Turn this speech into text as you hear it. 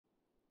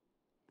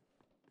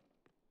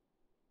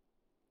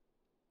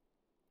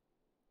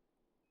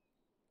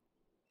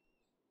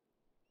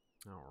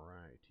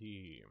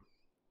Alrighty.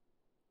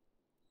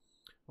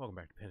 Welcome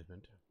back to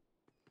Pentiment.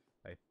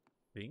 I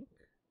think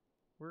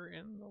we're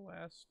in the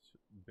last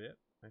bit,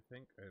 I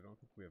don't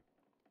think we have...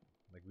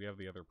 Like, we have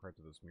the other parts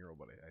of this mural,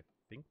 but I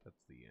think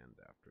that's the end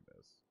after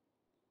this.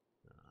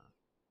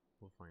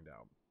 We'll find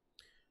out.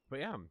 But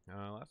yeah,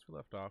 last we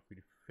left off, we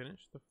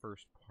finished the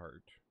first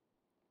part.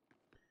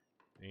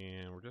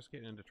 And we're just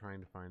getting into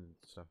trying to find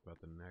stuff about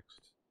the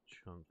next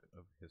chunk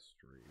of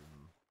history.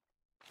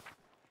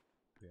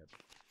 We had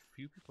a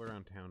few people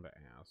around town to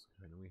ask.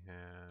 I know we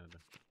had...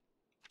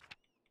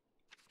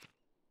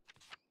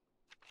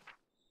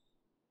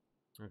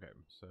 Okay,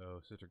 so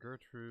Sister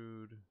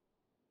Gertrude,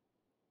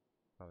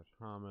 Father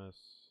Thomas,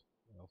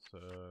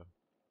 Elsa...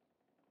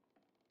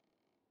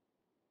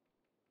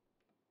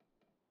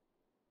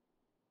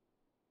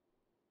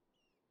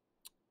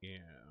 Yeah.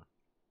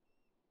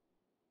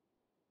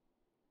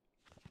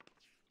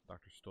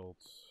 Dr.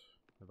 Stoltz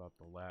about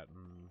the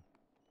Latin.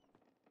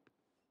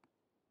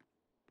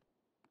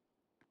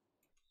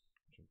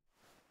 Which I'm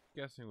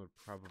guessing would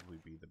probably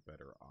be the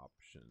better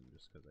option,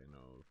 just because I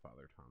know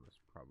Father Thomas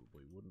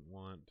probably wouldn't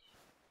want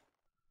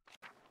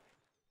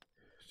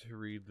to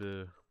read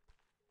the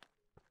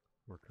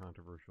more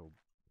controversial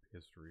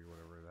history,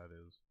 whatever that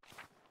is.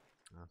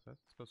 So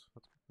let's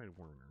go find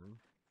Werner.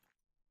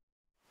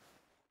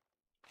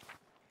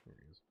 Here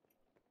he is.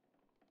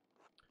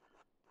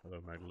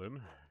 Hello,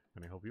 Magdalene.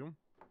 Can I help you?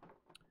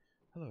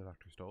 Hello,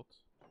 Dr.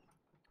 Stoltz.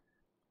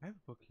 I have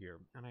a book here,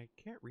 and I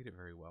can't read it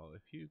very well.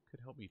 If you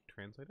could help me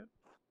translate it?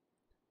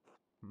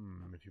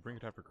 If you bring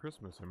it after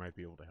Christmas, I might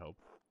be able to help.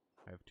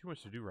 I have too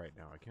much to do right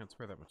now. I can't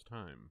spare that much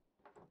time.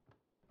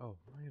 Oh,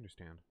 I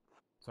understand.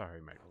 Sorry,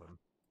 Magdalene.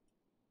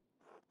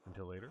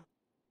 Until later?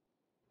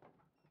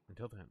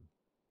 Until then.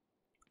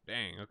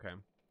 Dang, okay.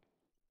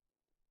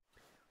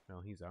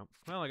 Well, he's out.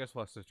 Well, I guess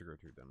we'll ask Sister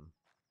Gertrude then.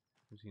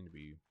 We seem to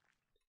be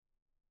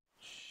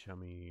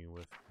chummy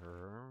with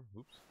her.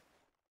 Oops.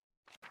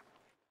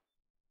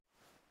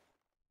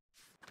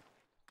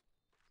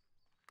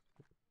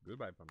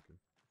 Goodbye, pumpkin.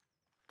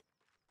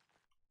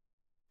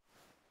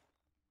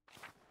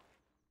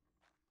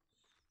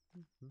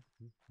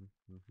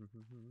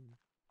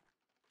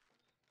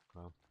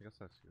 Well, I guess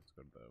let's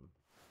go to the...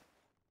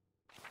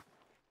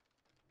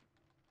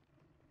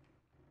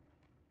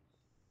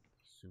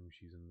 Assume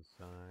she's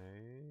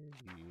inside.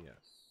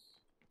 Yes.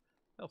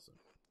 Elsa.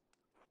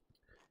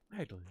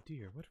 Magdalene,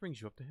 dear, what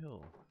brings you up the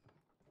hill?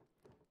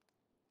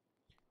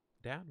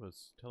 Dad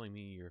was telling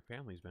me your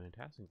family's been in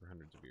Tassing for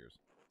hundreds of years.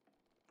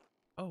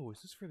 Oh,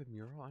 is this for the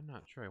mural? I'm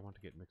not sure I want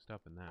to get mixed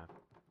up in that.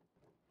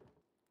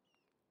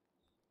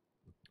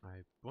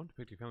 I want to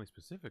pick your family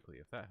specifically,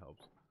 if that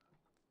helps.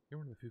 You're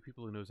one of the few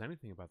people who knows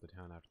anything about the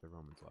town after the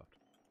Romans left.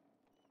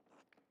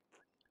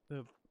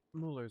 The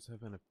Mullers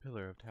have been a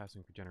pillar of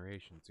Tassing for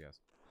generations,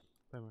 yes,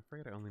 but I'm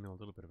afraid I only know a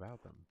little bit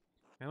about them.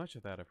 And much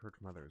of that I've heard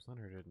from others.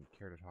 Leonard didn't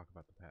care to talk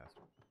about the past.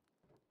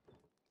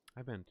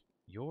 I meant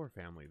your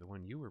family, the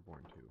one you were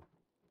born to.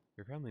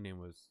 Your family name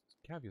was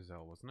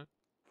Caviezel, wasn't it?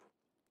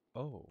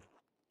 Oh.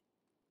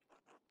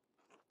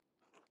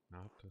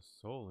 Not a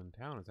soul in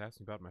town has asked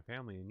me about my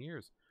family in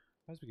years.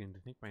 I was beginning to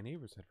think my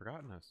neighbors had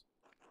forgotten us.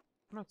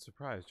 I'm not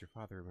surprised your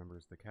father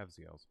remembers the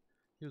Cavziels.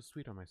 He was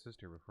sweet on my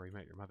sister before he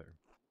met your mother.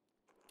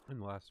 I'm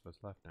the last of us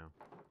left now.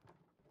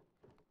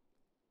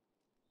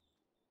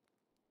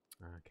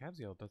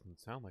 Cavziel doesn't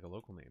sound like a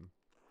local name.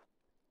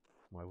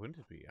 Why wouldn't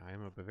it be? I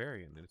am a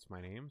Bavarian, and it's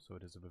my name, so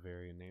it is a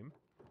Bavarian name.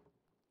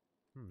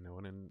 No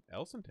one in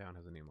Elsentown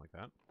has a name like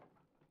that.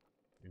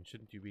 And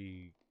shouldn't you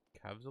be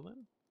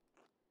Cavzelin?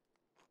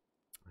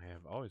 I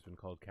have always been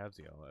called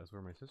Cavziel, as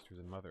were my sisters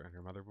and mother and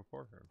her mother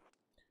before her.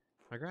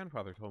 My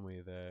grandfather told me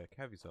the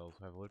Cavizels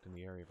have lived in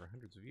the area for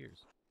hundreds of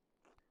years.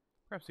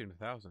 Perhaps even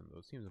 1,000, though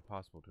it seems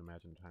impossible to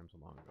imagine time so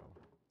long ago.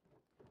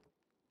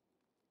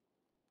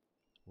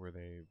 Were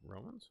they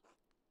Romans?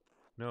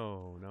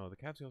 No, the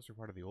Cavziels were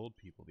part of the old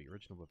people, the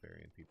original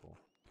Bavarian people.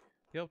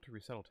 They helped to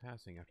resettle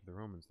Tassing after the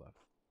Romans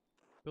left.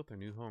 Built their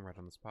new home right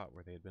on the spot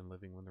where they had been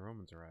living when the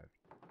Romans arrived.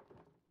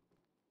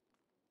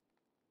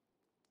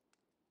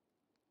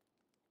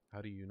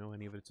 How do you know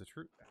any of it's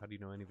true? How do you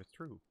know any of it's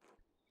true?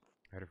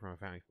 I heard it from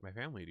my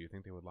family. Do you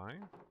think they would lie?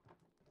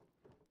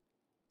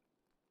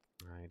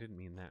 I didn't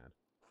mean that.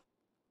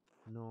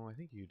 No, I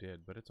think you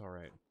did, but it's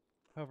alright.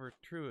 However,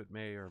 true it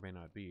may or may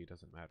not be, it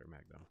doesn't matter,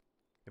 Magda.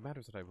 It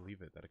matters that I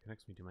believe it, that it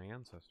connects me to my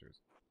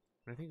ancestors.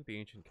 When I think of the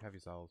ancient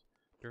Cavizals,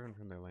 driven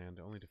from their land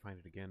only to find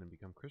it again and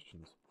become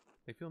Christians,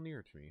 they feel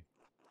nearer to me.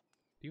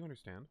 Do you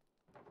understand?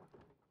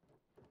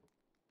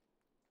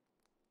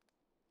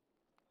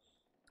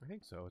 I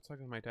think so. It's like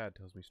when my dad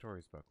tells me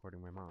stories about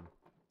courting my mom.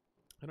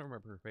 I don't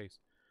remember her face,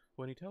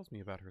 but when he tells me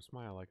about her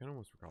smile, I can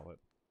almost recall it.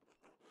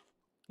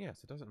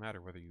 Yes, it doesn't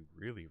matter whether you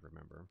really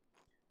remember.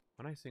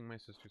 When I sing my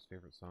sister's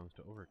favorite songs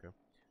to Ulrika,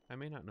 I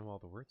may not know all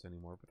the words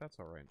anymore, but that's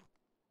alright.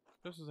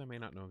 Just as I may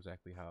not know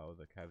exactly how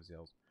the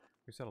Cavziels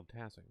resettled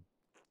Tassing.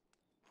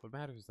 What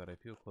matters is that I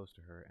feel close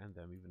to her and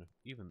them,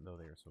 even though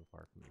they are so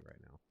far from me right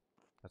now.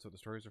 That's what the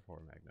stories are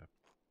for, Magna.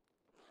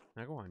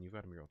 Now go on, you've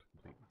got a mural to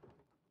complete.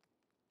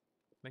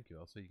 Thank you,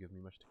 Elsa. You give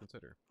me much to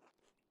consider.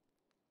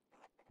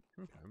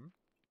 Okay.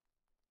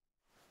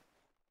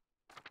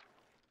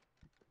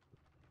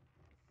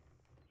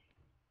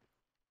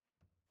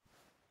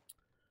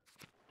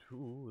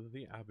 To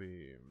the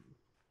Abbey.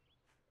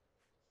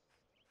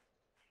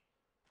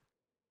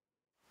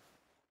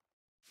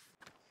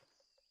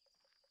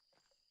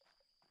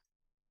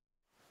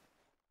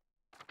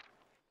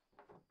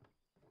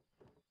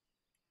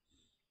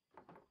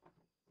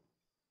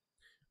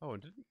 Oh,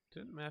 and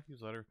didn't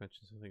Matthew's letter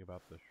mention something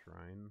about the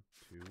shrine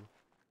too?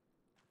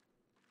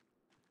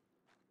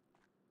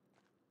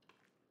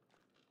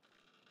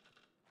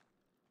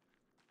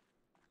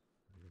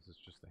 I guess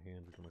it's just the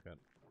hand we can look at.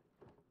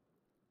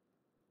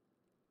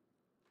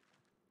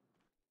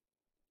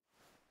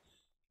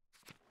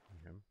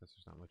 Okay, guess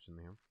there's not much in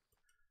there.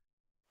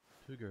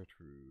 To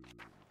Gertrude.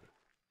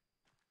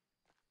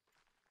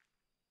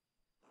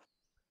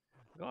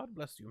 God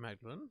bless you,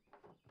 Magdalene.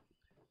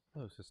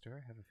 Hello, sister.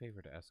 I have a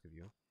favor to ask of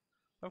you.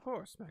 Of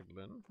course,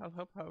 Magdalene. I'll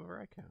help however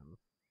I can.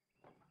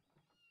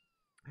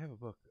 I have a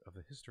book of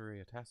the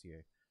Historia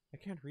Taciae. I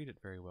can't read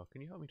it very well.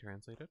 Can you help me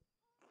translate it?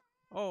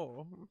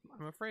 Oh,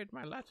 I'm afraid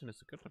my Latin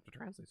isn't good enough to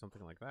translate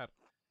something like that.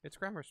 Its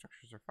grammar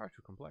structures are far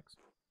too complex.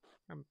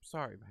 I'm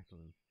sorry,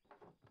 Magdalene.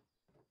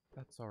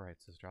 That's alright,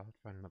 sister. I'll have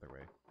to find another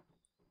way.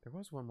 There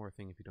was one more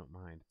thing, if you don't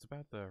mind. It's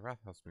about the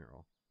Rathaus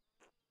mural.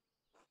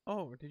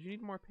 Oh, did you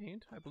need more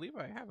paint? I believe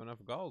I have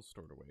enough galls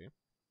stored away.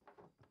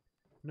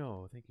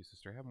 No, thank you,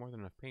 sister. I have more than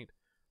enough paint.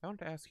 I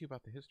wanted to ask you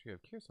about the history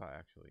of Kiersau,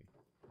 actually.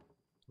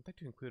 I'd like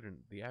to include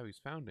the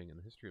Abbey's founding and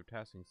the history of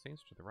tassing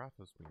saints to the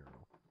Rathaus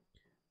mural.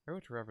 I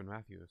wrote to Reverend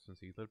Matthew since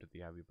he lived at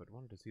the Abbey, but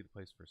wanted to see the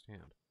place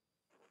firsthand.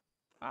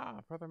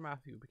 Ah, Brother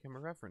Matthew became a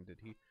reverend, did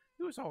he?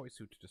 He was always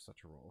suited to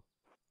such a role.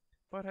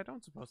 But I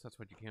don't suppose that's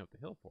what you came up the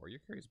hill for. You're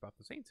curious about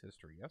the saint's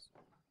history, yes?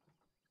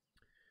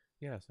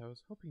 Yes, I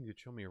was hoping you'd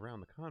show me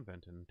around the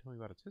convent and tell me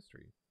about its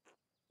history.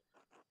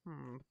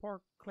 The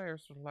poor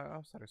Clares would allow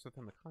outsiders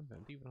within the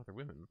convent, even other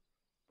women.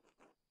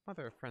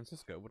 Mother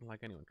Francisca wouldn't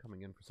like anyone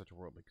coming in for such a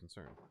worldly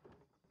concern.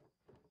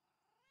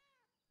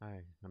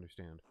 I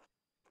understand.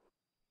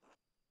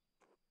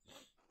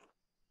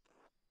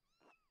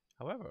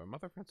 However,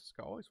 Mother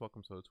Francisca always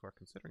welcomes those who are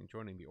considering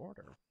joining the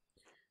order.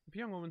 If a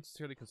young woman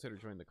sincerely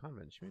considers joining the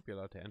convent, she may be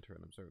allowed to enter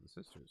and observe the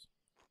sisters.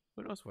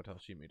 Who knows what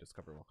else she may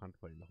discover while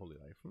contemplating the holy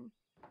life,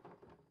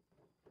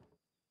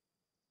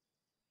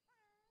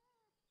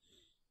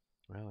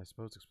 Well, I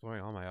suppose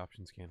exploring all my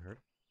options can't hurt.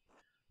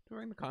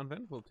 Touring the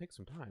convent will take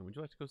some time. Would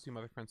you like to go see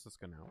Mother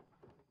Francisca now?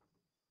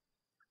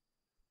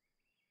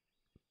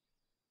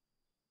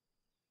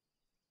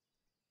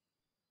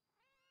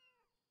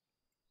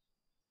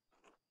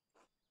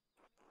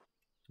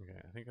 Okay,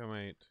 I think I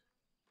might...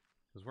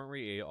 Because weren't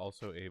we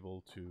also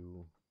able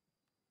to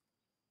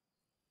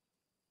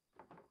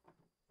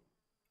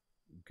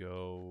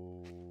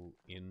go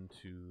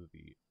into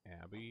the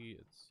Abbey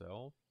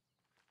itself?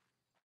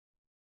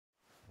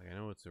 Like, I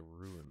know it's a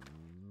ruin.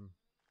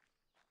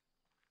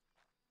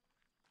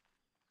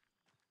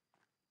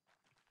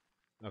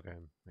 Okay,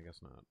 I guess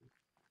not.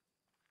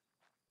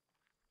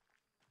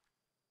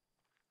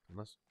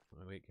 Unless...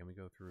 Oh, wait, can we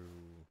go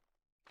through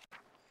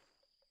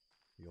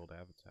the old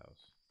abbot's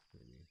house?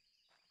 Maybe.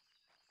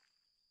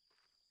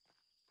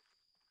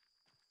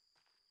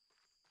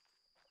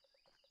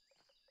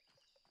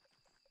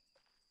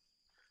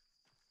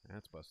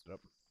 That's busted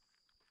up.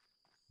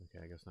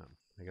 Okay, I guess not.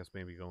 I guess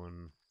maybe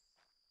going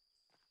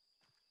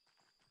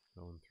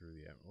through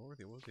the... What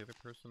was the other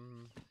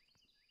person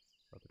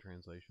about the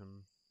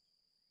translation?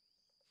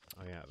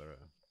 Oh yeah, the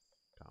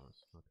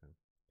Thomas. Okay.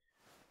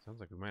 Sounds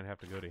like we might have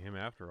to go to him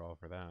after all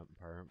for that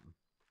part.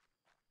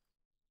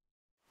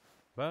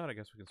 But I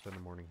guess we can spend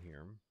the morning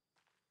here.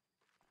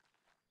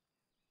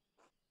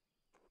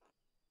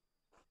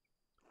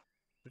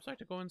 Would you like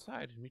to go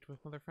inside and meet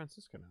with Mother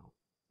Francisca now?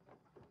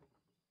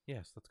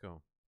 Yes, let's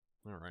go.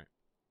 Alright.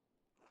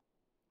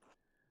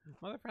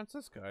 Mother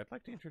Francisca, I'd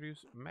like to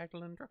introduce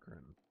Magdalene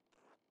Druckerin.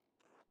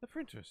 The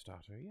printer's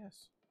daughter,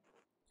 yes.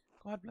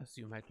 God bless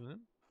you,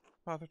 Magdalene.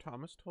 Father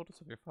Thomas told us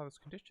of your father's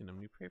condition, and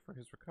we pray for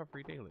his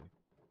recovery daily.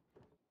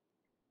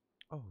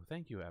 Oh,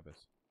 thank you,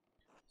 Abbess.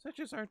 Such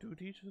is our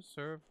duty to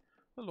serve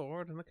the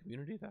Lord and the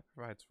community that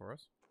provides for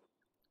us.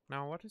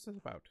 Now, what is this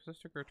about?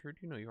 Sister Gertrude,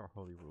 you know your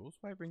holy rules.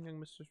 Why bring young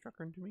Mr.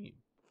 Struckern to me?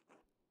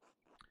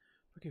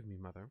 Forgive me,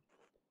 Mother.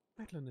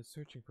 Magdalene is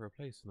searching for a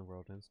place in the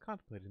world and is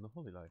contemplating the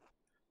holy life.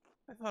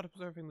 I thought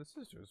observing the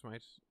sisters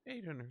might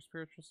aid in her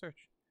spiritual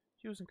search.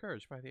 She was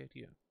encouraged by the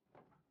idea.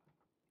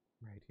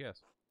 Right,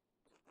 yes.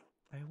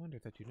 I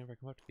wondered that you'd never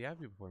come up to the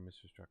Abbey before,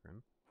 Mr.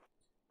 Struckern.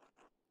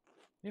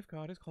 If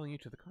God is calling you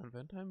to the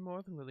convent, I'm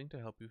more than willing to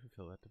help you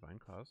fulfill that divine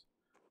cause.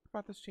 What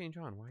brought this change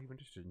on? Why are you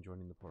interested in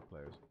joining the Poor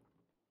Clares?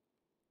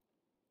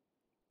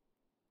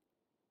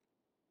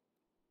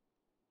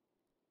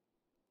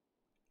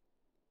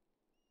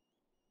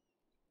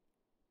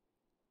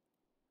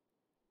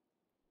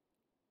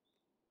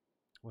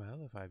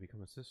 Well, if I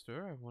become a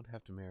sister, I won't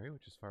have to marry,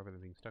 which is far better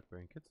than being stuck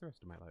bearing kids the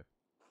rest of my life.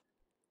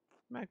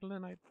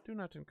 Magdalene, I do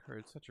not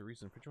encourage such a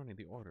reason for joining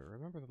the order.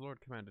 Remember the Lord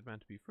commanded man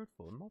to be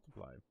fruitful and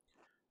multiply.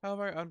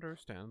 However, I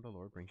understand the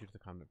Lord brings you to the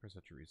convent for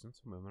such a reason.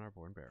 Some women are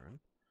born barren.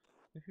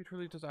 If you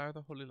truly desire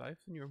the holy life,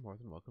 then you are more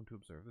than welcome to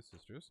observe the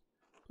sisters.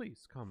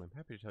 Please, come, I'm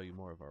happy to tell you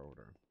more of our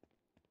order.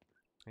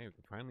 Hey, we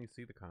can finally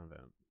see the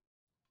convent.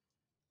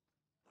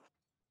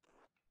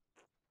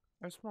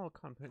 Our small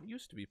convent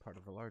used to be part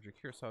of the larger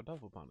Curacao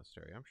Devil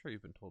Monastery. I'm sure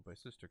you've been told by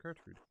Sister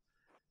Gertrude.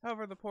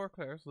 However, the poor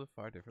Clares live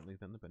far differently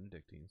than the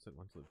Benedictines that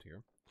once lived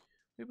here.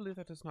 We believe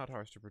that it's not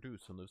ours to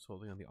produce and live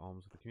solely on the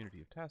alms of the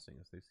community of Tassing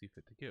as they see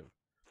fit to give.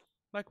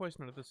 Likewise,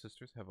 none of the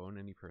sisters have owned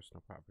any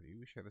personal property.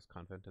 We share this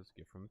convent as a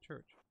gift from the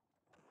church.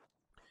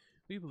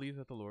 We believe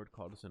that the Lord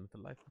called us into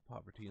the life of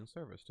poverty and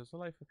service. Does the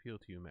life appeal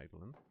to you,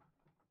 Magdalene?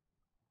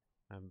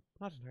 I'm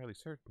not entirely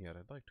certain yet.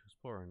 I'd like to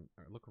explore and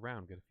look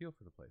around, get a feel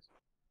for the place.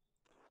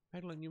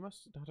 Magdalene, you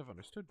must not have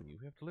understood me.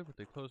 We have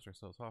deliberately closed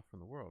ourselves off from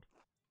the world.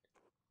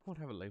 We won't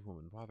have a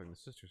laywoman bothering the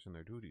sisters in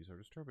their duties or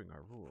disturbing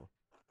our rule.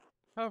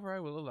 However, I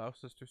will allow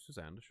Sister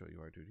Suzanne to show you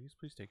our duties.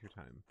 Please take your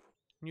time.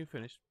 When you've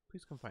finished,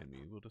 please come find me.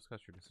 We'll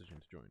discuss your decision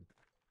to join.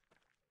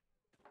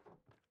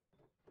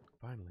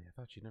 Finally, I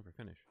thought she'd never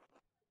finish.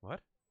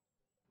 What?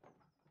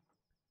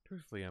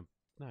 Truthfully, I'm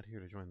not here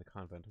to join the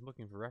convent. I'm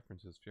looking for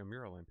references to a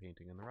mural I'm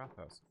painting in the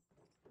Rathaus.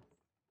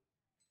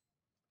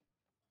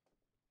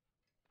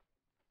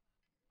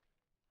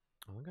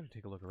 Well, I'm going to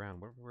take a look around.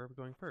 Where are we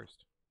going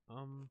first?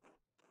 The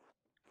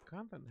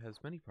convent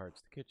has many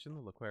parts. The kitchen,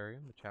 the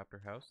aquarium, the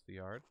chapter house, the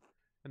yard,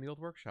 and the old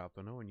workshop,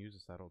 though no one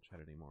uses that old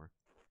shed anymore.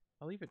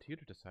 I'll leave it to you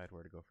to decide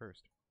where to go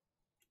first.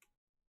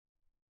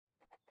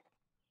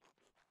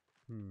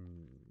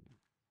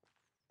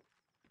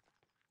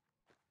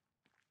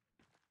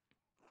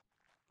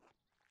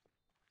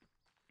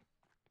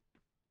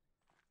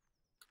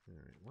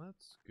 Alright,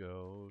 let's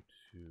go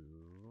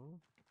to...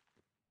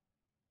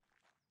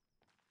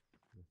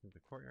 I think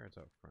the courtyard's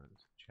out front.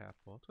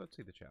 Chapel. Let's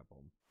see the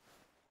chapel.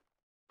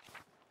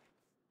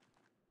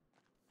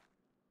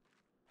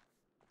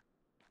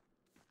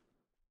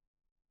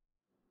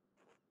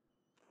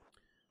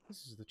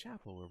 This is the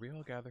chapel where we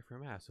all gather for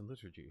Mass and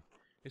liturgy.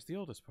 It's the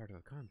oldest part of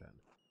the convent.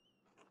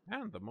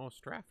 And the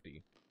most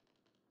drafty.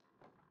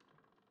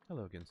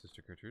 Hello again,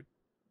 Sister Gertrude.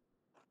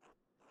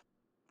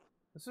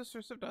 The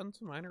sisters have done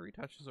some minor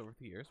retouches over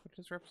the years, but it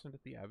has represented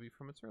the abbey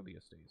from its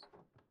earliest days.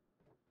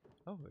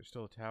 Oh, there's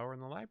still a tower in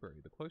the library.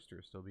 The cloister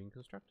is still being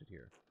constructed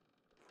here.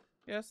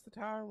 Yes, the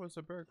tower was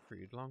a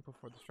burgfried long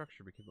before the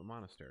structure became a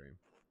monastery.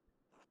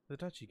 The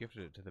duchy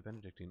gifted it to the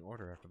Benedictine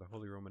order after the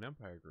Holy Roman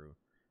Empire grew.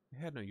 They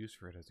had no use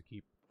for it as a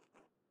keep.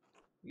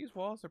 These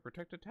walls have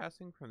protected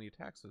Tassing from the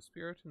attacks of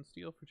spirit and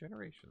steel for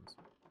generations.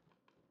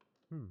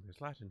 There's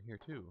Latin here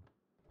too.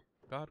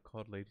 God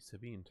called Lady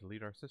Sabine to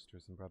lead our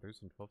sisters and brothers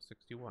in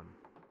 1261.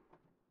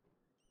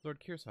 Lord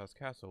Kyrsa's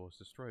castle was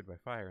destroyed by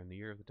fire in the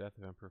year of the death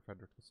of Emperor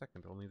Frederick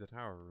II. Only the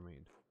tower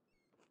remained.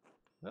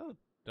 Well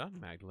done,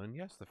 Magdalene.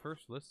 Yes, the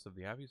first lists of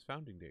the abbey's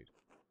founding date.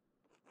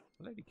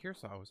 Lady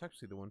Kyrsa was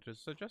actually the one to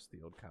suggest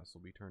the old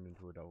castle be turned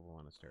into a devil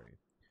monastery.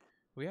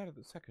 We added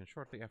the second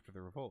shortly after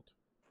the revolt.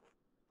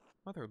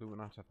 Mother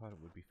Luminata thought it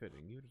would be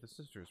fitting. Even if the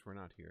sisters were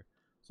not here,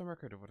 some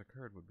record of what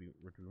occurred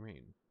would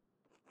remain.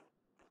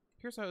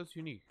 Kyrsa is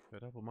unique,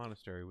 a double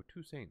monastery with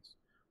two saints,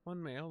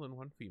 one male and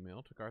one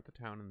female, to guard the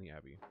town and the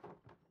abbey.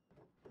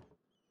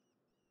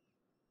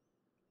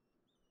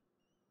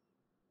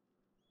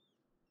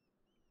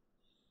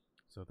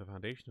 So the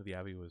foundation of the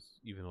abbey was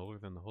even older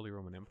than the Holy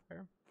Roman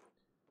Empire?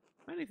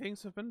 Many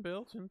things have been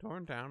built and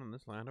torn down in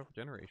this land over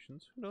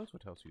generations. Who knows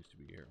what else used to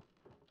be here?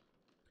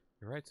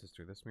 You're right,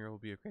 sister. This mural will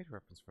be a great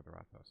reference for the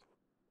Rathaus.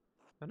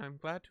 Then I'm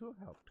glad to have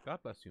helped. God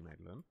bless you,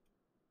 Magdalene.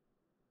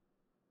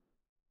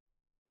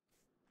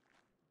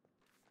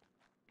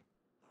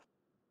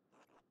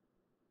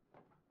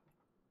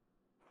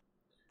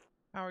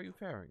 How are you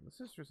faring? The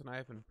sisters and I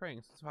have been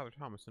praying since Father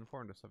Thomas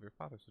informed us of your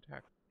father's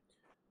attack.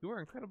 You were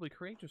incredibly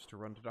courageous to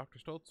run to Dr.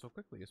 Stoltz so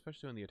quickly,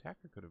 especially when the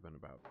attacker could have been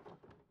about.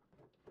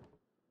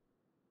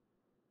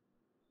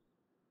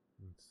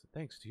 It's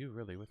thanks to you,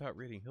 really. Without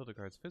reading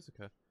Hildegard's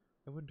Physica,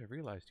 I wouldn't have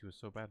realized he was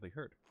so badly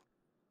hurt.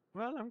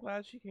 Well, I'm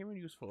glad she came in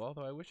useful,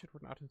 although I wish it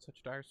were not in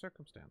such dire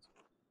circumstance.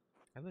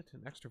 I lit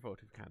an extra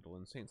votive candle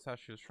in St.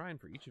 Sasha's shrine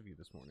for each of you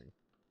this morning.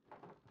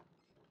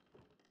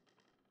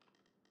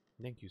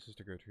 Thank you,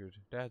 Sister Gertrude.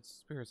 Dad's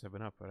spirits have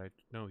been up, but I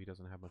know he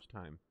doesn't have much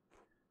time.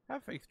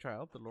 Have faith,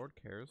 child. The Lord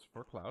cares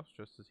for Klaus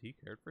just as he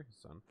cared for his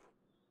son.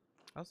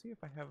 I'll see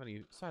if I have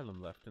any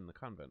xylem left in the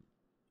convent.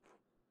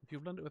 If you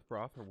blend it with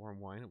broth or warm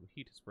wine, it will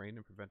heat his brain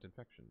and prevent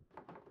infection.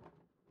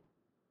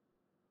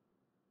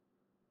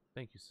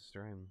 Thank you,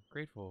 sister. I am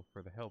grateful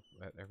for the help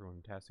that everyone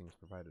in Tassing has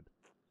provided.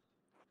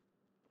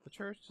 The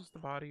church is the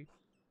body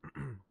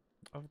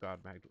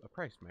of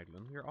Christ,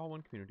 Magdalene. We are all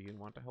one community and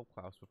want to help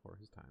Klaus before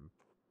his time.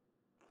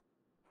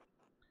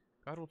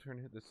 God will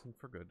turn this in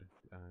for good.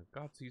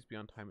 God sees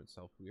beyond time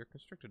itself. We are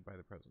constricted by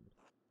the present.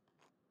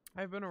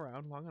 I have been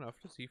around long enough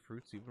to see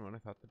fruits even when I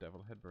thought the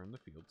devil had burned the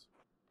fields.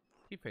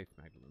 Keep faith,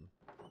 Magdalene.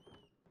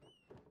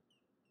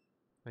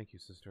 Thank you,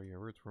 sister.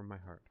 Your words warm my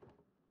heart.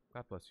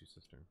 God bless you,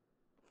 sister.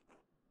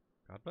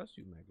 God bless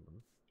you,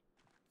 Magdalene.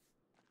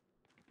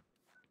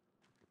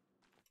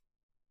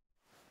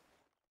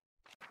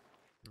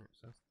 Alright,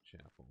 so that's the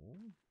chapel.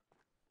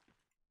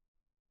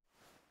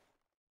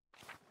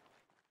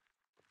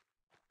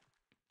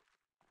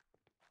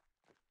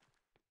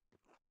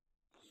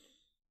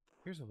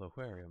 Here's a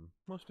loquarium.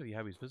 Most of the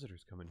Abbey's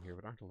visitors come in here,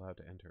 but aren't allowed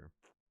to enter.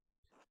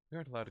 We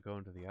aren't allowed to go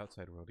into the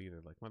outside world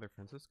either. Like Mother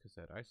Francisca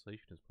said,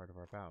 isolation is part of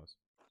our vows.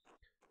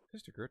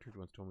 Sister Gertrude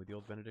once told me the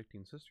old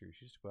Benedictine sisters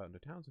used to go out into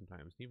town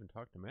sometimes and even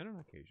talk to men on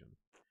occasion.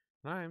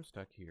 And I am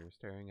stuck here,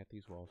 staring at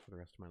these walls for the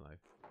rest of my life.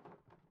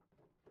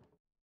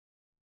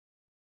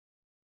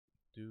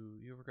 Do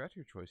you regret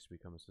your choice to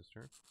become a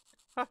sister?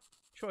 Ha!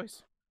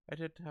 Choice! I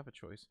didn't have a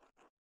choice.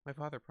 My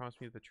father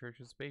promised me the church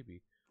as a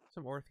baby,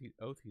 some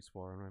oath he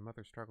swore when my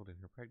mother struggled in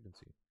her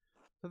pregnancy.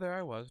 So there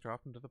I was,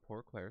 dropped into the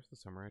poor Clares the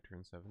summer I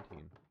turned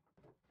 17.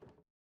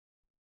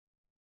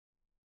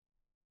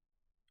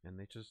 And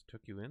they just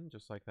took you in,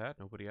 just like that?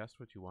 Nobody asked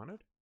what you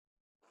wanted?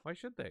 Why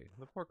should they?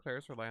 The poor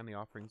Clares rely on the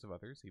offerings of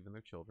others, even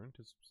their children,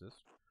 to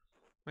subsist.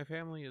 My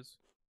family is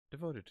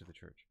devoted to the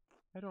church.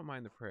 I don't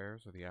mind the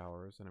prayers or the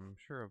hours, and I'm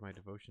sure of my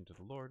devotion to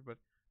the Lord, but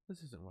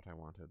this isn't what I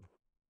wanted.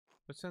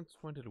 But since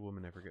when did a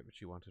woman ever get what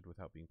she wanted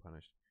without being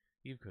punished?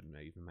 Eve couldn't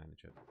even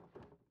manage it.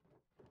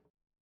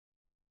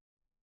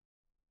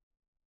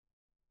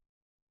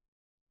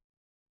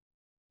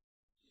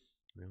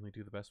 We only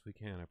do the best we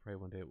can. I pray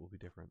one day it will be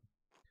different.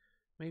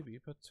 Maybe,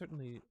 but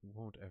certainly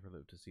won't ever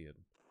live to see it.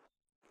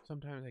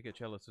 Sometimes I get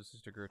jealous of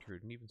Sister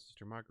Gertrude and even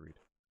Sister Marguerite.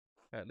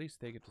 At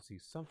least they get to see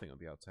something of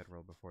the outside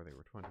world before they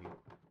were 20.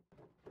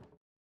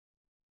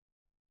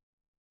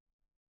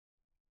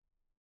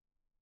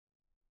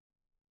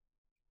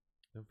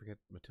 Don't forget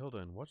Matilda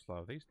and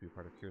Watchlaw. They used to be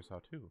part of Curacao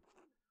too.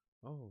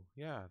 Oh,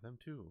 yeah, them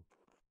too.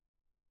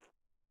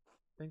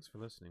 Thanks for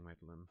listening,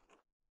 Magdalene.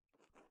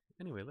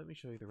 Anyway, let me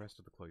show you the rest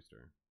of the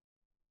cloister.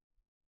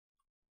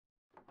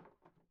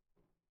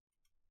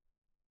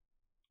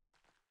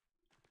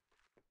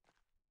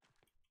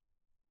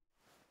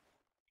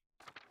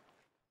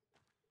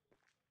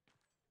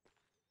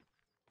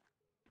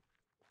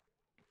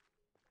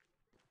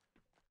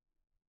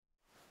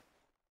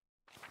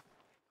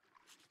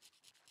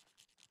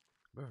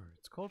 Brr,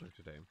 it's colder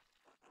today.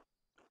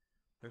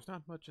 There's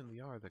not much in the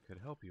yard that could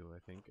help you, I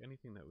think.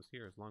 Anything that was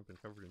here has long been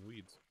covered in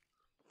weeds.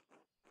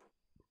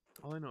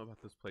 All I know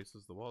about this place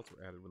is the walls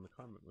were added when the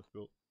convent was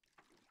built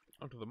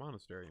onto the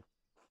monastery.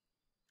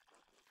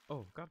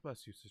 Oh, God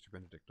bless you, Sister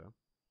Benedicta.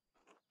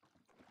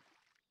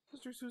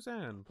 Sister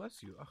Suzanne,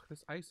 bless you. Ugh,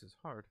 this ice is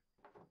hard.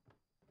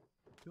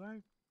 Do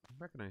I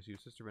recognize you,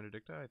 Sister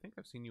Benedicta? I think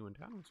I've seen you in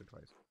town once or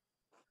twice.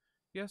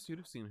 Yes, you'd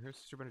have seen her.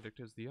 Sister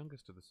Benedicta is the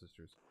youngest of the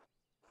sisters.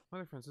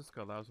 Mother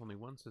Francisca allows only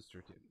one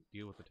sister to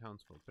deal with the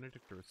townsfolk.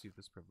 Benedicta received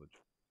this privilege.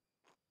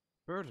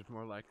 Burdened,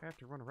 more like. I have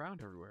to run around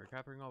everywhere,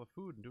 gathering all the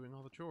food and doing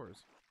all the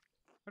chores.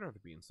 I'd rather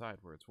be inside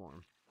where it's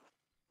warm.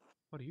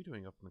 What are you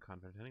doing up in the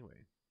convent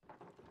anyway?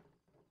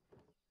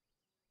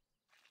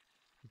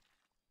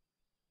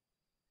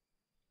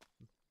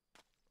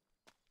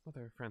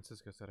 Mother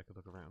Francisca said I could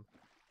look around.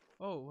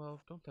 Oh,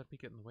 well, don't let me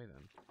get in the way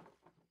then.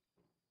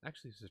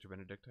 Actually, Sister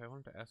Benedicta, I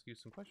wanted to ask you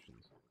some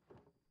questions.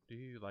 Do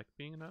you like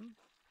being a nun?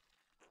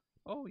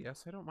 Oh,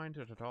 yes, I don't mind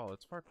it at all.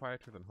 It's far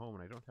quieter than home,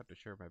 and I don't have to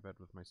share my bed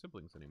with my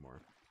siblings anymore.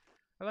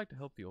 I like to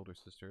help the older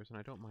sisters, and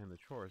I don't mind the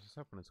chores,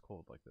 except when it's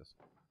cold like this.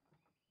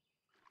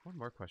 One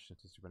more question,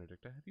 Sister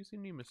Benedicta. Have you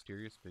seen any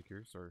mysterious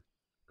figures or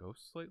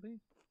ghosts lately?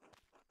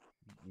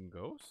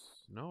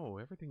 Ghosts? No,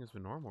 everything has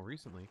been normal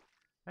recently.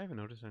 I haven't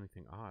noticed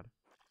anything odd.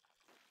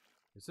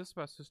 Is this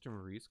about Sister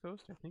Marie's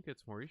ghost? I think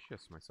it's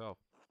Mauritius myself.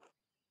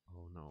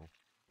 Oh no.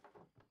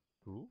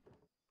 Who?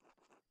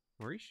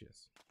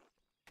 Mauritius.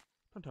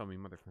 Don't tell me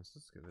Mother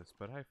Francisca this,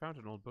 but I found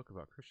an old book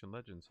about Christian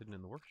legends hidden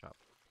in the workshop.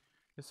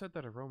 It said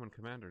that a Roman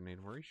commander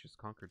named Mauritius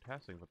conquered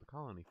Tassing, but the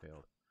colony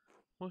failed.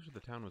 Most of the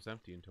town was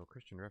empty until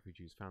Christian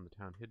refugees found the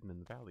town hidden in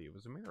the valley. It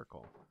was a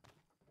miracle.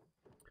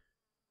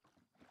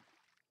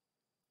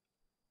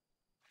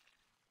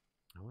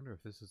 I wonder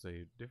if this is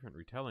a different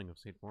retelling of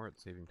St.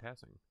 Moritz saving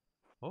Tassing.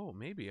 Oh,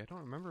 maybe. I don't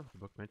remember if the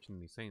book mentioned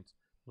any saints.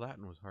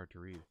 Latin was hard to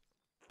read.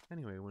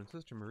 Anyway, when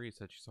Sister Marie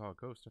said she saw a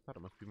ghost, I thought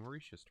it must be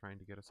Mauritius trying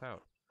to get us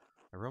out.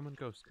 A Roman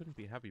ghost couldn't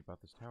be happy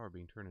about this tower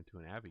being turned into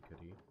an abbey, could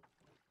he?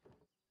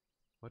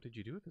 What did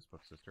you do with this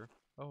book, sister?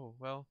 Oh,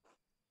 well,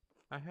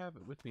 I have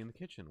it with me in the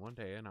kitchen one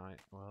day, and I,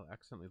 well,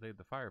 accidentally laid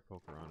the fire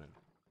poker on it.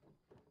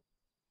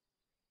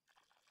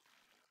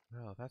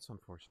 Well, that's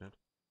unfortunate.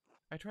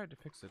 I tried to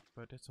fix it,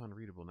 but it's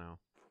unreadable now.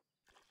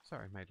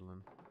 Sorry,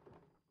 Magdalene.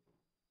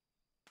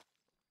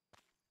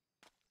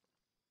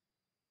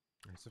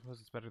 I suppose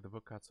it's better the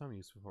book got some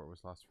use before it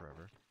was lost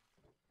forever.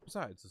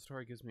 Besides, the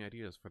story gives me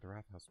ideas for the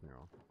Rathaus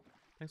mural.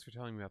 Thanks for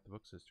telling me about the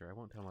book, sister. I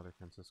won't tell Mother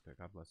Francisca.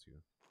 God bless you.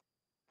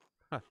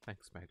 Ha,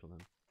 thanks,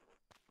 Magdalene.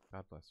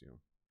 God bless you.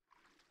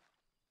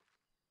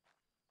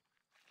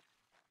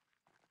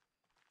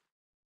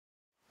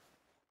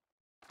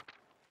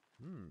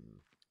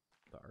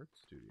 The art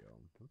studio.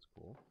 That's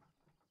cool.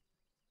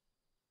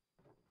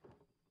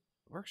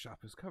 The workshop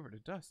is covered in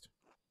dust.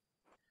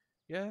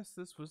 Yes,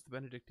 this was the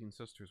Benedictine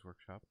sisters'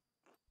 workshop.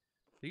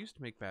 They used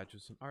to make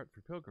badges and art for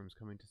pilgrims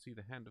coming to see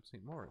the hand of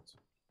St. Moritz.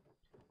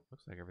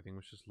 Looks like everything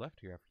was just left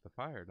here after the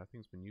fire.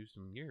 Nothing's been used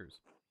in years.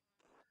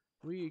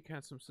 We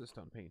can't subsist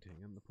on painting,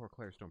 and the poor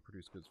Clares don't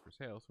produce goods for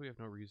sale, so we have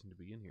no reason to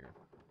be in here.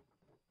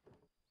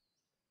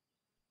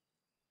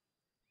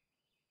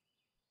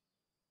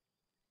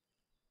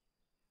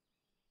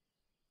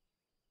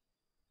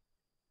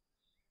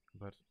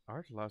 But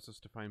art allows us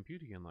to find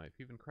beauty in life.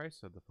 Even Christ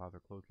said the Father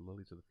clothed the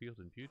lilies of the field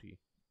in beauty.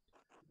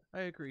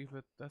 I agree,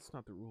 but that's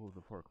not the rule of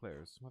the poor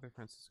Clares. Mother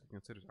Francisca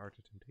considers art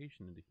a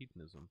temptation into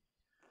hedonism.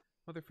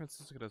 Mother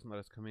Francisca doesn't let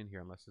us come in here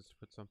unless it's to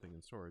put something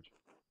in storage.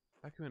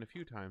 I come in a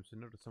few times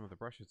and notice some of the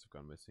brushes have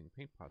gone missing.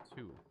 Paint pots,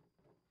 too.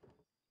 I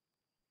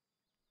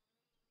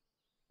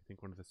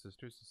think one of the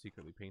sisters is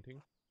secretly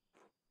painting?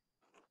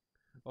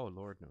 Oh,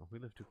 Lord, no. We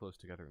live too close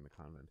together in the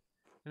convent.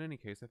 In any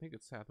case, I think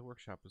it's sad the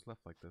workshop was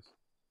left like this.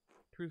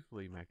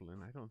 Truthfully,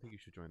 Magdalene, I don't think you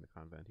should join the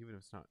convent,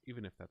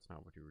 even if that's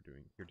not what you were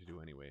here to do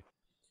anyway.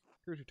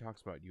 Gertrude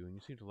talks about you, and you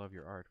seem to love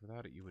your art.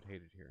 Without it, you would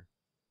hate it here.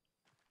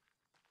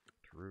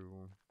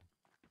 True.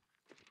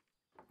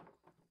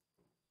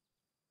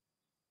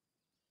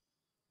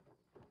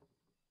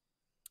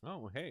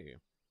 Oh, hey.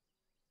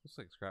 Looks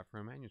like scrap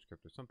from a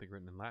manuscript or something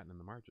written in Latin in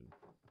the margin.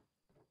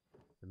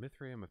 The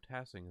Mithraeum of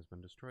Tassing has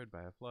been destroyed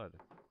by a flood.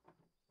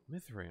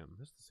 Mithraeum?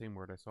 That's the same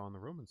word I saw in the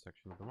Roman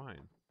section of the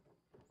mine.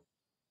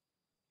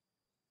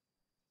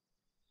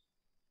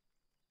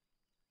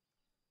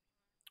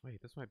 Wait,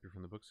 this might be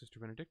from the book Sister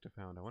Benedicta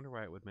found. I wonder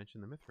why it would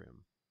mention the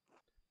Mithraeum.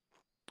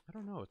 I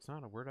don't know, it's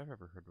not a word I've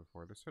ever heard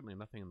before. There's certainly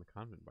nothing in the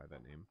convent by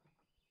that name.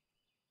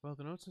 Well,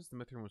 the note says the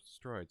Mithraeum was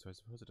destroyed, so I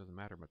suppose it doesn't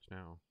matter much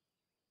now.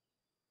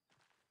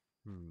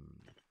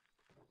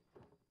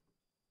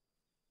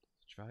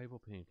 Such valuable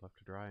paint left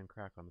to dry and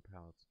crack on the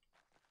pallets.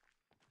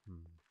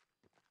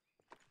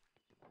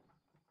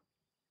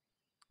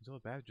 These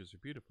old badges are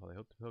beautiful. I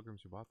hope the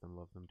pilgrims who bought them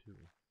love them too.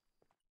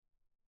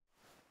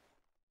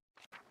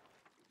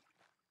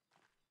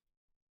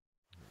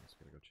 Let's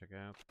gotta go check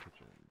out the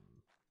kitchen.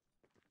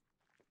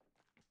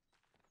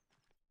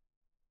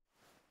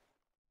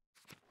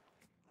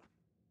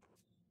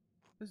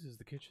 This is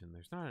the kitchen.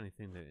 There's not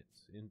anything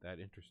that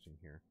interesting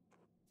here.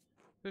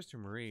 Sister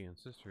Marie and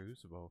Sister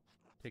Eusebo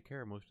take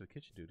care of most of the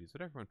kitchen duties,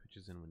 but everyone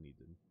pitches in when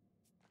needed.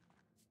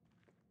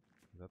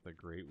 Is that the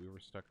grate we were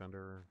stuck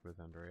under with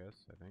Andreas,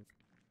 I think?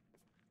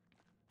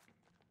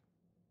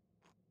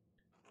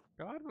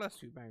 God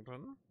bless you,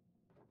 Magdalene.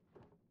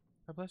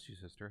 God bless you,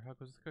 sister. How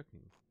goes the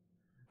cooking?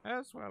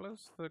 As well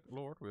as the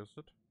Lord wills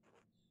it.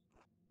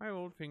 My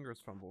old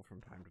fingers fumble from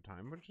time to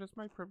time, but it is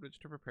my privilege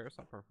to prepare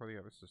supper for the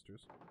other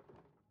sisters.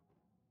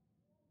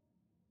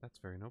 That's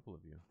very noble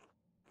of you.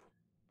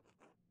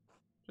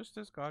 Just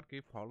as God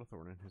gave Paul a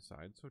thorn in his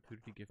side, so too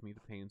did he give me the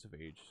pains of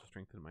age to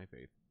strengthen my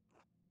faith.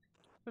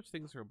 Such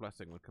things are a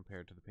blessing when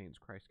compared to the pains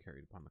Christ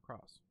carried upon the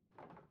cross.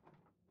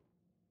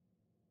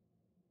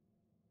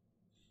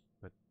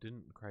 But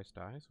didn't Christ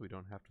die, so we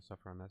don't have to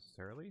suffer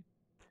unnecessarily?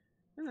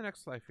 In the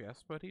next life,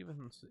 yes, but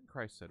even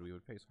Christ said we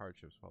would face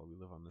hardships while we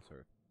live on this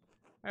earth.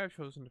 I have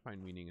chosen to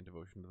find meaning and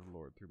devotion to the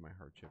Lord through my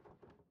hardship.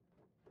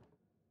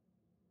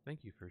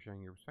 Thank you for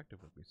sharing your perspective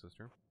with me,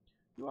 sister.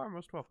 You are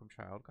most welcome,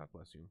 child. God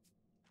bless you.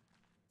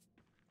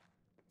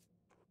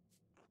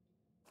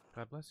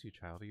 God bless you,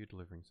 child. Are you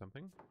delivering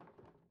something?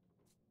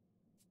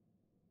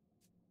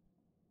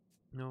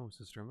 No,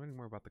 sister, I'm learning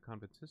more about the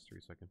convent's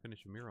history so I can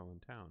finish a mural in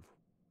town.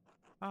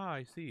 Ah,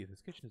 I see.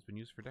 This kitchen has been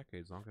used for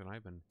decades, longer than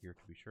I've been here,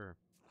 to be sure.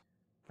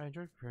 I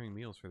enjoy preparing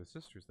meals for the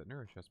sisters that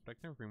nourish us, but I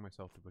can never bring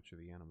myself to butcher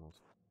the animals.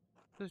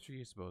 Sister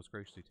Eusebo has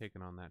graciously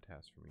taken on that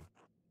task for me.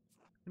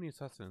 I need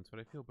sustenance, but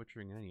I feel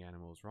butchering any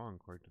animal is wrong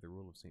according to the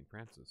rule of St.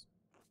 Francis.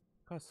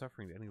 Cause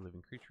suffering to any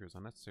living creature is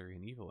unnecessary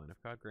and evil, and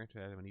if God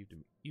granted Adam and Eve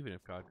even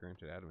if God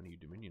granted Adam and Eve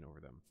dominion over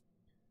them.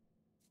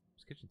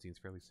 This kitchen seems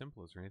fairly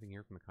simple. Is there anything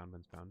here from the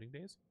convent's founding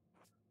days?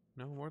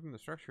 No, more than the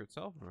structure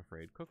itself, I'm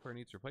afraid. Cookware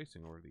needs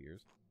replacing over the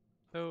years.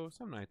 Though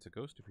some nights a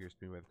ghost appears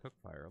to me by the cook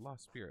fire, a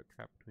lost spirit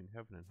trapped between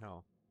heaven and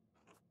hell.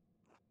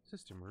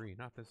 Sister Marie,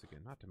 not this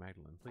again. Not to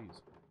Magdalene,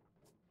 please.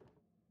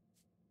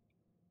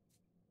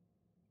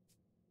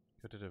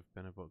 Could it have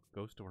been a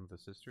ghost of one of the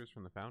sisters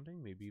from the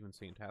founding? Maybe even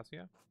St.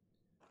 Tassia?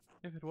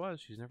 If it was,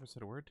 she's never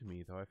said a word to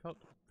me, though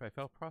I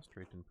fell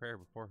prostrate in prayer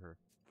before her.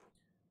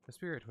 The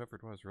spirit, whoever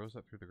it was, rose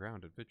up through the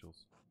ground at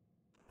vigils.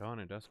 Dawn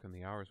and dusk are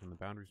the hours when the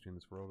boundaries between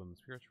this world and the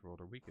spiritual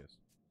world are weakest.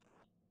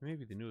 They may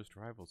be the newest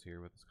arrivals here,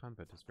 but this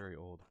convent is very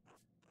old.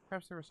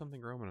 Perhaps there was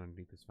something Roman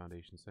underneath this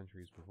foundation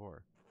centuries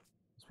before.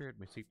 The spirit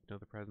may seek to know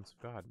the presence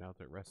of God now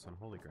that it rests on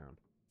holy ground.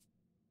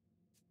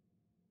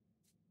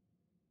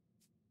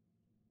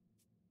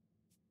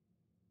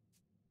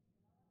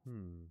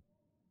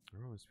 A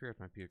Roman spirit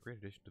might be a great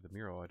addition to the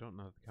mural. I don't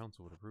know if the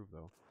council would approve,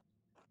 though.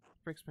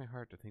 It breaks my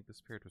heart to think the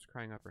spirit was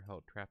crying out for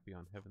help trapped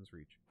beyond heaven's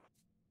reach.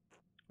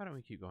 Why don't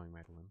we keep going,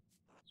 Magdalene?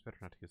 It's better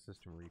not to get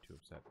Sister Marie too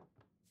upset.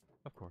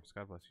 Of course.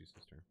 God bless you,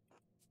 sister.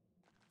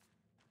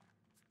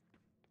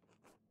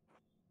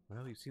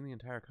 Well, you've seen the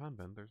entire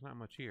convent. There's not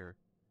much here.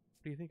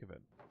 What do you think of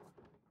it?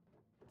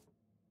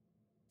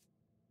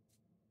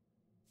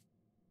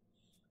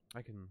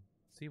 I can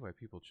see why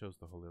people chose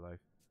the holy life,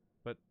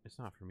 but it's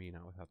not for me,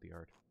 not without the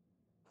art.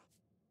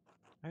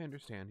 I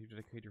understand. You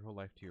dedicate your whole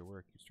life to your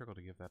work. You struggle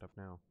to give that up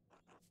now.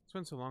 It's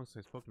been so long since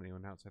I've spoken to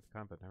anyone outside the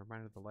convent. I'm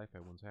reminded of the life I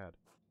once had.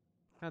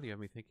 Now that you have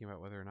me thinking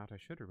about whether or not I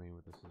should remain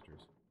with the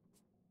sisters.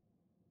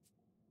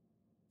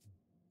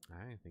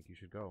 I think you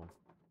should go.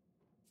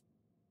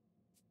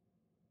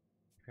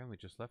 Your family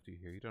just left you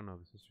here. You don't know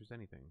the sisters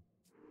anything.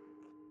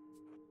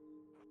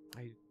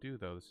 I do,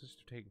 though. The sisters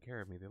are taking care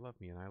of me. They love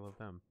me, and I love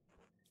them.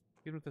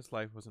 Even if this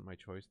life wasn't my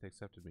choice, they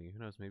accepted me. Who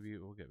knows, maybe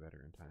it will get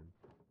better in time.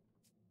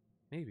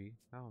 Maybe.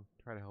 I'll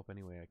try to help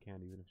any way I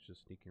can, even if it's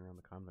just sneaking around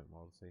the convent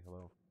wall to say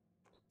hello.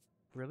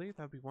 Really?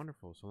 That would be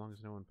wonderful, so long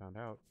as no one found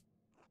out.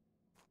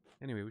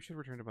 Anyway, we should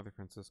return to Mother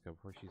Francisca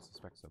before she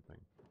suspects something.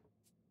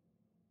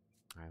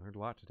 I learned a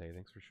lot today.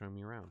 Thanks for showing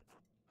me around.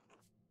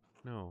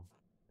 No.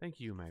 Thank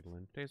you,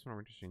 Magdalene. Today's more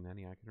interesting than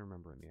any I can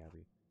remember in the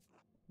Abbey.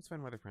 Let's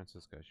find Mother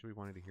Francisca. She'll be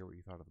wanting to hear what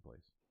you thought of the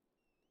place.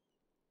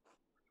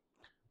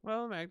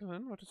 Well,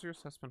 Magdalene, what is your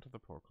assessment of the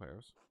poor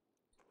Clares?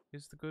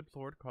 Is the good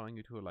Lord calling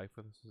you to a life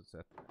with us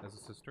as a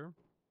sister?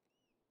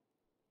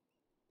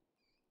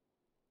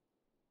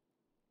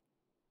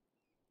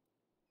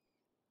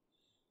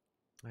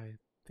 I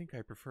think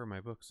I prefer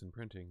my books and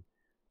printing.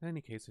 In any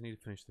case, I need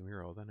to finish the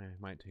mural, then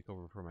I might take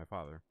over for my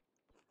father.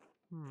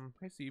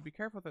 I see. Be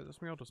careful that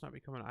this mural does not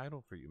become an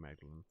idol for you,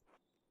 Magdalene.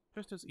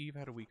 Just as Eve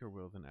had a weaker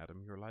will than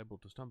Adam, you are liable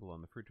to stumble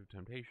on the fruit of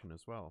temptation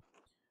as well.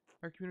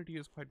 Our community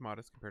is quite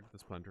modest compared to the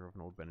splendor of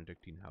an old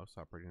Benedictine house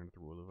operating under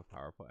the rule of a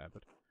powerful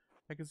abbot.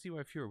 I can see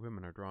why fewer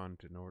women are drawn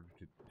in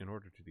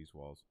order to these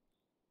walls.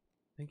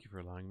 Thank you for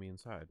allowing me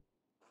inside.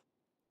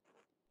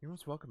 You're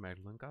most welcome,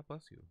 Magdalene. God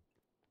bless you.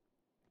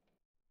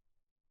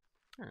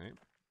 Alright.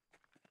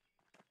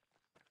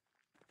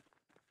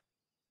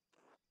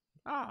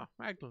 Ah,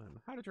 Magdalene,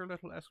 how did your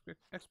little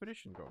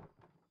expedition go?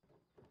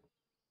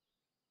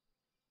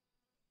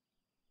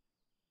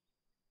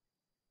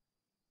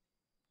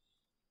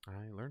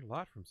 I learned a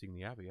lot from seeing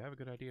the Abbey. I have a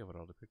good idea of what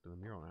I'll depict in the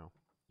mural now.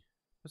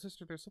 But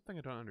sister, there's something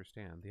I don't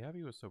understand. The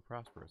Abbey was so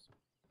prosperous.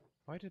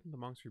 Why didn't the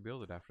monks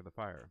rebuild it after the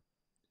fire?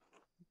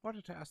 What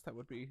a task that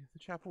would be. The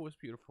chapel was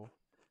beautiful,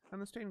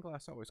 and the stained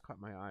glass always caught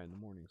my eye in the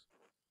mornings.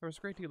 There was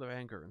a great deal of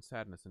anger and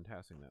sadness in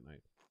Tassing that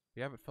night.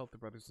 The abbot felt the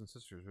brothers and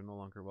sisters were no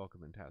longer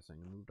welcome in Tassing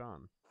and moved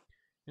on.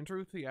 In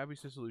truth, the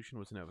Abbey's dissolution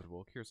was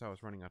inevitable. Curacao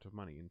was running out of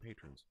money and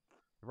patrons.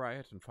 The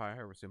riot and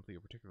fire were simply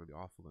a particularly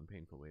awful and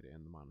painful way to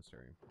end the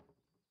monastery.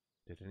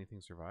 Did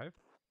anything survive?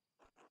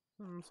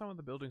 Some of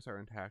the buildings are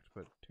intact,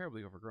 but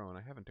terribly overgrown.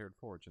 I haven't dared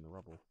forage in the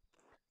rubble.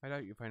 I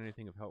doubt you find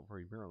anything of help for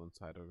a mural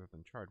inside other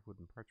than charred wood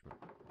and parchment.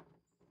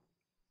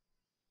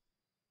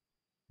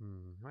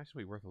 It might still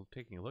be worth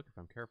taking a look if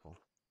I'm careful.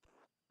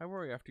 I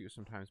worry after you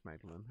sometimes,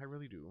 Magdalene. I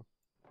really do.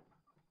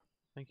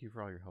 Thank you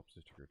for all your help,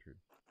 Sister Gertrude.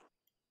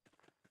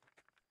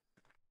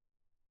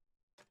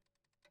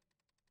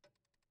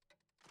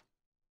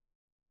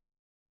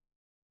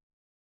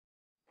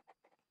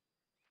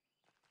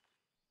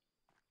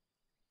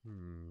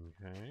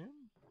 Okay.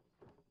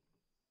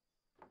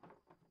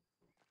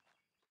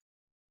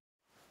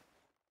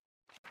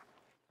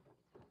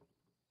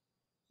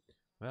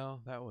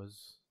 Well, that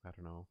was, I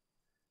don't know.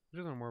 We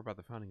should learn more about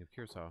the founding of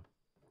Curacao.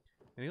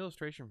 An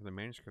illustration from the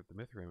manuscript of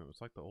the Mithraeum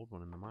was like the old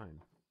one in the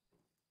mine.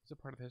 Is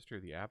it part of the history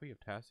of the Abbey of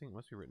Tassing? It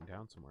must be written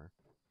down somewhere.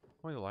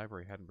 Only the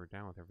library hadn't burned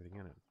down with everything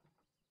in it.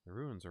 The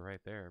ruins are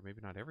right there.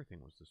 Maybe not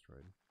everything was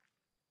destroyed.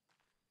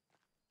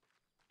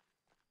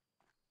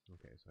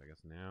 Okay, so I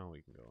guess now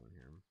we can go in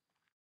here.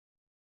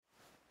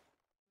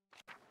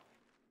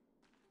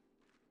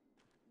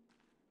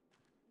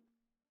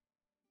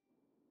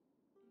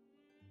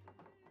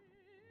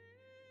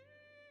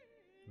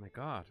 My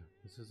god,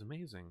 this is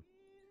amazing.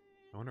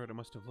 I wonder what it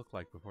must have looked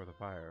like before the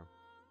fire.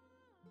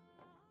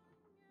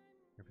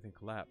 Everything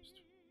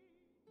collapsed.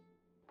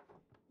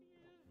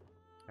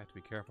 I have to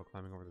be careful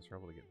climbing over this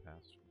rubble to get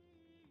past.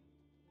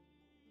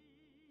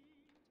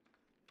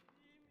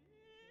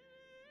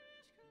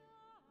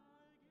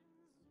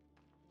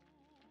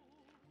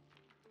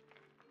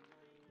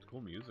 It's cool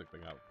music they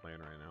got playing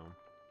right now.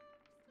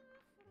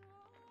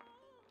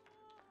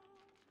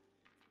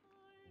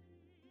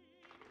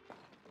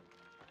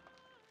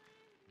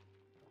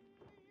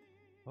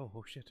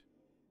 Oh shit.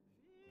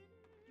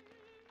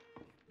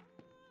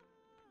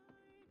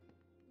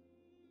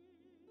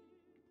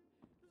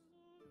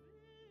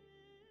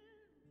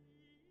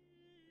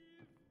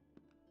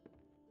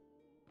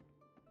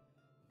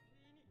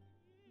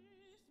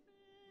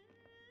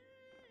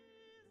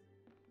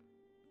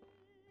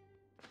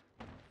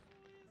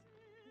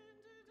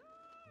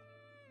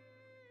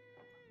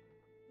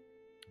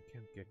 I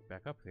can't get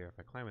back up there. If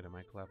I climb it, it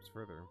might collapse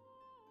further.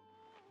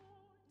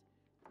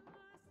 I'll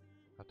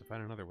have to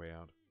find another way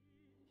out.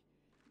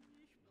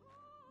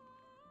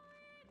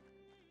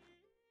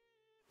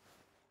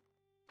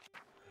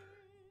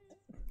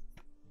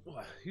 Oh,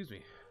 excuse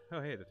me.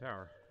 Oh, hey, the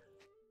tower.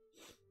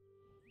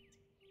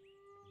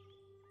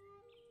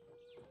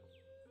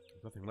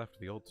 Nothing left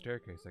of the old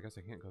staircase. I guess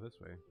I can't go this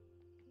way.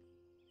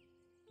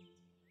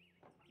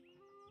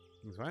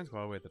 These vines go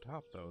all the way at the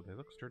top, though. They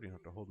look sturdy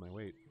enough to hold my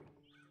weight.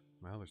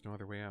 Well, there's no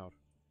other way out.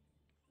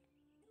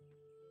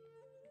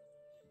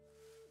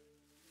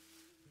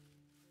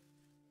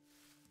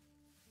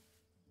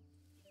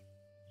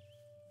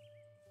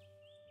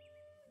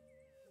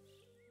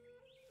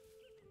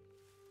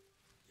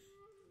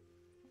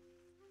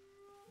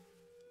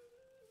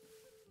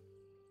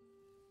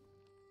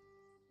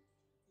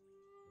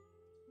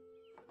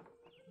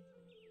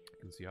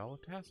 I can see all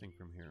of Tassing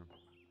from here.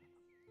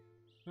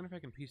 I wonder if I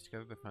can piece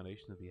together the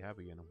foundation of the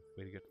Abbey and a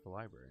way to get to the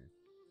library.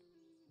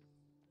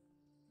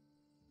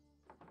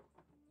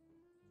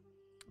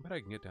 I bet I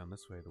can get down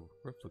this way. The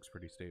roof looks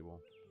pretty stable.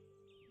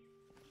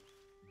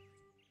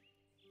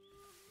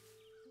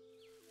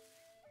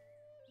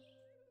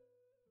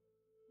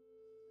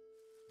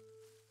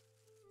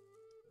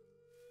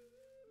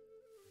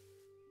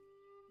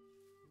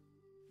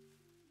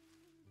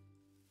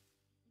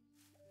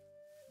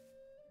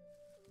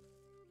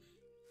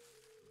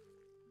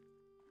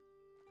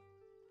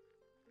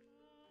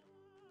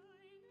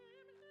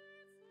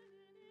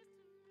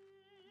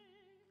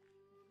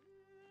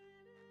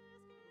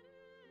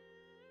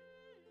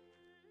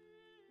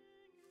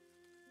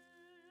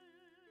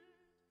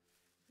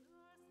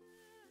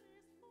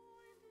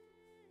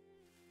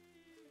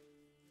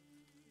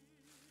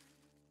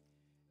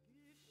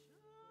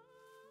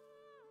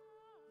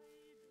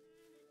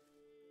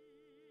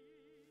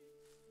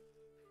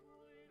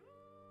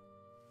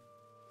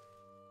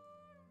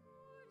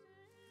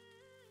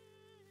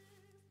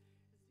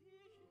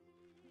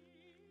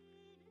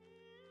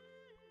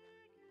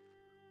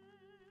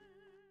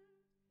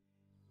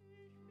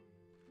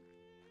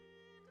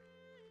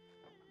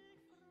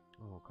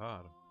 Oh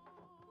god.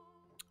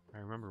 I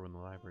remember when the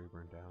library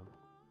burned down.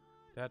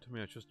 Dad told me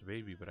I was just a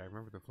baby, but I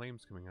remember the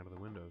flames coming out of the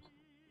windows.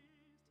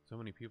 So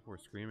many people were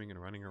screaming and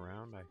running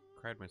around, I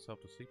cried myself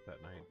to sleep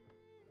that night.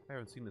 I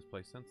haven't seen this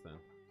place since then.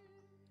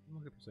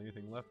 Look if there's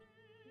anything left.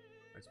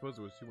 I suppose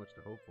it was too much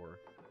to hope for.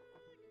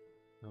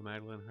 Well,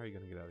 Madeline, how are you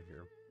going to get out of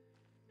here?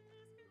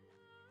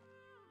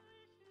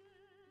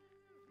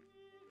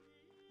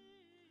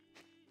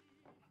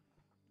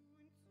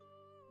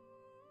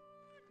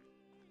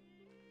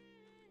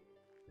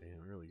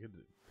 Damn, really good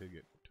to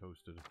get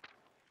toasted.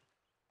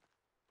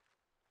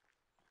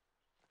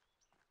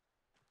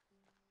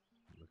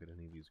 Look at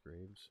any of these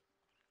graves.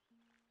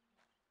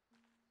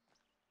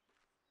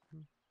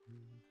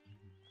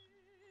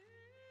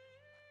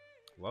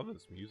 Love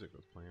this music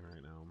that's playing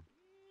right now.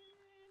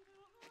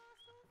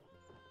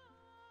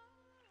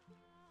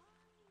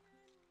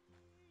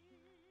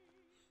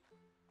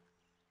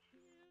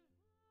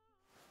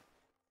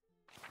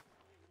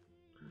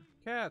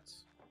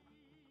 Cats!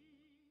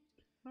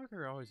 Why are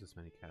there always this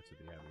many cats at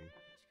the Abbey?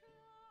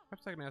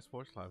 Perhaps I can ask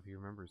Vorslav if he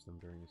remembers them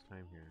during his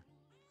time here.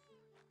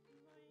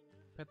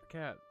 Pet the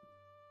cat.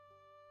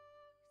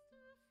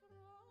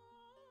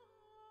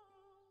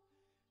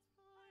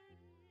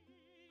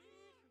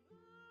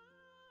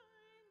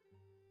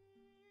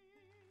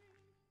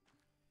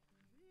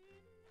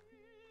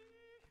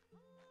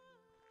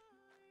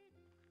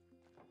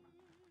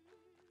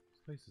 This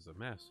place is a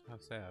mess. How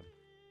sad.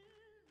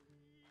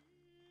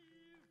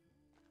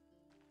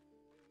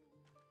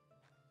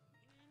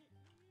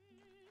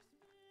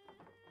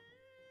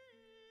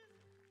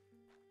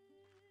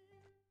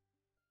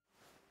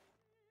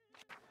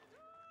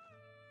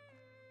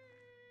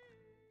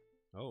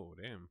 Oh,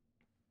 damn.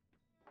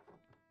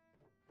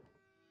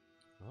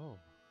 Oh,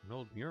 an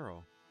old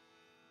mural.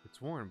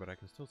 It's worn, but I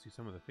can still see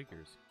some of the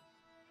figures.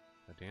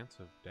 A dance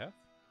of death?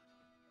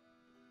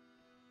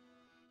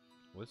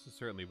 Well, this has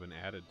certainly been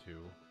added to.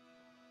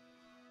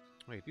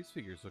 Wait, these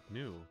figures look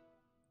new.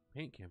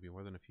 Paint can't be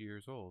more than a few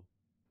years old.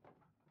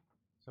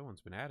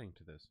 Someone's been adding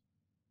to this.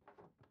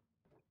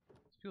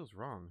 This feels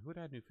wrong. Who would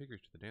add new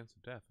figures to the Dance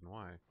of Death, and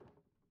why?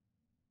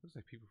 Looks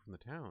like people from the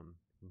town.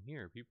 From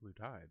here, people who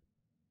died.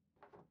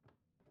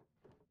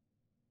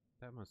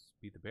 That must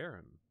be the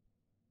Baron.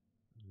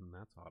 And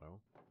that's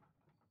Otto.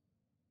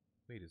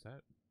 Wait, is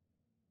that...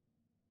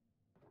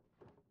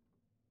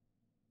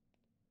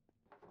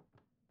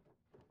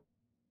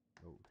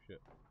 Oh,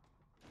 shit.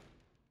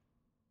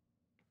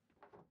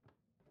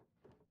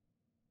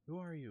 Who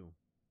are you?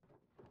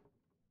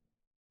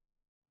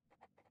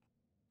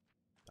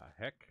 The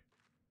heck?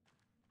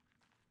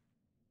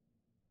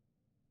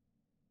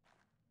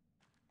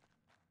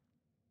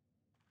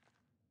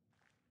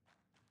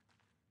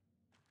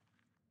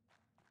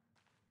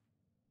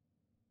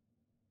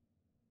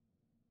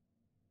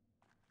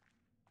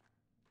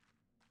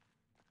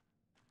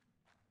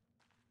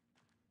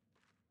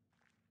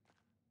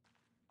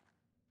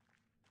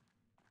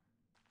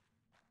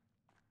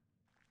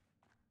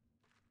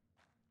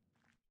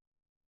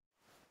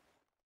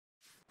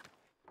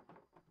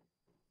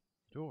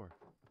 Door.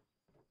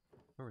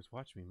 Whoever's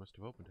watching me must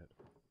have opened it.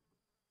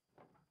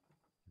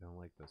 I don't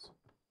like this.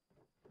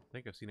 I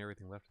think I've seen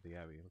everything left of the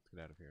Abbey. Let's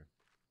get out of here.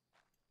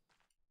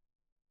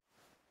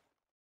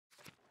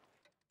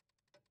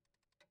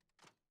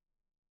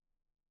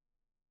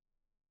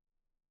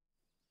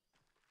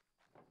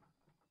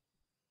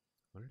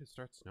 When did it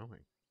start snowing?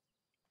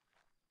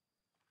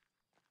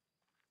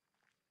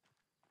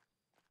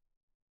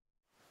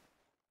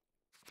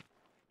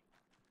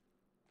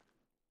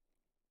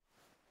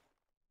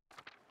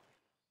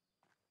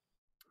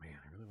 Man,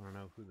 I really want to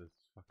know who this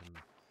fucking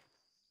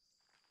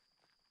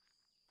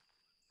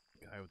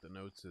guy with the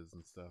notes is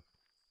and stuff.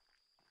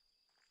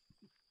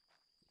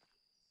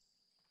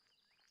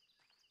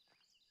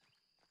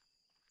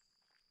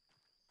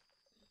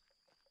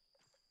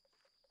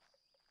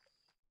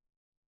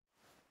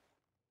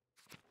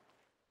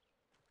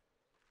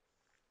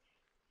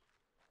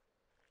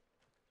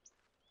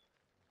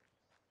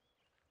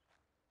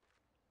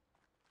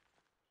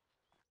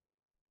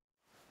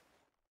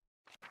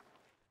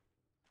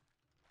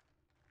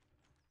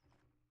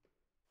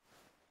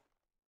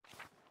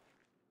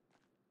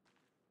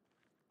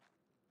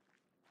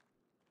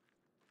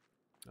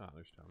 Ah,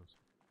 there's Thomas.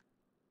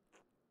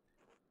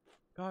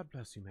 God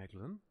bless you,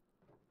 Magdalene.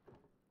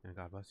 And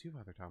God bless you,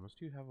 Father Thomas.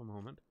 Do you have a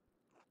moment?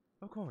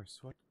 Of course.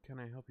 What can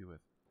I help you with?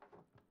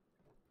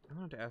 I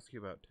wanted to ask you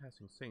about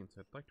Tassing Saints.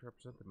 I'd like to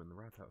represent them in the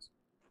Rathaus.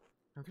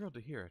 I'm thrilled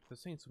to hear it. The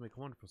Saints will make a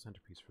wonderful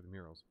centerpiece for the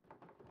murals.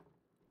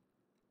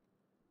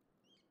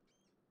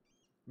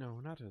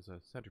 No, not as a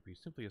centerpiece,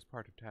 simply as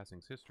part of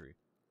Tassing's history.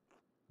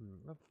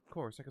 Of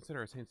course, I consider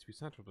our saints to be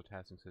central to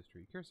Tassing's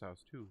history.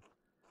 Kearsarge's too.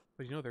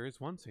 But you know, there is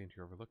one saint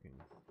you're overlooking.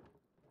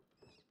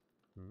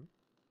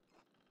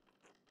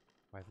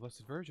 Why, the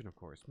Blessed Virgin, of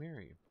course,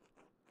 Mary.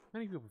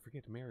 Many people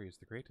forget Mary is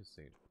the greatest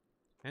saint,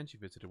 and she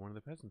visited one of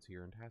the peasants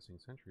here in Tassing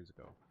centuries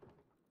ago.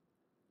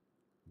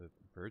 The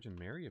Virgin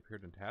Mary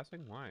appeared in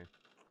Tassing? Why?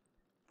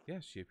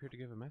 Yes, she appeared to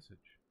give a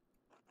message.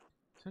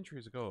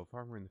 Centuries ago, a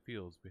farmer in the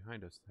fields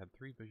behind us had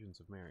 3 visions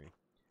of Mary.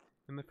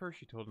 In the first,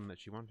 she told him that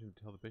she wanted him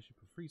to tell the Bishop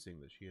of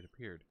Freising that she had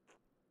appeared.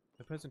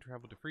 The peasant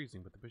traveled to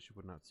Freising, but the bishop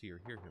would not see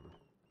or hear him.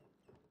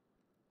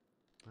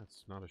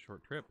 That's not a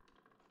short trip.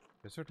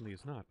 It certainly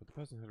is not, but the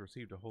peasant had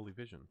received a holy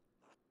vision.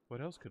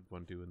 What else could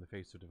one do in the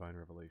face of divine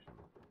revelation?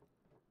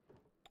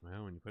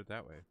 Well, when you put it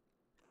that way.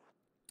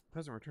 The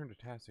peasant returned to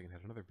Tassing and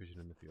had another vision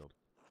in the field.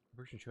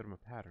 The Virgin showed him a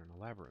pattern, a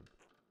labyrinth.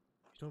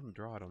 She told him to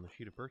draw it on the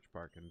sheet of birch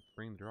bark and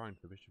bring the drawing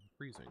to the Bishop of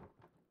Freising.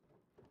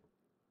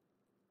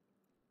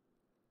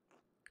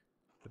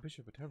 The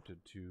bishop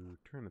attempted to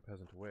turn the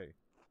peasant away.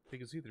 He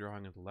could see the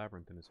drawing of the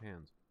labyrinth in his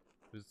hands.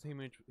 It was the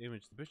same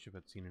image the bishop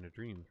had seen in a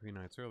dream 3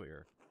 nights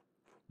earlier.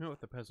 He met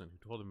with the peasant,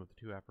 who told him of the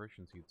 2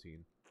 apparitions he had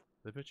seen.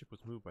 The bishop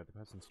was moved by the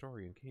peasant's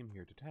story and came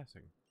here to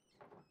Tassing.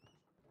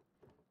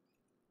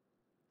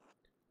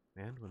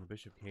 And when the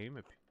bishop came,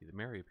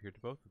 Mary appeared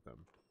to both of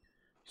them.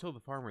 She told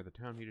the farmer the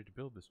town needed to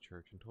build this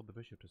church and told the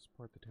bishop to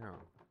support the town.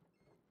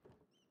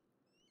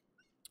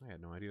 I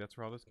had no idea that's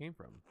where all this came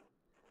from.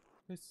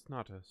 This is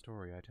not a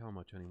story I tell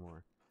much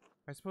anymore.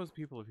 I suppose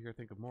people of here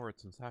think of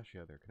Moritz and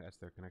Sasha as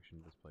their connection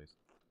to this place.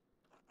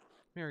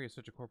 Mary is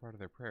such a core part of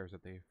their prayers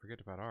that they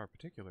forget about our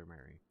particular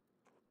Mary.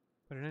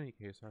 But in any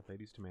case, Our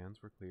Lady's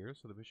demands were clear,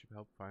 so the bishop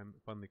helped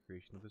fund the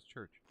creation of this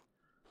church.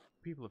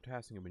 The people of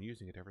Tassing have been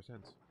using it ever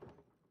since.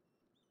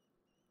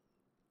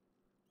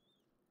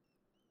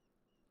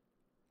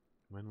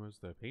 When was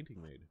the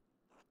painting made?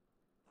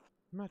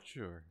 I'm not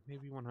sure.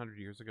 Maybe 100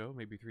 years ago,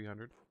 maybe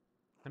 300.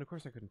 And of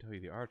course I couldn't tell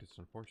you the artist,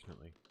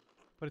 unfortunately.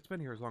 But it's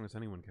been here as long as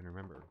anyone can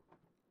remember.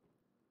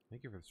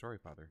 Thank you for the story,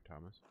 Father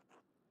Thomas.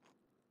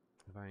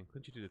 Have I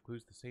included you to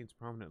clues the saints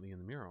prominently in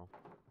the mural?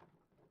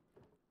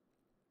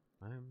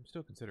 I'm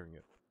still considering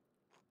it.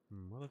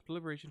 Well, if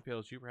deliberation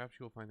fails you, perhaps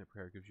you will find that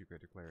prayer gives you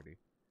greater clarity.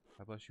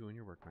 God bless you in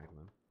your work,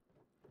 Magdalene.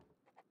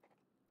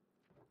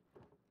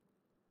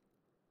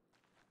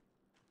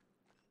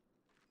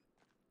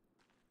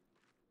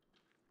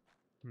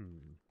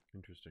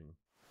 Interesting.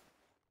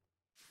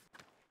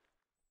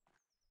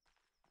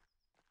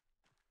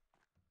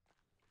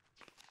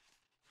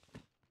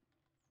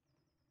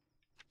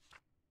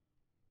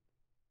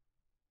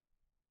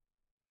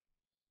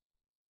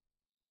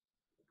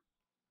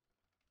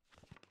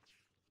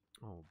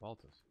 Oh,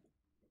 Baltus.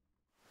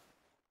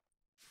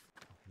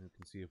 We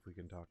can see if we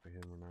can talk to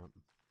him or not.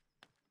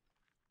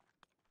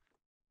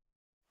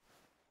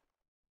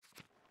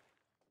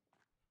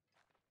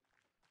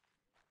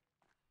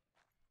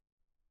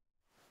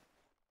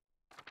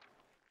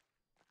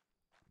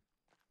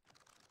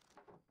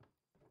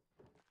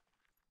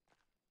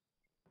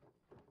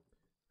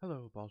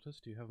 Hello,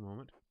 Baltus. Do you have a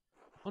moment?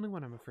 Only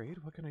one, I'm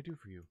afraid. What can I do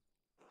for you?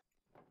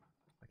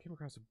 I came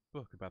across a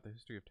book about the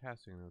history of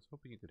Tassing, and I was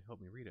hoping you could help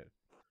me read it.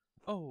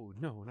 Oh,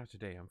 no, not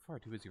today. I'm far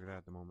too busy for that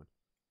at the moment.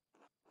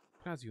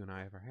 Knazio and I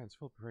have our hands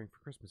full preparing for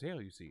Christmas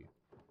ale, you see.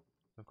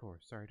 Of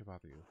course, sorry to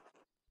bother you.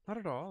 Not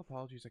at all.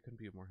 Apologies, I couldn't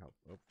be of more help.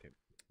 Okay,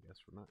 guess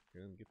we're not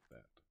gonna get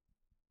that.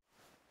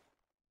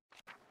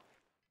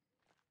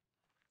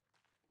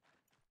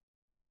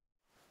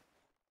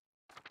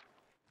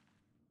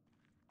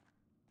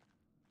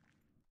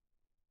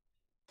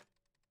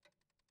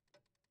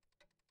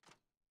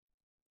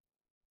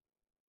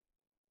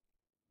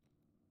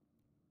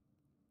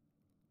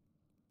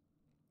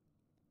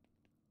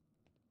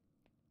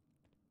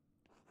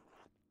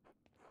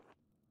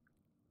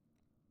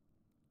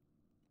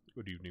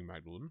 Good evening,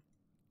 Magdalene.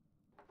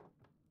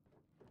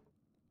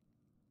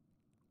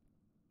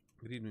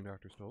 Good evening,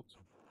 Dr. Stoltz.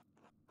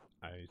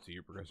 I see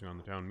you're progressing on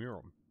the town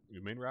mural.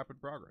 You've made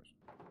rapid progress.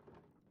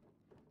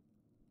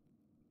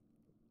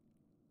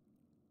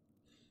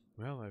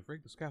 Well, I've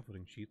rigged the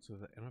scaffolding sheet so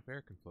that enough air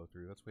can flow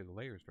through. That's why the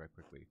layers dry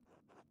quickly.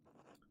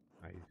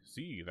 I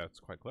see. That's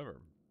quite clever.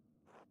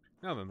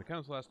 Now then, the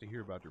council asked to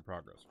hear about your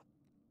progress.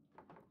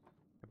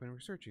 I've been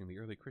researching the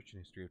early Christian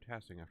history of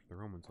Tassing after the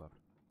Romans left.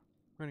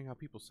 Learning how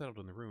people settled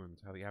in the ruins,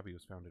 how the abbey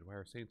was founded, why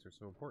our saints are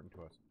so important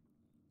to us.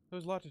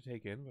 There's a lot to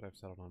take in, but I've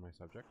settled on my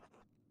subject.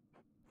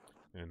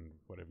 And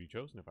what have you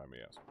chosen, if I may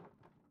ask?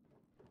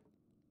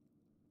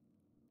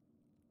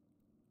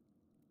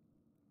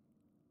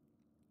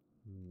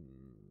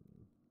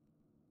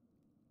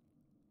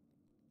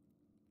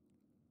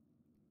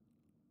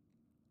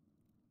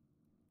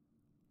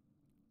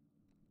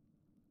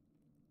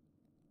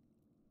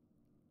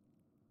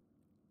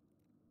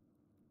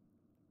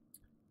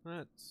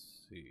 Let's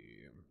see.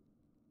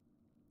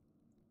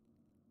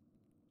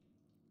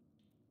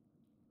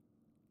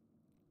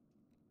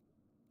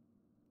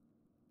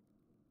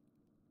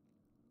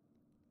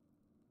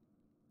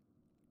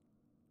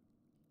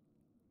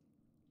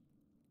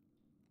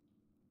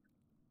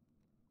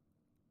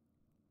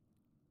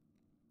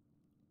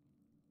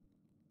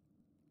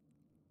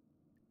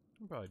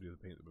 I'll probably do the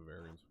paint the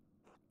Bavarians.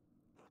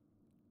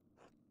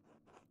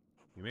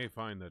 You may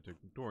find that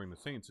ignoring the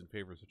saints in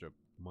favor of such a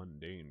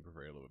mundane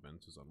portrayal of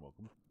events is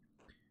unwelcome.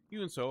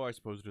 Even so, I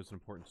suppose it is an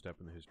important step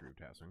in the history of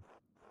Tassing.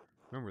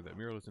 Remember that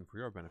mural isn't for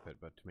your benefit,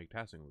 but to make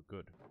Tassing look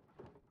good.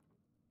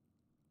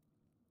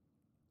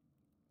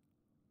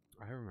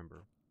 I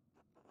remember.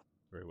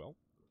 Very well.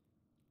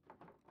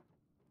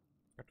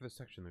 After this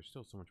section, there's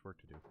still so much work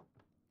to do.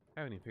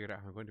 I haven't even figured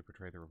out how I'm going to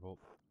portray the revolt.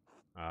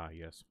 Ah,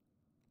 yes.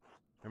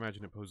 I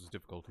imagine it poses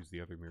difficulties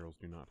the other murals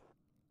do not.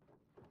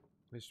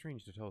 It's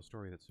strange to tell a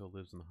story that still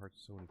lives in the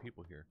hearts of so many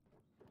people here.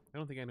 I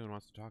don't think anyone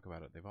wants to talk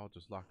about it. They've all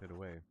just locked it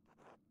away.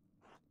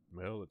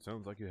 Well, it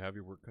sounds like you have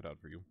your work cut out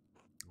for you.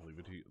 I'll leave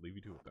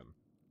you to it then.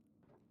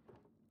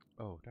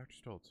 Oh, Dr.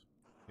 Stoltz.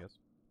 Yes?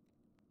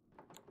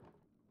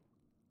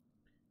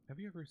 Have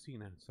you ever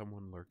seen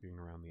someone lurking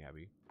around the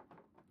Abbey?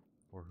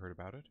 Or heard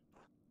about it?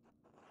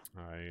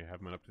 I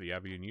haven't been up to the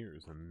Abbey in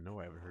years, and no,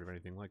 I haven't heard of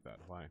anything like that.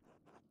 Why?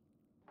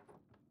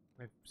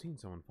 I've seen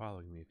someone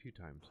following me a few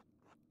times.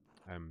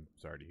 I'm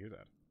sorry to hear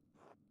that.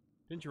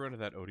 Didn't you run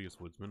into that odious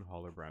woodsman,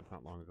 Haller Brandt,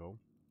 not long ago?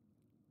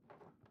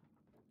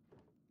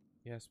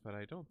 Yes, but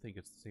I don't think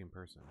it's the same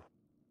person.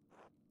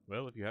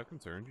 Well, if you have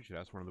concerns, you should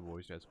ask one of the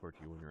boys to escort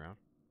you when you're out.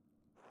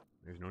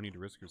 There's no need to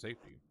risk your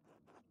safety.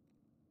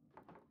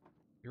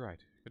 You're right.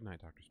 Good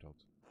night, Dr.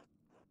 Stoltz.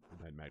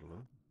 Good night,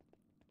 Magdalene.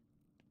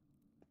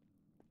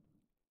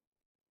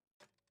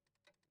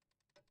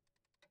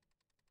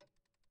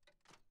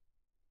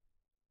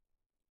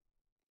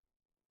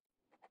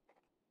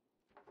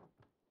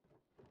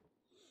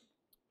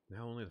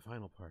 Now only the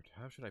final part.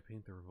 How should I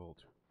paint the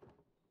revolt?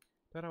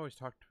 Dad always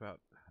talked about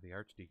how the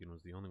Archdeacon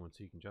was the only one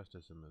seeking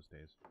justice in those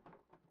days.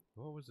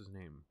 What was his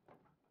name?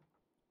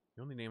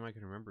 The only name I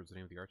can remember is the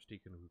name of the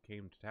Archdeacon who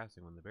came to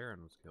Tassing when the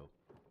Baron was killed.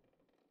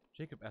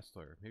 Jacob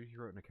Estler. Maybe he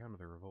wrote an account of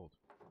the revolt.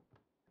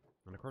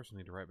 And of course I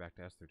need to write back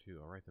to Esther too.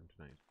 I'll write them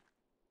tonight.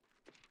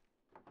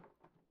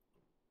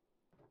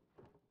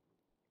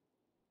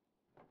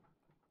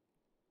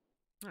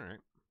 Alright.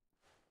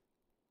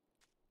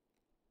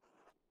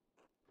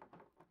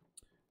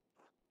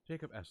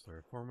 Jacob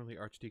Estler, formerly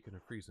Archdeacon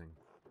of Freising.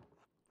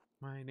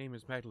 My name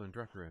is Magdalene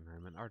Druckerin.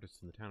 I'm an artist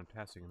in the town of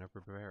Tassing in Upper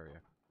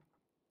Bavaria.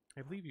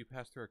 I believe you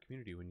passed through our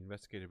community when you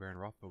investigated Baron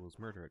Rothvogel's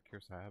murder at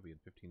Kirsai Abbey in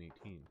 1518.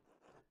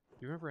 Do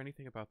you remember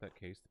anything about that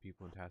case the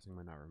people in Tassing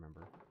might not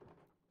remember?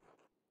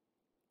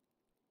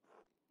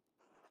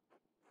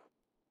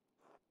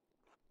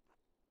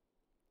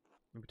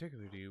 In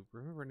particular, do you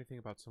remember anything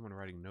about someone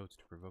writing notes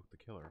to provoke the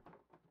killer?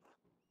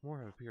 More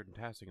have appeared in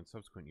Tassing in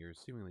subsequent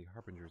years, seemingly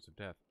harbingers of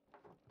death.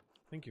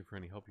 Thank you for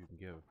any help you can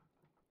give.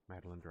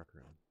 Magdalene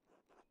Druckerin.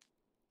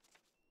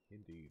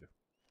 Indeed.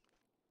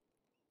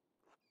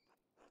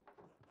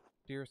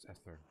 Dearest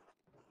Esther,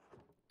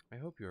 I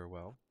hope you are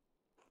well.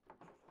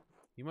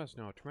 You must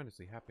know how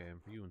tremendously happy I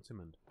am for you and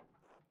Simond.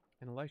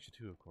 And Elisha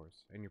too, of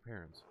course, and your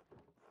parents.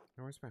 It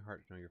warms my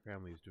heart to know your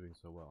family is doing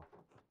so well.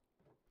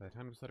 By the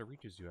time this letter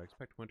reaches you, I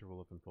expect winter will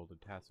have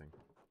unfolded Tassing.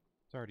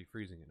 It's already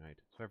freezing at night,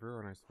 so I've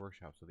reorganized the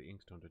workshop so the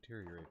inks don't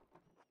deteriorate.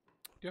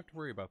 Do you have to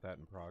worry about that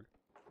in Prague?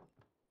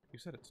 You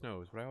said it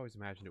snows, but I always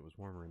imagined it was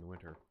warmer in the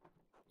winter.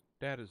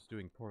 Dad is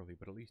doing poorly,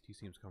 but at least he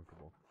seems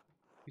comfortable.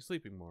 He's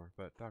sleeping more,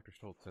 but Dr.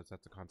 Stoltz says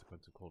that's a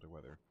consequence of colder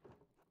weather.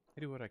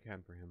 I do what I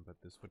can for him, but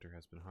this winter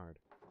has been hard.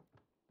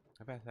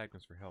 I've asked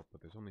Agnes for help,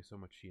 but there's only so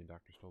much she and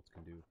Dr. Stoltz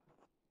can do.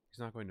 He's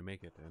not going to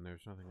make it, and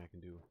there's nothing I can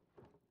do.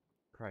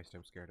 Christ,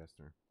 I'm scared,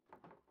 Esther.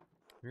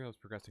 Muriel's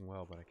progressing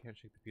well, but I can't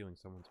shake the feeling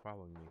someone's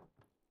following me.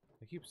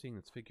 I keep seeing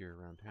this figure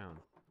around town.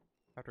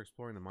 After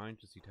exploring the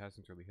mines to see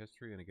Tassing's early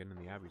history, and again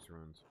in the Abbey's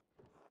ruins.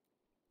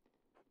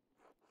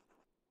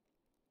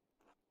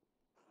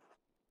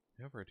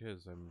 Whoever it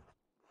is, I'm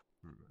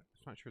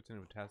just not sure it's any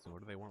of a task. What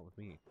do they want with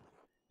me?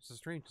 It's the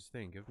strangest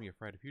thing. Given me a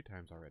fright a few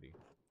times already.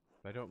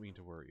 But I don't mean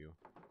to worry you.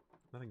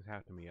 Nothing's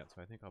happened to me yet,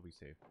 so I think I'll be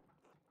safe.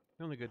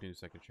 The only good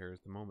news I could share is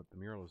the moment the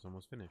mural is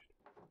almost finished.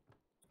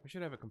 I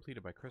should have it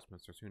completed by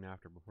Christmas or soon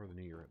after, before the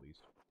new year at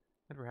least.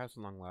 And perhaps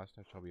at long last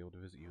I shall be able to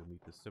visit you and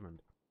meet this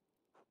Simond.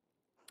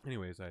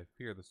 Anyways, I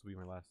fear this will be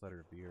my last letter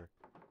of the year.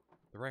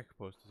 The Reich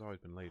post has always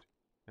been late,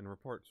 and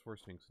reports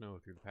worsening snow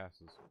through the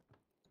passes.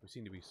 We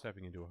seem to be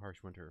stepping into a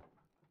harsh winter.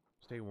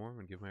 Stay warm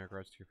and give my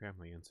regards to your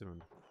family and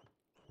Simond.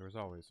 Yours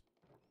always,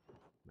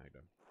 Magda.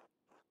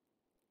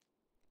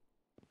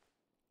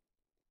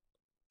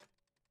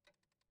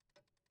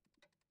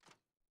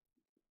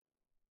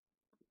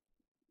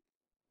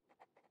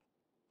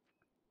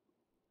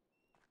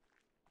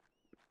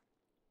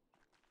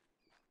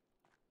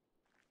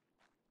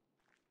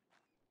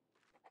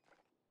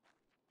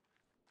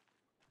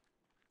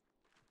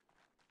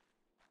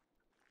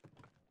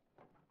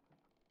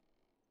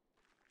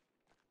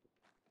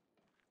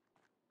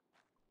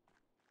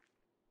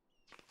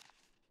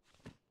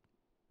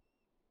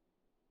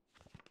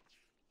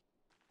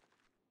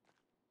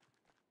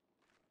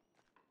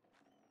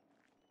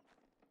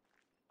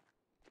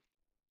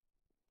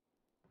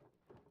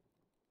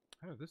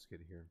 How did this get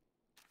here?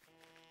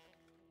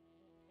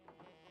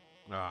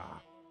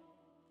 Ah.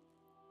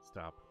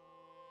 Stop.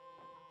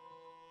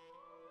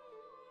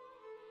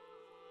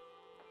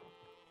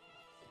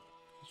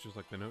 It's just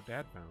like the note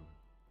Dad found.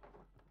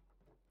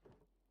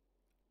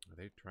 Are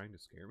they trying to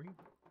scare me?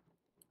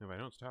 If I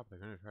don't stop, they're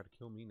going to try to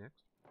kill me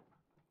next?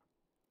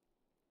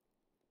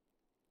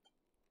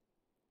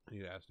 I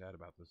need to ask Dad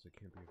about this. It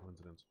can't be a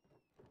coincidence.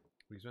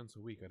 But he's been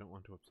so weak, I don't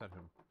want to upset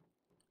him.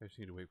 I just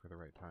need to wait for the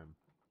right time.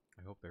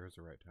 I hope there is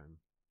a right time.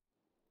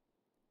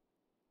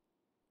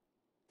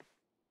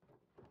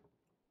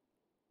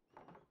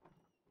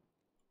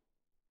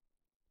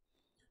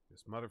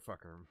 This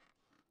motherfucker.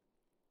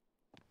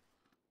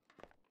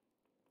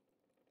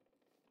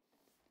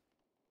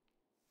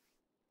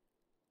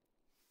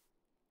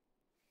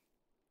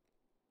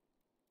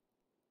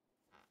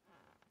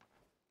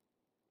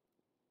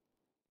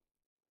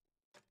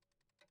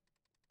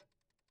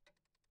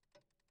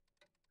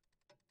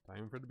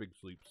 Time for the big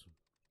sleeps.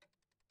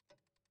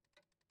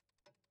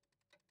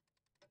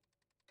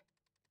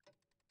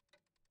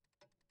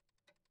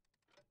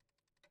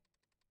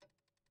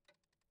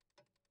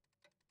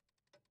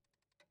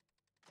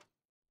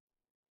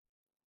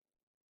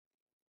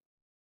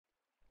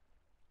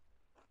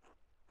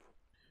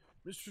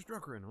 Mr.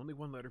 Struckerin, only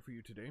one letter for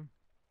you today.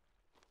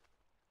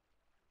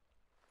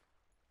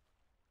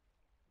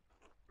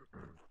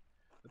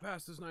 The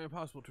pass is nigh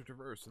impossible to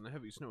traverse, and the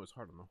heavy snow is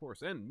hard on the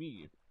horse and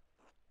me.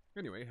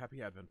 Anyway,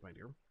 happy Advent, my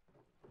dear.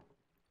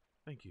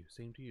 Thank you,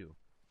 same to you.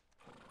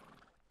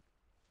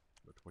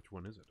 But which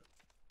one is it?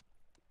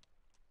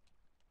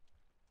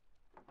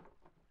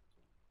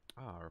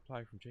 Ah, a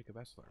reply from Jacob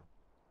Essler.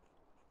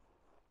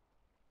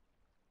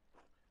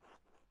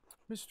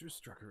 Mr.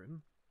 Struckerin,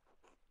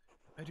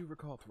 I do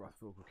recall the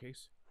Rothvogel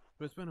case,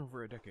 but it's been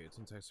over a decade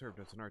since I served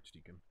as an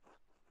archdeacon.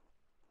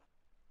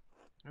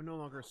 I'm no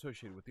longer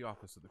associated with the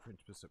office of the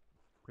Prince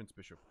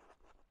Bishop.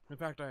 In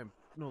fact, I am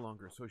no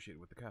longer associated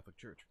with the Catholic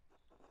Church.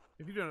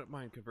 If you do not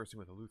mind conversing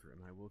with a Lutheran,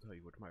 I will tell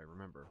you what I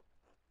remember.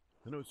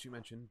 The notes you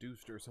mentioned do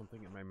stir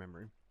something in my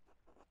memory.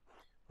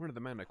 One of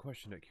the men I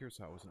questioned at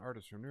Kearsau was an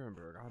artist from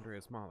Nuremberg,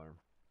 Andreas Mahler.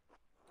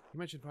 He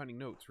mentioned finding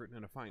notes written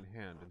in a fine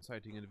hand,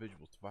 inciting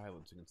individuals to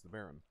violence against the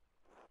Baron.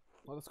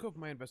 While the scope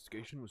of my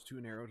investigation was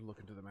too narrow to look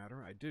into the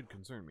matter, it did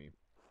concern me.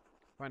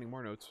 Finding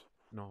more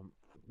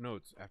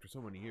notes after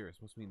so many years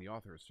must mean the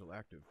author is still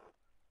active.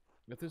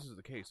 If this is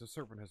the case, a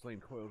serpent has lain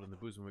coiled in the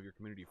bosom of your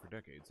community for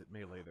decades. It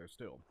may lay there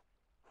still.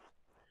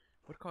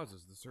 What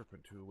causes the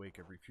serpent to awake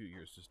every few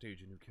years to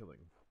stage a new killing?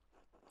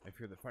 I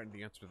fear that finding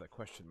the answer to that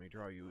question may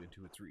draw you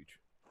into its reach.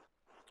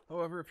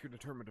 However, if you're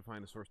determined to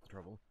find the source of the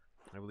trouble,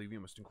 I believe you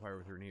must inquire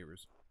with your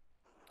neighbors.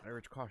 I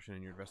urge caution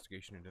in your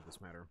investigation into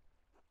this matter.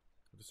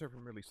 If the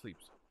serpent merely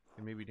sleeps,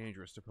 it may be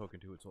dangerous to poke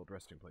into its old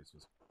resting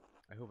places.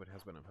 I hope it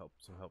has been of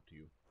some help to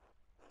you.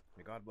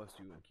 May God bless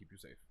you and keep you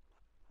safe.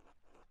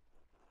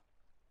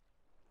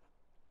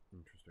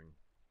 Interesting.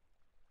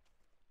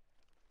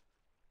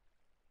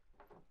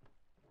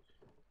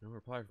 No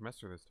reply from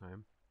Esther this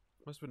time.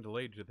 Must have been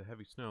delayed due to the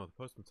heavy snow. The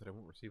postman said I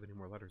won't receive any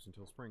more letters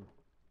until spring.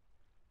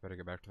 Better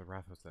get back to the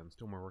Rathhouse then.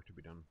 Still more work to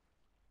be done.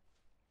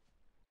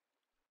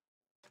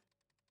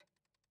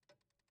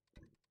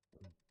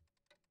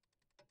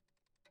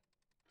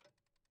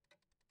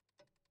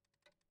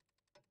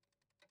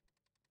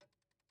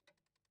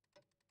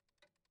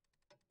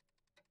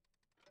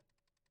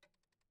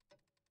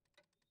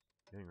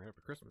 Dang, right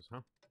after Christmas, huh?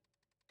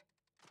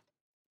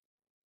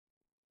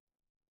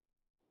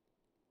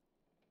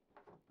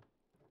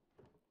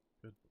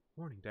 Good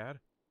morning, Dad.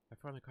 I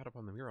finally caught up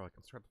on the mural. I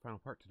can start the final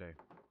part today.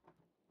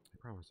 I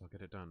promise I'll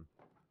get it done.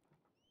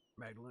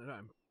 Magdalene,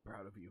 I'm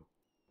proud of you.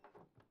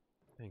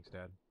 Thanks,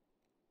 Dad.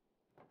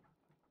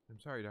 I'm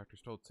sorry Dr.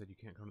 Stoltz said you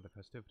can't come to the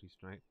festivities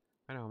tonight.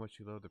 I know how much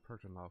you loathe the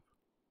Pertenlauf.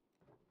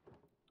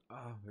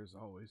 Ah, there's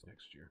always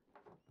next year.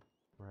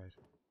 Right.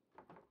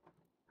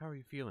 How are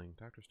you feeling?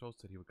 Dr.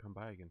 Stoltz said he would come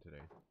by again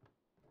today.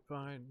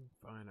 Fine,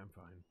 I'm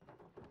fine.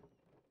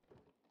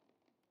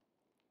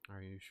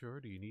 Are you sure?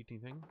 Do you need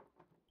anything?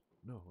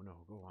 No,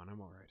 go on,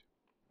 I'm alright.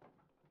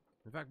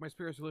 In fact, my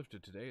spirits are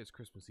lifted today. It's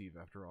Christmas Eve,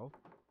 after all.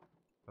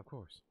 Of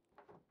course.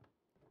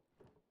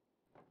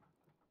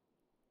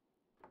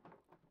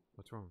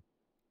 What's wrong?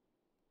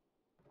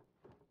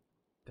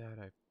 Dad,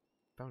 I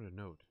found a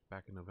note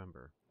back in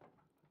November.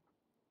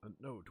 A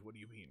note? What do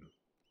you mean?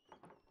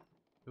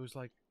 It was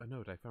like a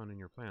note I found in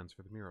your plans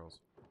for the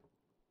murals.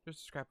 Just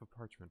a scrap of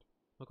parchment.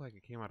 Looked like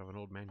it came out of an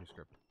old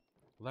manuscript.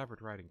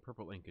 Elaborate writing,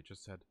 purple ink. It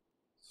just said,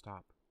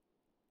 "Stop."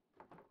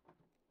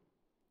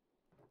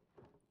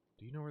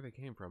 Do you know where they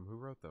came from? Who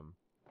wrote them?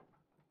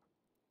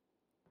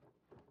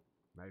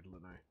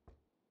 Magdalene and I.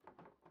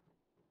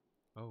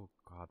 Oh,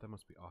 God, that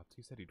must be Otts.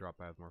 He said he dropped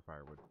by with more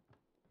firewood.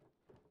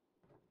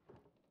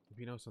 If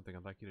you know something,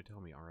 I'd like you to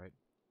tell me, alright?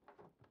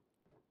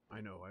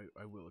 I know,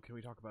 I will. Can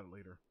we talk about it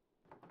later?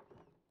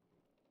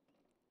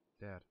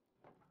 Dad.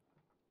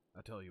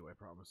 I'll tell you, I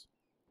promise.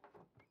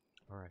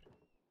 Alright.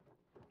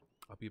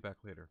 I'll be back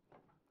later.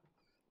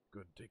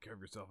 Good, take care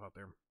of yourself out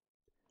there.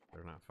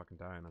 Better not fucking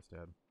die on us,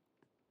 Dad.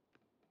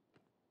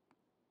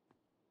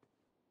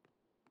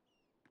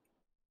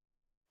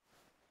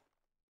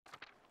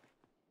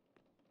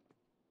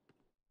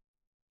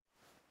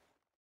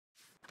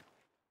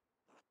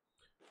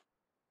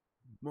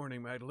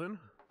 Morning, Magdalene.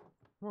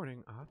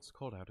 Morning, It's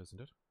cold out,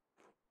 isn't it?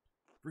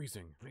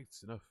 Freezing.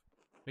 Makes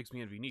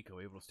me envy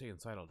Nico, able to stay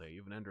inside all day.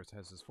 Even Endress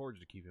has his forge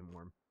to keep him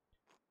warm.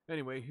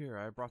 Anyway, here,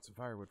 I brought some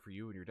firewood for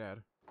you and your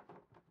dad.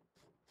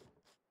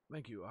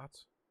 Thank you,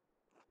 Otts.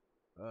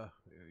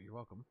 You're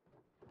welcome.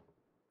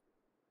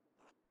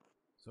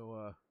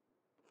 So,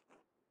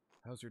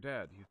 how's your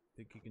dad? You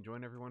think he can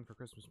join everyone for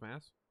Christmas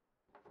Mass?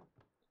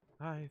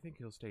 I think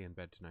he'll stay in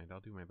bed tonight.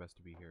 I'll do my best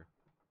to be here.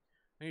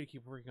 I need to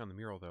keep working on the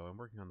mural, though. I'm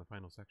working on the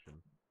final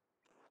section.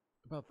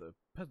 About the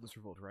Peasants'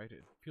 Revolt, right?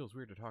 It feels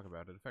weird to talk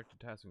about. It affected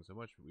Tassing so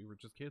much, but we were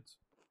just kids.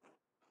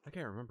 I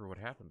can't remember what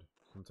happened.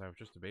 Since I was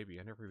just a baby,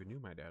 I never even knew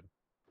my dad.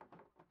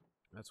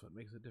 That's what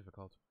makes it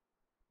difficult.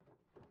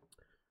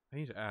 I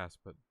need to ask,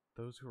 but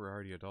those who were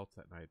already adults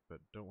that night,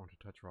 but don't want to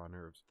touch raw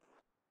nerves.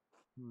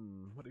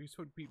 What have you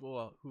told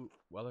people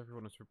while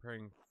everyone was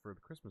preparing for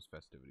the Christmas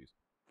festivities?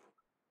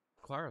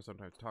 Clara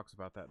sometimes talks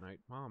about that night.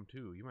 Mom,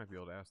 too. You might be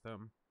able to ask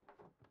them.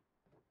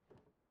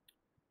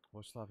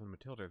 Wojslav and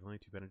Matilda are the only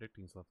two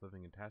Benedictines left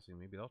living in Tassing.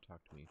 Maybe they'll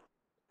talk to me.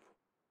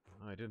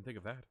 I didn't think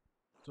of that.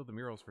 Still the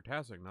murals for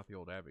Tassing, not the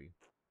old abbey.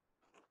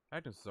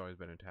 Agnes has always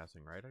been in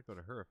Tassing, right? I'd go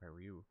to her if I were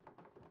you.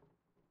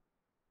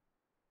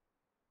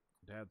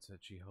 Dad said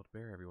she helped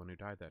bury everyone who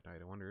died that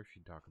night. I wonder if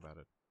she'd talk about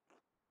it.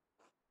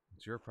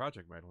 It's your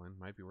project, Magdalene.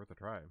 Might be worth a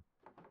try.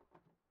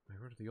 I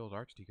wrote to the old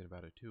Archdeacon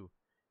about it, too.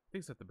 He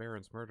thinks that the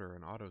Baron's murder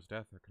and Otto's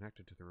death are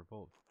connected to the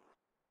revolt.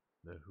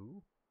 The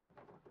who?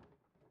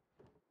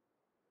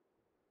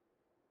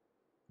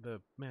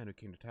 The man who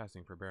came to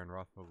Tassing for Baron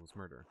Rothvogel's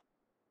murder.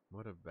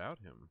 What about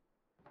him?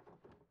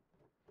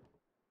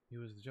 He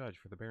was the judge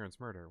for the Baron's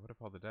murder. What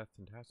if all the deaths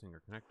in Tassing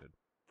are connected?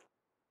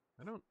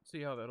 I don't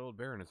see how that old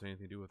Baron has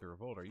anything to do with the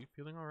revolt. Are you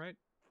feeling alright?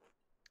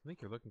 I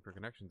think you're looking for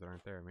connections that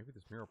aren't there. Maybe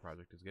this mural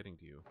project is getting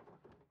to you.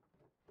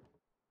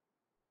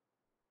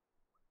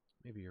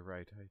 Maybe you're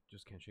right. I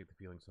just can't shake the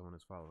feeling someone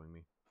is following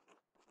me.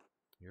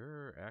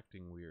 You're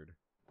acting weird.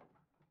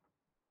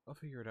 I'll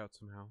figure it out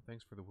somehow.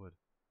 Thanks for the wood.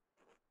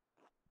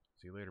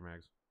 See you later,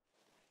 Mags.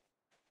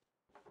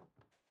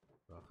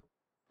 Ugh.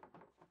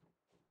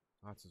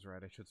 Otts is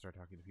right. I should start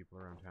talking to people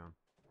around town.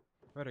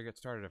 Better get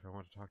started if I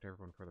want to talk to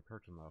everyone for the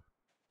Perkin Love.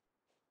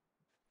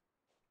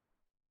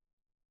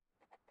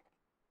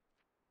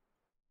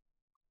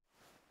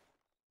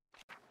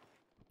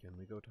 Can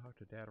we go talk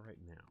to Dad right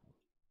now?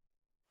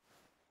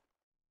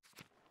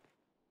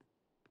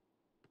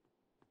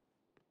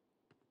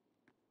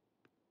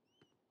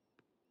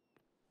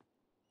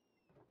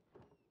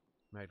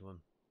 Magdalene.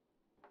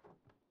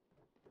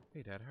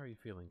 Hey, Dad, how are you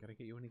feeling? Can I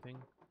get you anything?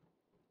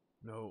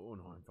 No,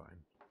 I'm fine.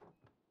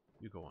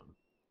 You go on.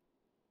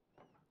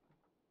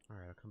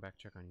 Alright, I'll come back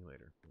check on you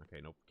later.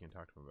 Okay, nope, can't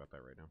talk to him about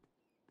that right now.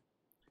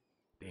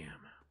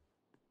 Damn.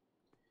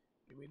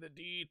 Give me the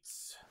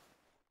deets!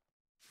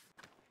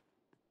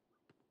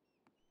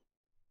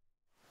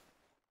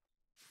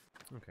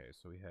 Okay,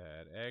 so we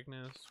had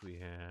Agnes, we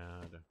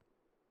had...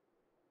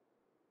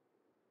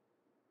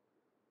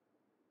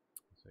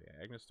 So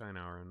yeah, Agnes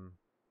Steinauren,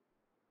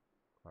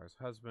 Clara's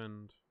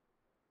husband,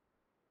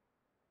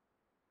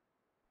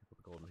 with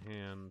the golden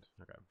hand.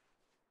 Okay.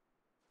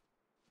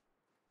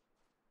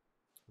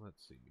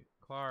 Let's see.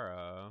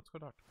 Clara. Let's go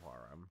talk to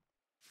Clara.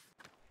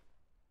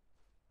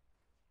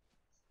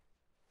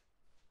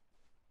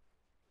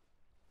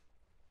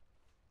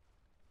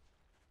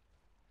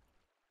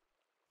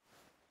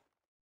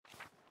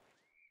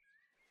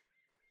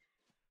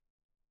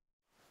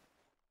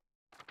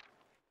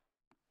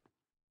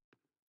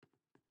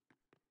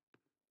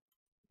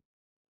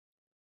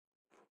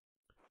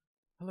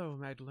 Hello,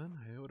 Magdalene.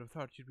 I would have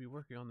thought you'd be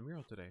working on the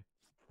mural today.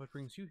 What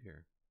brings you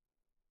here?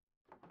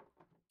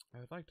 I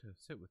would like to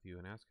sit with you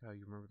and ask how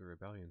you remember the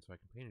rebellion so I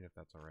can paint it if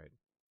that's alright.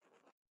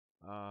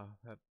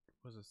 That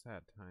was a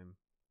sad time.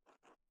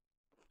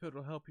 If it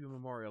will help you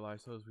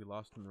memorialize those we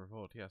lost in the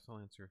revolt, yes, I'll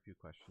answer a few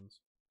questions.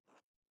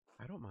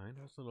 I don't mind.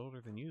 I was a little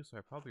older than you, so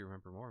I probably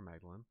remember more,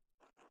 Magdalene.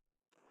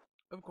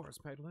 Of course,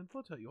 Magdalene.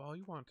 We'll tell you all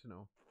you want to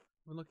know.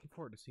 I've been looking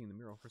forward to seeing the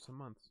mural for some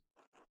months.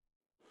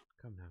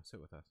 Come now,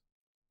 sit with us.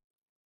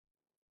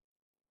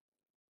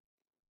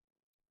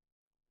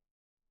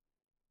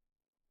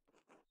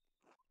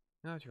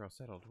 Now that you're all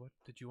settled, what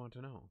did you want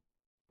to know?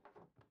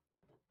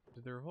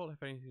 Did the revolt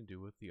have anything to do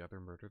with the other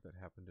murder that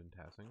happened in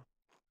Tassing?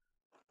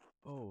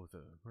 Oh,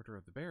 the murder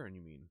of the Baron,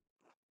 you mean?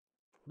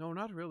 No,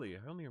 not really.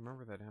 I only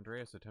remember that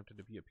Andreas attempted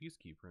to be a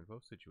peacekeeper in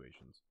both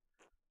situations.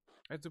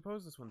 I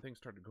suppose this when things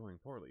started going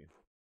poorly.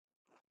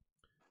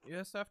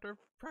 Yes, after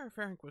Prior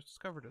Frank was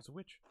discovered as a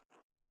witch,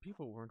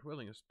 people weren't as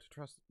willing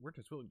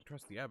to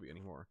trust the abbey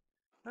anymore.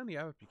 And the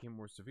abbot became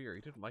more severe.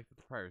 He didn't like that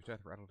the prior's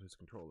death rattled his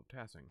control of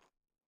Tassing.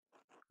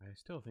 I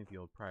still think the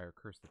old prior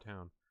cursed the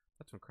town.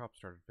 That's when crops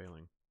started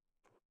failing.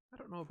 I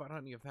don't know about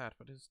any of that,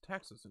 but his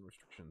taxes and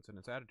restrictions and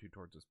his attitude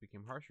towards us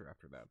became harsher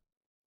after that.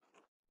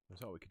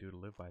 That's all we could do to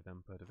live by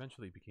them, but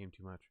eventually it became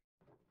too much.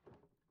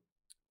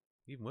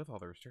 Even with all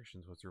the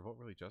restrictions, was the revolt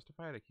really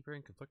justified? I keep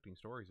hearing conflicting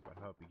stories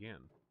about how it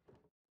began.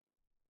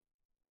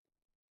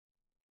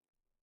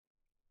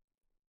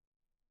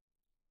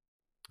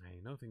 I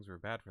know things were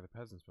bad for the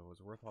peasants, but was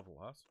it worth all the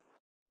loss?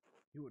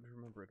 You wouldn't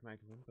remember it,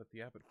 Magdalene, but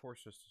the abbot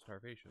forced us to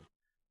starvation.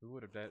 We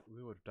would have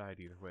died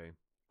either way.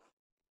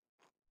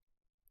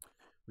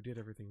 We did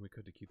everything we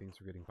could to keep things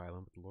from getting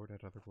violent, but the Lord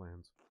had other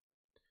plans.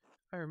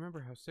 I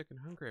remember how sick and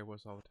hungry I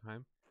was all the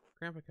time.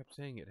 Grandpa kept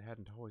saying it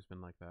hadn't always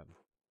been like that.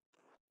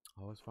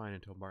 All was fine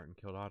until Martin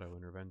killed Otto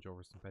in revenge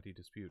over some petty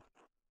dispute.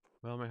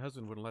 Well, my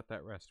husband wouldn't let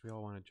that rest. We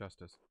all wanted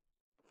justice.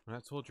 When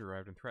that soldier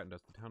arrived and threatened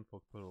us, the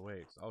townfolk put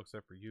away, all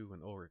except for you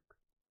and Ulrich.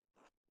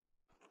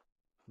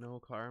 No,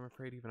 Clara, I'm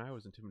afraid even I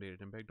was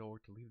intimidated and begged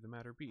Ulrich to leave the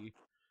matter be.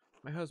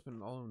 My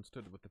husband alone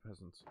stood with the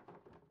peasants.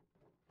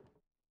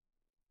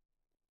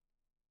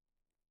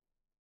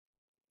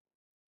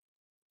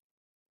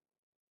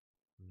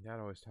 Dad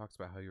always talks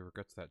about how he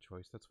regrets that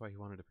choice. That's why he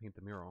wanted to paint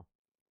the mural.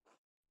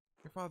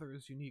 Your father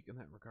is unique in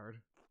that regard.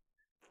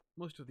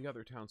 Most of the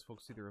other townsfolk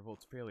see the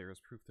revolt's failure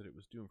as proof that it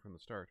was doomed from the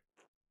start.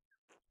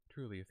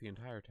 Truly, if the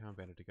entire town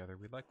banded together,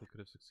 we likely could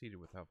have succeeded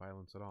without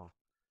violence at all.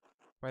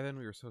 By then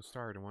we were so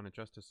starved and wanted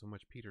justice so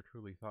much Peter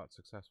truly thought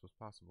success was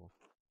possible.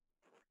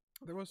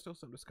 There was still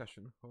some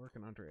discussion. Ulrich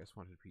and Andreas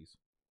wanted peace.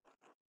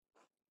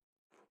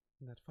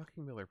 And that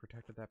fucking Miller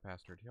protected that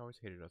bastard. He always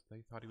hated us.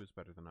 They thought he was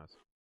better than us.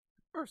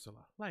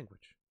 Ursula,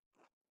 language.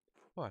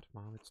 What,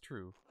 Mom? It's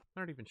true.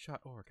 Leonard even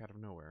shot Ulrich out of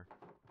nowhere.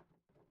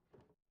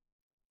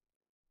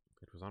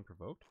 It was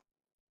unprovoked?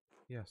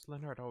 Yes,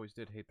 Leonard always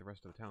did hate the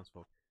rest of the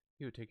townsfolk.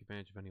 He would take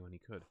advantage of anyone he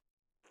could.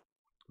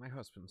 My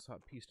husband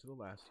sought peace to the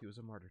last. He was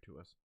a martyr to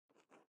us.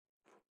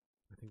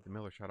 I think the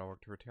Miller shot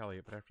Ulrich to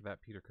retaliate, but after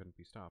that Peter couldn't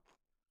be stopped.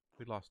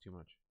 We'd lost too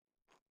much.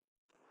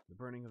 The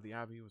burning of the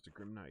abbey was a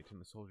grim night,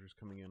 and the soldiers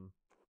coming in.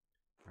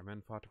 Our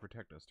men fought to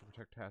protect us, to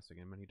protect Tassing,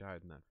 and many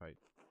died in that fight.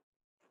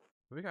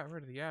 But we got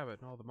rid of the abbot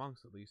and all the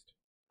monks at least.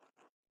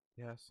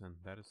 Yes, and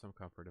that is some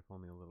comfort, if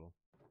only a little.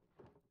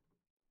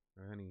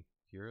 Are there any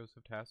heroes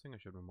of Tassing I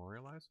should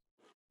memorialize?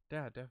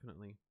 Dad,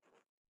 definitely.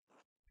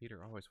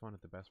 Peter always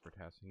wanted the best for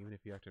Tassing, even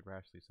if he acted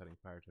rashly setting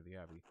fire to the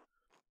abbey.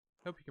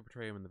 I hope you can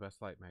portray him in the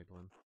best light,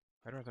 Magdalene.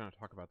 I'd rather not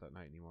talk about that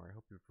night anymore. I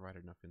hope you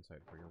provided enough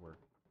insight for your work.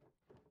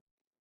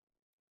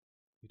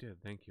 You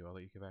did, thank you. I'll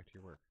let you get back to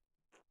your work.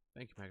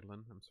 Thank you,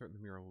 Magdalene. I'm certain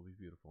the mural will be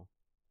beautiful.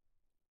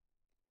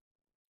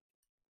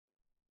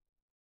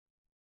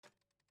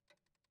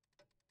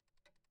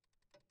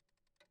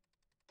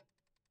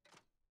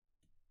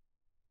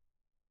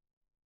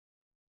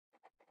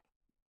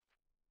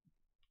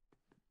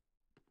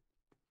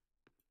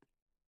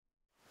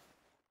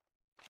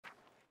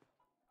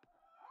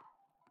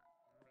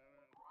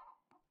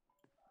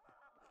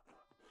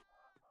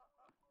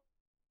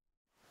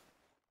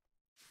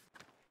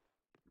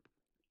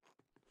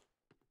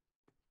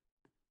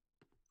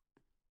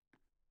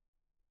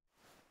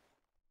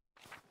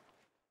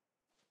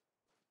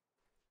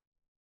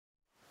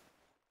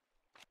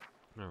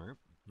 Alright,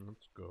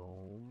 let's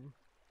go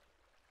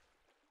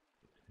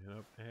hit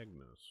up Agnes.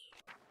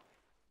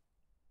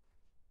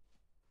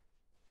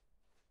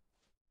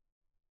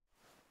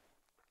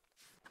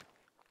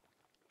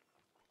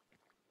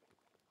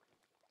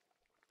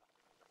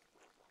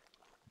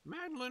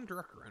 Madeline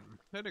Druckerin.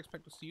 Didn't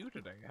expect to see you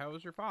today. How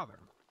is your father?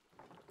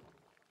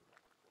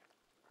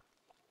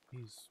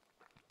 He's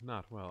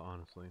not well,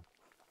 honestly.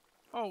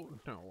 Oh,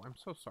 no, I'm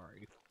so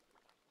sorry.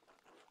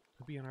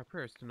 He'll be in our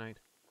prayers tonight.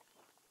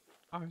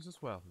 Ours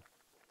as well.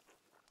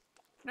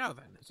 Now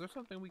then, is there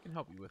something we can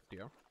help you with,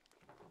 dear?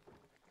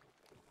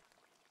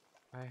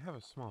 I have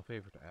a small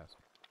favor to ask.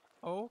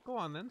 Oh, go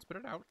on then, spit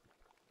it out.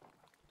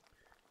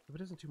 If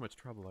it isn't too much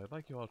trouble, I'd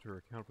like you all to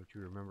recount what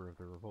you remember of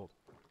the revolt.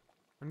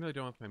 I'm really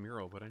done with my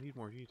mural, but I need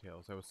more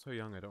details. I was so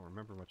young I don't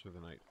remember much of the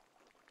night.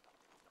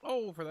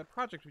 Oh, for that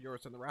project of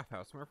yours in the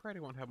Rathouse, I'm afraid I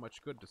won't have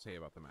much good to say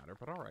about the matter,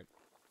 but alright.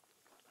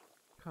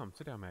 Come,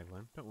 sit down,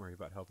 Magdalene. Don't worry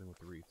about helping with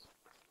the wreaths.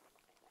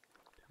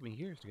 It took me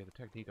years to get the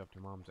technique up to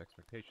Mom's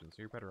expectations,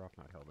 so you're better off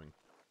not helping.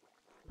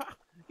 Pah!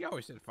 You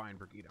always did fine,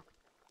 Brigitte.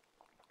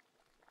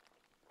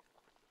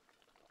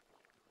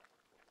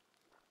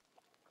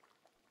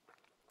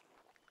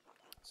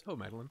 So,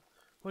 Magdalene,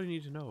 what do you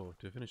need to know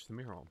to finish the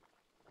mural?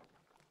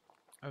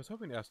 I was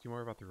hoping to ask you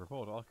more about the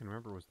revolt. All I can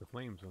remember was the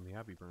flames when the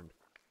abbey burned.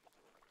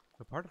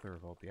 What part of the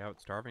revolt? The out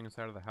starving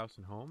inside of the house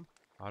and home?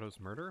 Otto's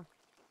murder?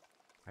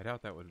 I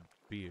doubt that would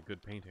be a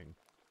good painting.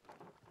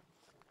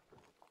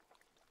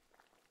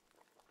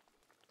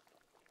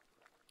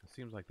 It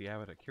seems like the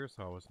abbot at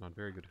Kearsall wasn't on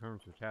very good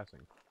terms with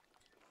Tassing.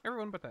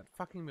 Everyone but that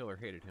fucking Miller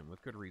hated him,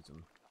 with good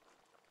reason.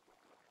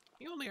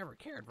 He only ever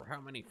cared for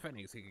how many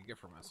pfennigs he could get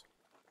from us.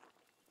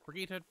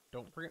 Brigitte,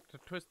 don't forget to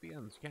twist the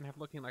ends. You can't have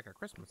looking like a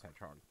Christmas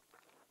hedgehog.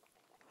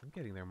 I'm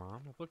getting there,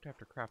 Mom. I've looked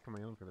after craft on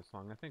my own for this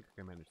long. I think I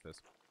can manage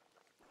this.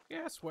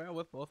 Yes, well,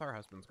 with both our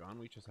husbands gone,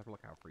 we just have to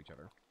look out for each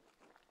other.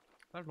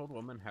 Let an old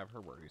woman have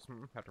her worries,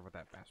 after what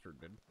that bastard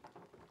did.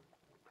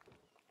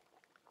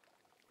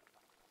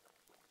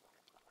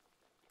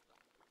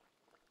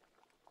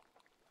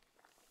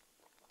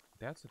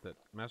 Dad said that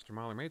Master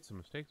Mahler made some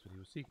mistakes, but he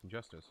was seeking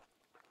justice.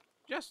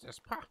 Justice?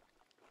 Pah!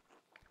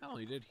 Not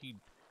only did he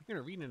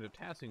intervene into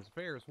Tassing's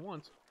affairs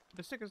once, but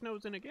to stick his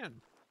nose in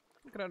again.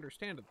 I could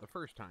understand it the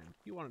first time.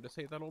 He wanted to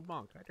save that old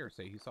monk. I dare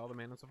say he saw the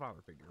man as a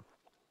father figure.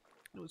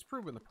 It was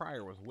proven the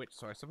prior was a witch,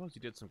 so I suppose he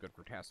did some good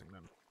for Tassing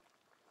then.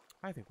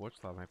 I think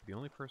Witchlaw might be the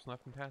only person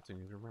left in Tassing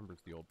who remembers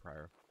the old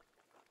prior.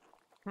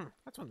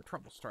 That's when the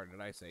trouble started,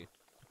 I say.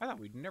 I thought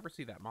we'd never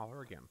see that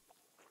Mahler again.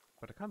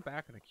 But to come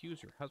back and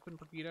accuse your husband,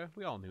 Brigitte,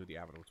 we all knew the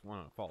abbot was one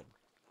at fault.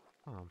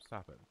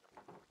 Stop it.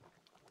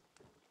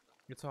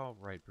 It's all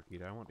right,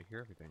 Brigitte. I want to hear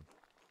everything.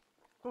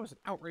 It was an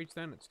outrage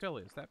then, it still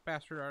is. That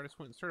bastard artist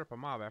went and stirred up a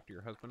mob after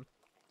your husband.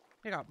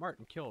 They got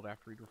Martin killed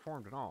after he'd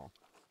reformed and all.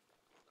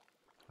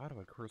 Otto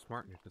had cursed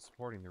Martin into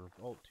supporting the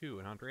revolt too,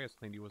 and Andreas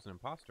claimed he was an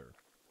imposter.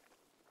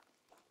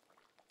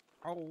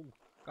 Oh,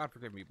 God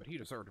forgive me, but he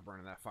deserved to burn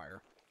in that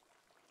fire.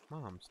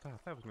 Mom,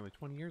 stop. That was nearly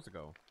 20 years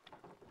ago.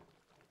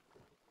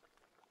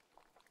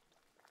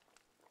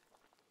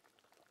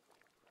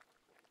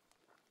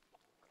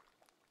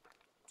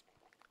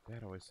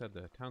 Dad always said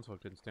the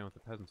townsfolk didn't stand with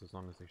the peasants as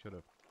long as they should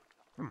have.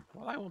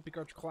 Well, I won't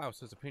begrudge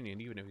Klaus's opinion,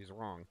 even if he's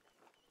wrong.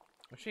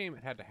 A shame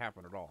it had to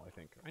happen at all, I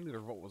think. I knew the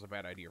revolt was a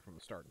bad idea from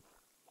the start.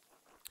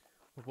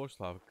 Well,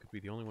 Wojslav could be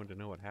the only one to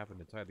know what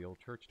happened inside the old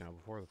church now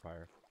before the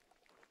fire.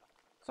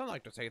 Some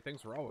like to say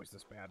things were always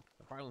this bad.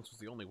 The violence was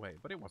the only way,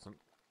 but it wasn't.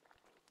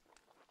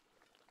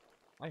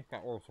 Life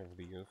got worse over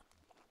the years.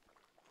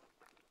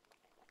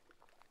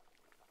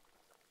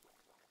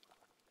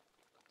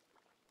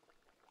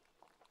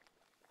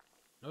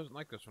 It wasn't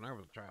like this when I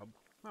was a child.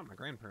 Not my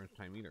grandparents'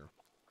 time either.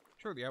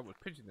 Sure, the abbot was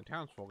pitching the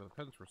townsfolk and the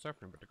peasants were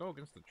suffering, but to go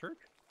against the church?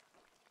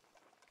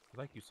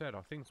 Like you said,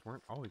 things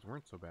always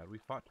weren't so bad. We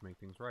fought to make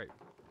things right.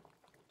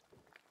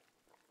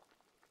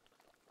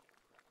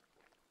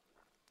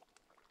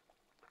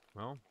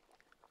 Well,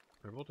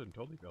 the revolt didn't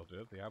totally fail, did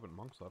it? The abbot and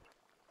monks left.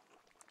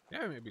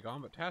 Yeah, he may be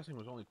gone, but Tassing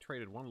was only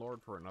traded one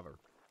lord for another.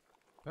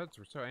 The peasants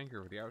were so angry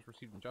with the abbot's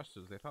received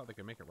injustice, they thought they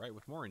could make it right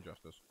with more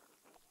injustice.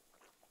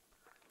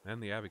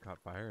 Then the abbey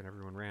caught fire and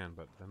everyone ran,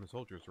 but then the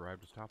soldiers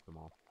arrived to stop them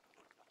all.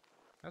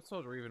 That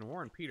soldier even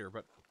warned Peter,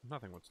 but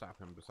nothing would stop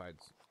him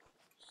besides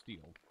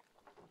steel.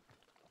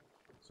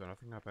 So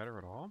nothing got better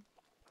at all?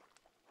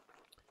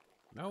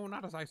 No,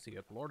 not as I see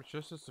it. The Lord is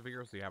just as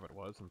severe as the abbot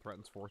was and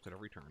threatens force at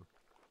every turn.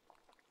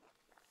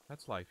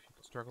 That's life. You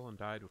can struggle and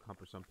die to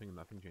accomplish something and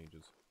nothing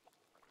changes.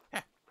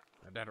 Heh!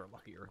 The dead are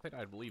luckier. They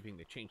died believing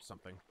they changed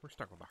something. We're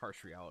stuck with a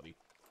harsh reality.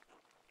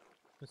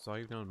 That's all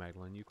you've known,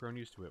 Magdalene. You've grown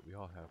used to it. We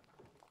all have.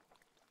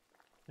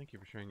 Thank you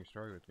for sharing your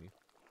story with me.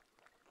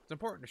 It's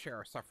important to share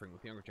our suffering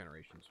with younger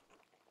generations.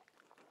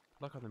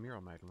 Good luck on the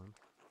mural, Magdalene.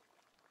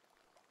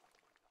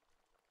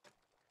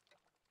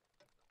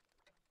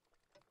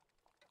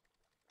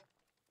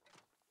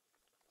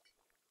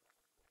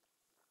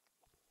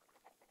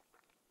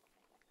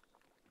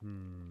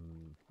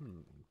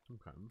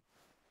 Okay.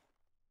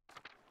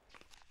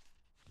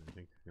 I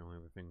think the only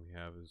other thing we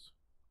have is...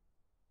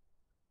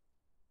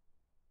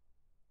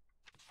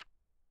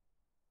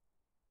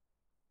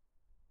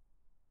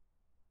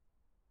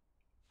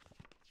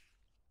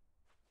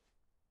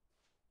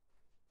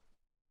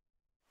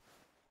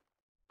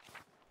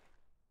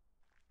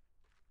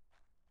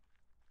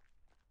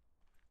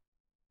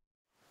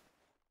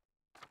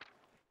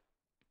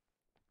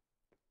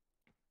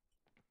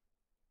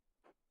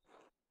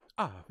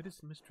 Ah, it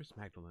is Mistress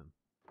Magdalene.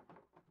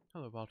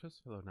 Hello,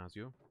 Baltus. Hello,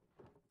 Nazio.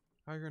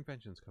 How are your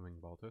inventions coming,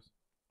 Baltus?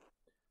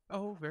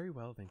 Oh, very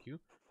well, thank you.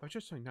 I was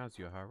just showing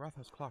Nazio how a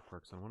Rathaus clock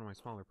works on one of my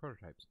smaller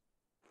prototypes.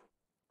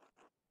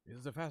 It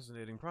is a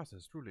fascinating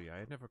process, truly. I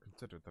had never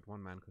considered that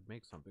one man could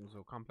make something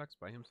so complex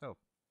by himself.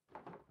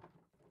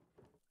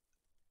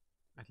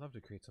 I'd love to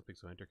create something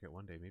so intricate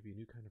one day, maybe a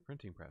new kind of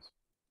printing press.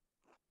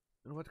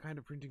 And what kind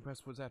of printing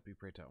press would that be,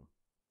 pray tell?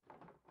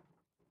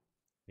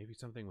 Maybe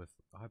something with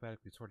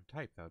automatically sorted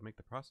type that would make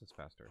the process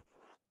faster.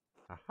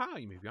 Aha!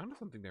 You may be onto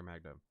something there,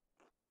 Magda.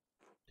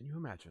 Can you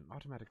imagine?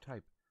 Automatic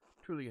type.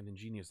 Truly an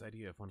ingenious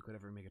idea if one could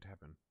ever make it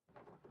happen.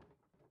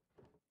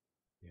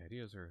 The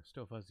ideas are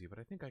still fuzzy, but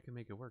I think I can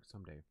make it work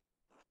someday.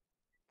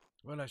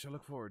 Well, I shall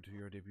look forward to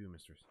your debut,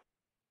 mistress.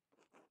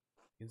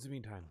 In the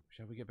meantime,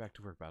 shall we get back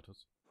to work,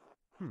 Battles?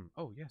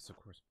 Oh, yes, of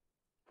course.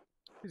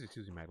 Please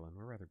excuse me, Magdalene.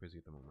 We're rather busy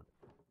at the moment.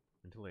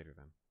 Until later,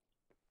 then.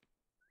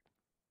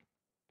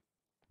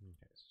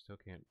 Okay, still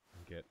can't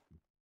get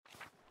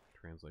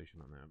translation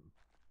on that.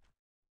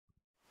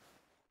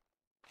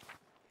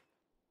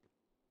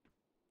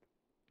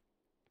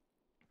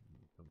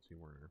 Don't see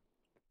Werner.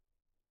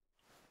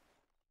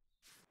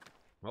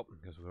 Well,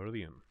 I guess we'll go to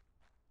the inn.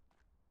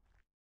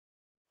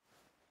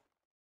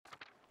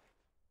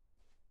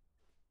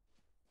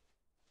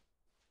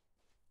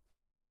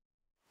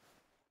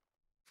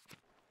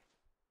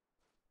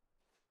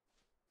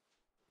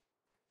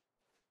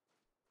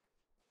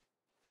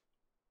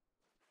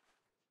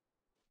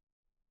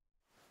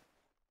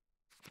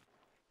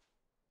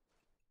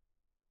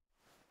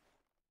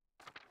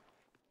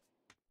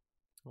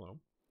 Hello.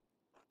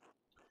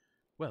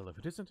 Well, if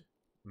it isn't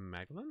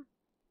Magdalene?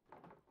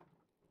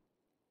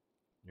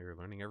 You're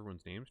learning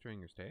everyone's names during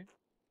your stay?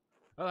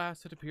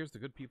 Alas, it appears the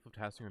good people of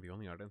Tassing are the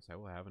only audience I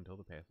will have until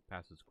the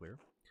pass is clear.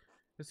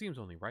 It seems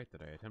only right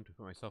that I attempt to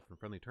put myself in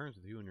friendly terms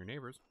with you and your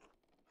neighbors.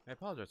 I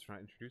apologize for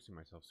not introducing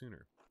myself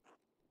sooner.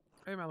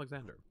 I am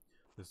Alexander.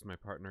 This is my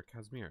partner,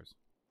 Kazmierz.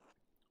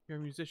 We are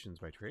musicians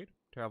by trade,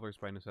 travelers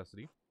by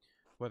necessity.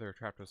 Weather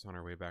trapped us on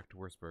our way back to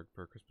Würzburg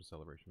for a Christmas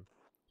celebration.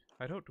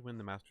 I'd hoped to win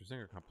the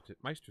Meistersinger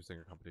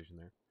competition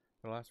there,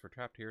 but alas, we're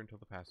trapped here until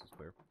the pass is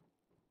clear.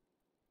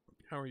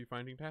 How are you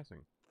finding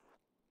Tassing?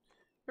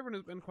 Everyone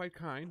has been quite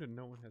kind, and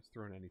no one has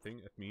thrown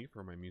anything at me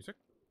for my music.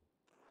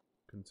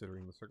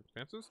 Considering the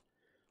circumstances,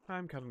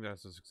 I'm counting that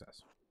as a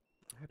success.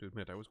 I have to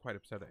admit, I was quite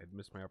upset I had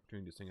missed my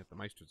opportunity to sing at the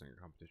Meistersinger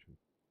competition.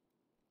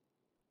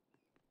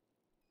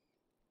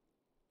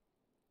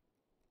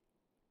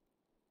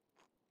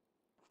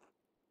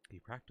 He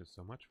practiced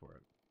so much for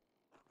it.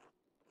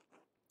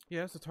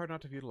 Yes, it's hard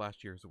not to view the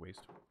last year as a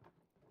waste.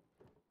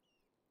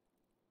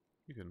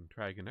 You can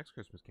try again next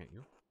Christmas, can't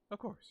you? Of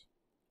course.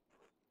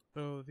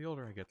 Though the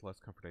older I get, the less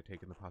comfort I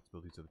take in the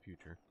possibilities of the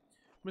future.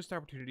 Missed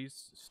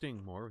opportunities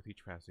sting more with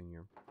each passing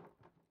year.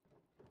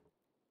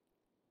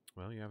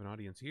 Well, you have an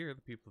audience here,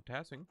 the people of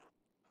Tassing.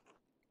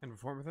 And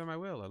perform with them I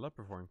will. I love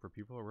performing for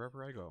people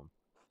wherever I go.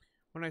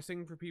 When I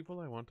sing for people,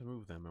 I want to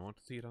move them. I want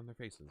to see it on their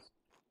faces.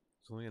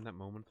 It's only in that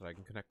moment that I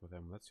can connect with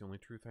them. That's the only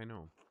truth I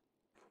know.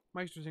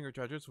 Meistersinger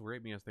judges will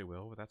rate me as they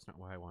will, but that's not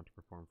why I want to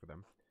perform for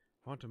them.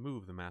 I want to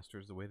move the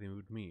masters the way they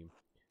moved me.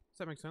 Does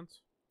that make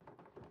sense?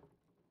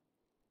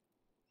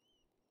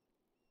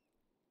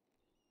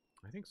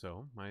 I think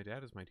so. My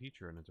dad is my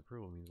teacher, and his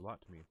approval means a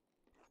lot to me.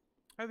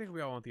 I think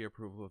we all want the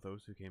approval of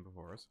those who came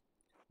before us,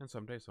 and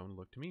someday someone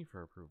will look to me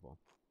for approval.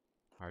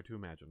 Hard to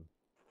imagine.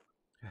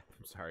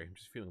 I'm sorry, I'm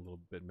just feeling a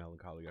little bit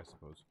melancholy, I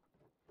suppose.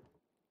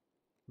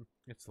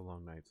 It's the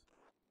long nights.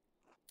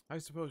 I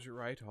suppose you're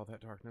right, all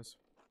that darkness.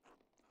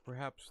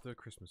 Perhaps the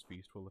Christmas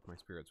feast will lift my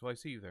spirits. Will I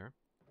see you there?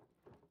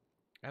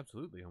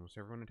 Absolutely, almost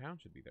everyone in town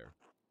should be there.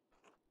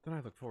 Then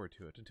I look forward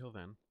to it. Until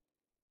then.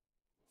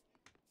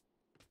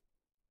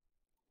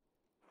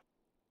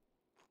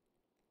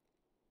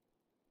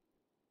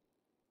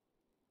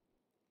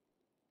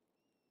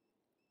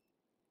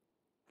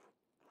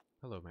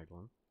 Hello,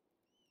 Magdalene.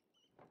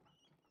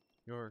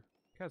 You're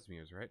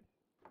Kazmierz, right?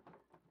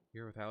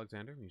 Here with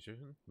Alexander,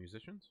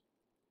 musicians?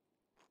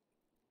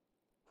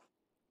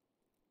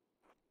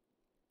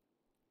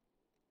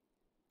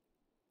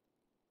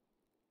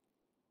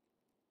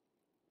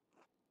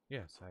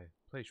 Yes, I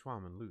play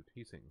Schwam and lute.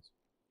 He sings.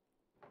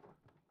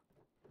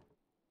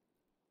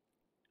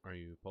 Are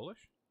you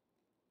Polish?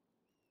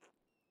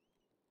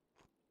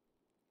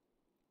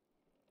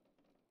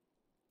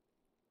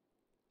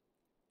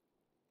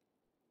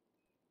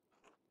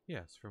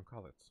 Yes, from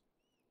Kalitz.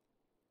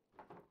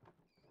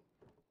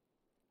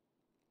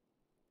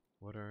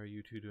 What are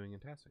you two doing in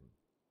Tassing?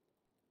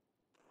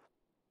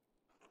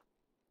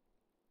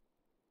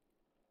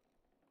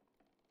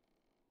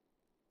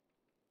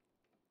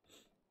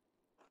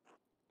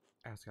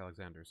 Ask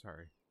Alexander,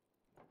 sorry.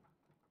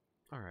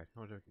 Alright, I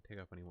won't take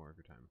up any more of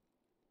your time.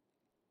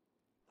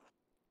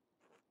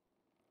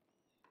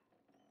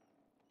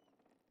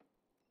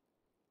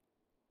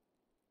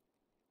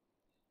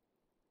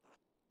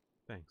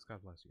 Thanks,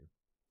 God bless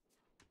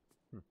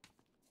you.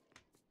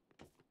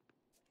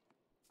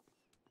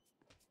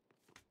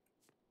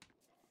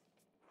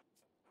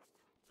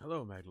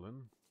 Hello,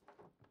 Magdalene.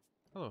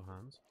 Hello,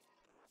 Hans.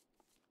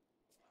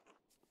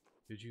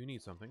 Did you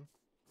need something?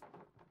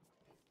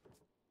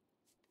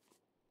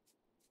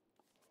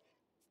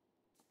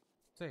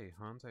 Say,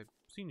 Hans, I've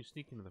seen you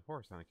sneak into the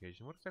forest on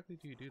occasion. What exactly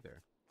do you do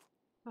there?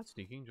 Not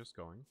sneaking, just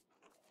going.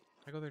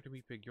 I go there to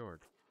meet Big Jorg.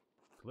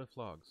 To lift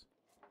logs.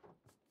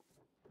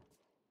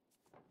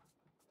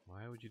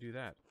 Why would you do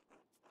that?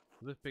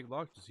 You lift big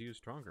logs to see who's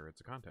stronger.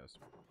 It's a contest.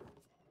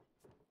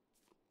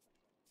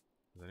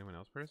 Does anyone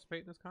else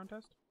participate in this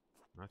contest?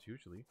 Not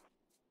usually.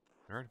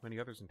 There aren't many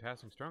others in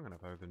Tassing strong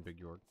enough other than Big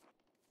York.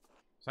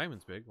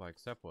 Simon's big, like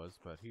Sepp was,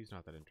 but he's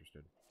not that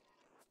interested.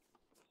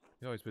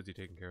 He's always busy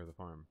taking care of the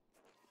farm.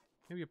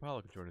 Maybe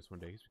Apollo could join us one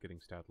day. He's been getting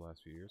stout the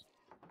last few years.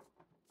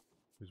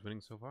 Who's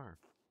winning so far?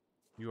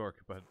 York,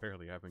 but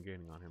barely. I've been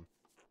gaining on him.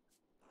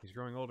 He's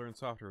growing older and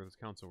softer with his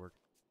council work.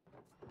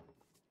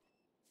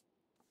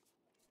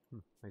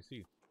 I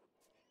see.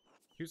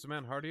 Keeps the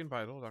man hardy and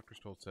vital, Dr.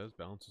 Stoltz says.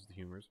 Balances the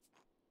humors.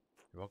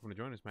 You're welcome to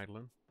join us,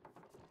 Magdalene.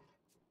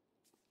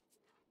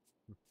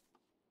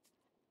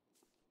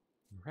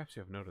 Perhaps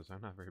you have noticed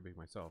I'm not very big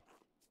myself.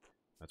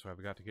 That's why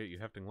we got to get you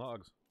hefting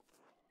logs.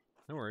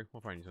 Don't worry, we'll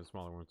find you some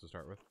smaller ones to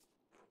start with.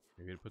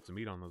 Maybe to put some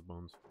meat on those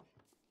bones.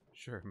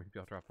 Sure, maybe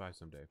I'll drop by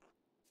someday.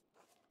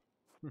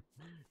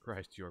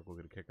 Christ, York will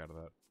get a kick out of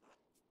that.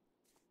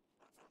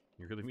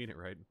 You really mean it,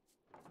 right?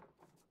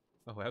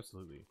 Oh,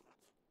 absolutely.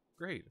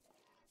 Great.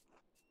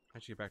 I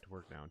should get back to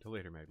work now. Until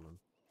later, Magdalene.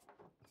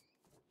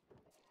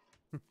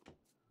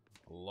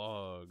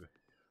 Log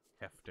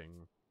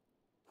hefting.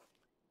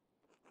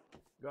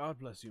 God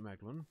bless you,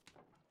 Magdalene.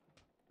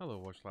 Hello,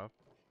 Warslav.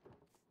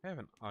 I have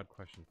an odd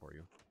question for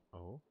you.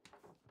 Oh?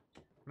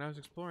 When I was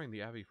exploring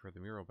the abbey for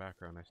the mural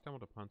background, I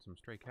stumbled upon some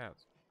stray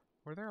cats.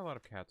 Were there a lot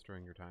of cats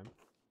during your time?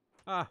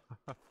 Ah,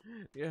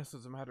 yes,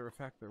 as a matter of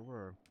fact, there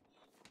were.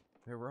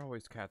 There were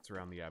always cats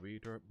around the abbey,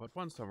 but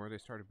one summer they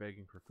started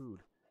begging for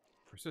food.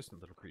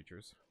 Persistent little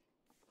creatures.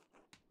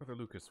 Brother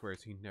Lucas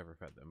swears he never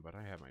fed them, but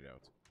I have my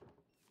doubts.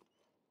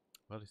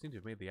 Well, they seem to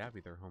have made the abbey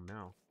their home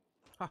now.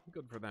 Ha,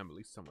 good for them. At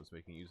least someone's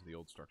making use of the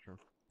old structure.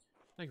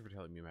 Thank you for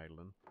telling me,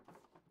 Magdalene.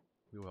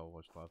 We will,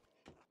 Wojslav.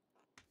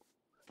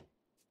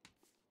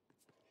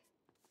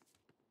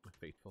 A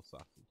faithful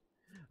sausage.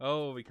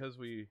 Oh, because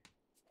we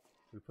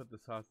put the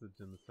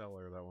sausage in the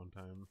cellar that one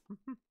time.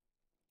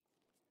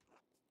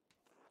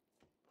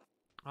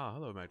 Ah,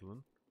 hello,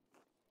 Magdalene.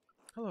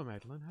 Hello,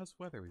 Magdalene. How's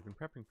the weather? We've been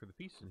prepping for the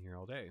feast in here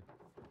all day.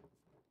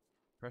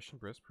 Fresh and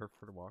brisk, perfect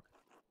for a walk.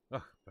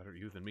 Ugh, better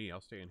you than me.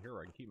 I'll stay in here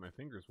where I can keep my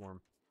fingers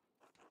warm.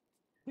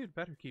 You'd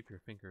better keep your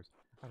fingers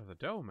out of the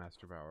dough,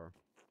 Master Bauer.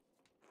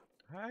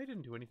 I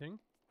didn't do anything.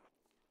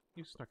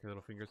 You snuck your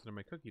little fingers into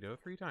my cookie dough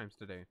 3 times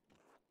today.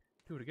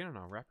 Do it again and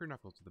I'll wrap your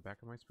knuckles to the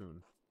back of my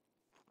spoon.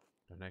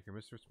 Don't anger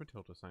Mistress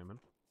Matilda, Simon.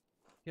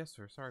 Yes,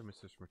 sir. Sorry,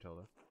 Mistress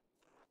Matilda.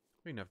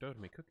 We enough dough to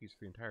make cookies for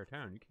the entire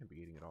town. You can't be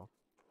eating it all.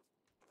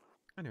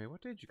 Anyway,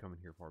 what did you come in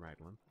here for,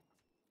 Magdalene?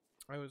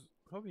 I was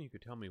hoping you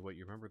could tell me what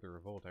you remember of the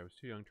revolt. I was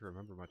too young to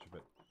remember much of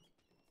it.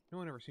 No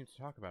one ever seems to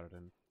talk about it,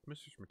 and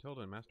Mistress Matilda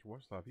and Master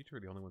Warslav, each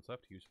were the only ones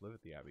left who used to live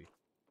at the abbey.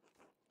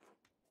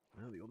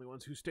 Well, the only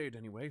ones who stayed,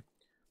 anyway.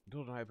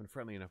 Matilda and I have been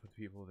friendly enough with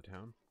the people of the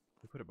town.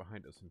 We put it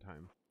behind us in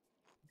time.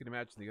 You can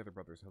imagine the other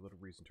brothers had little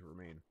reason to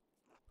remain.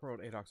 Poor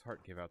old Adolf's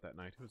heart gave out that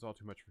night. It was all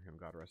too much for him,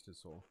 God rest his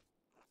soul.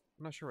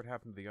 I'm not sure what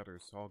happened to the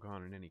others, all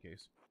gone in any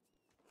case.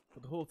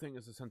 But the whole thing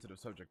is a sensitive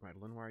subject,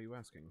 Magdalene. Why are you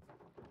asking?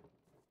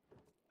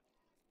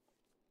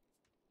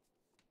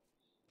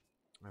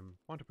 I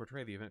want to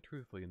portray the event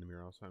truthfully in the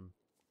mural, so I'm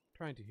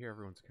trying to hear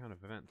everyone's account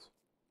of events.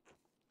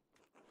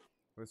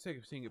 For the sake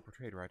of seeing it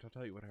portrayed right, I'll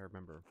tell you what I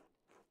remember.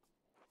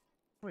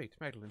 Wait,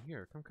 Magdalene,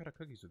 here, come cut out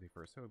cookies with me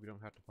first, so we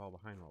don't have to fall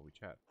behind while we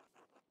chat.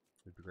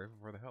 We'd be grateful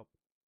for the help.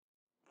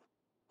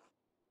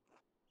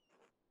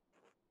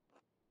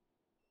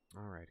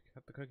 Alright,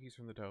 cut the cookies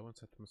from the dough and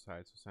set them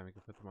aside so Simon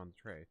can put them on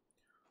the tray.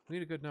 We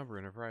need a good number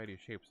in a variety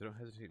of shapes, so don't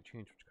hesitate to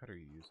change which cutter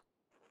you use.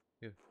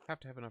 You have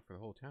to have enough for the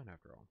whole town,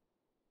 after all.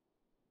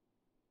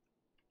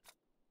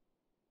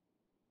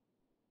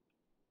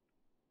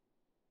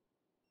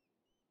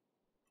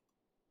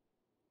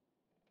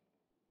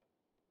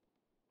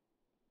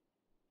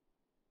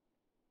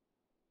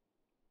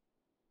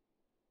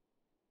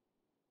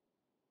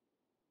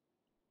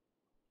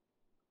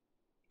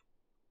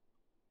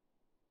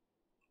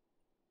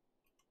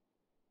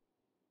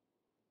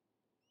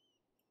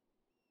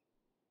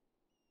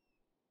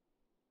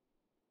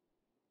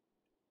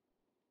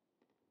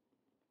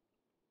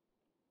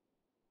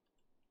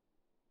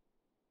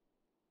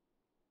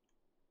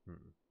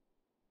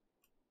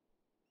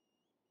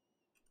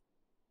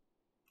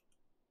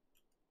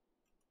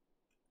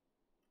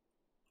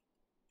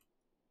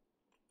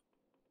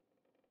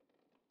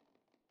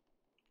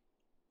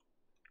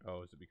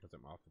 Oh, is it because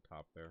I'm off the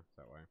top there? Is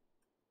that why?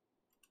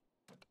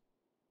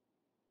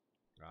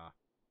 Ah.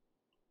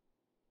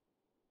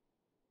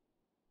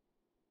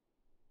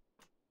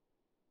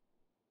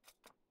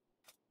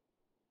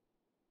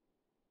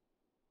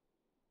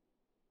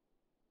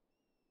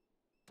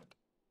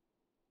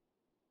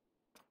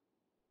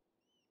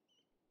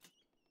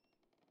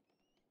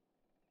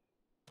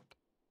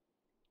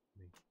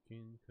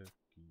 Making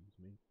cookies,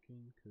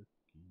 making cookies.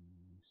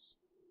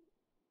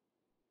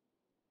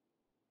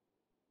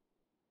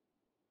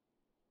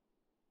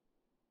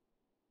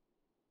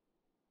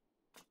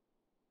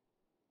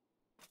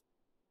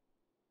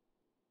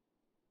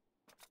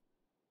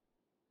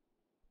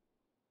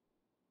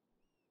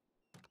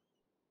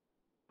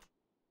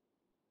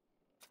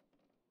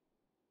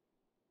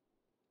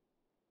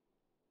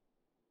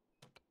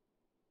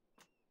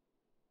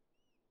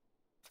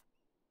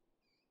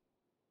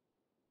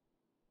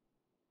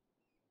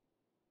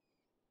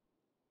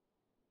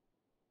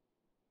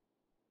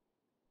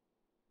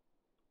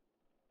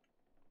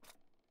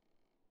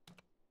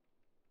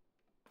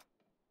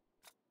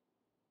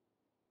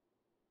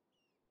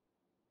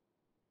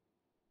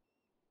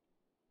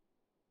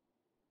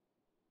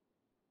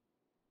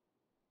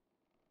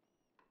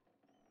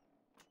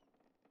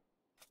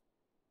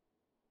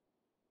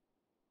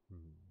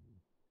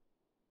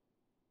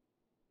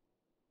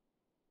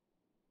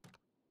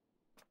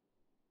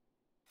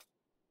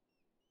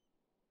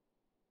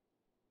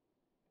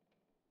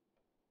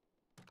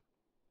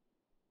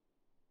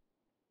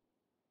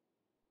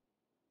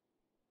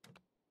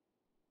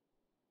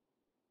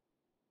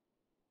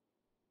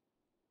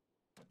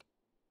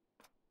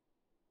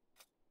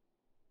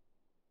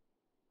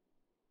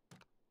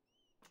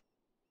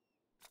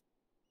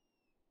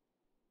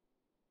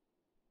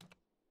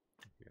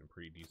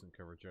 pretty decent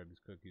coverage out of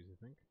these cookies, I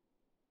think.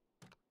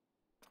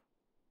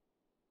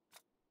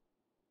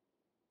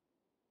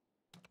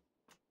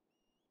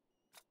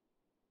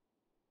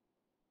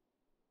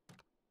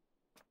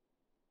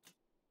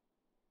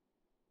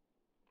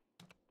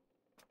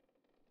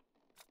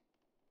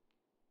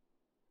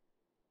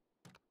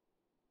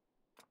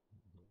 A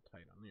little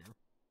tight on there.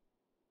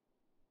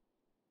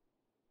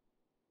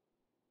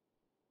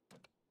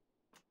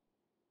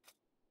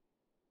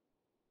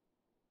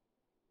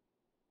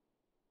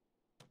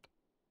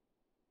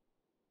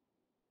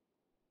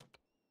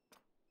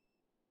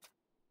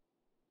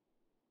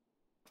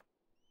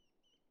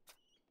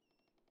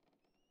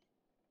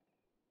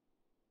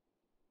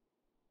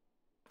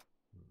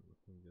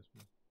 This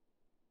one.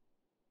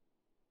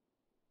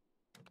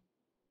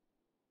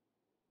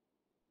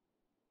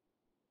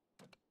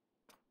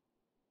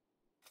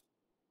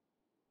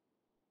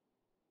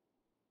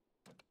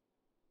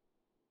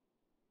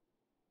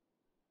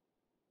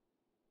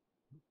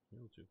 A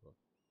little too close.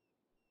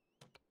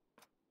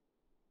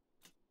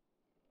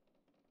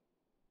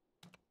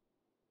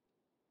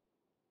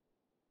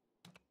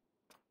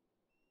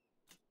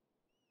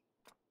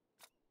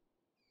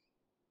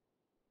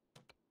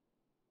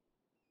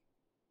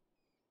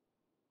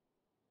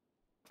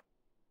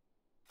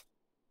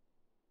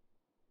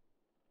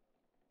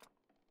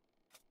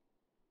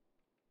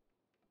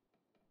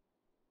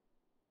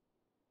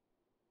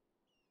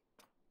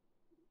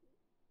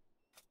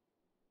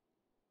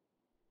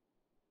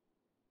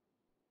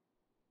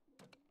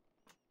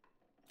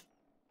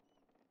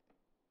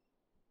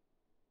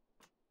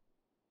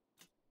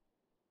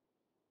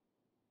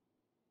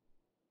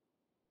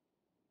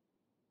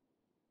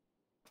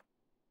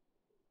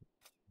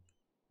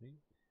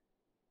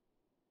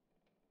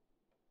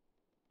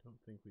 Don't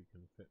think we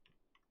can fit.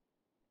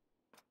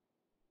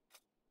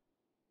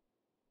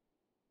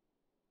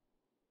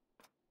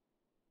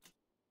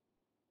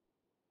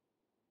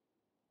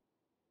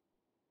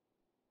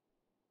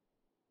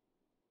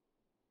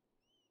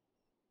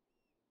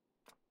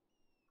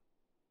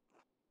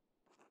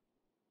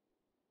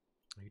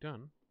 Are you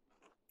done?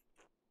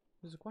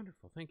 This is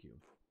wonderful, thank you.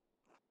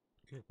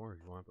 You can get more if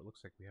you want, but it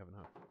looks like we have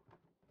enough.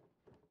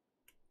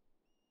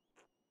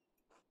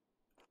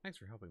 Thanks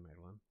for helping,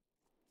 Magdalene.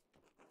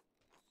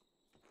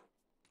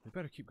 We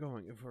better keep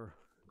going if we're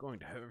going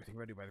to have everything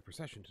ready by the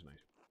procession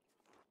tonight.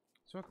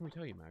 So what can we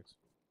tell you, Max?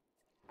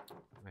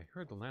 I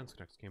heard the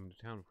Landsknechts came into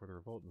town before the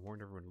revolt and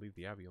warned everyone to leave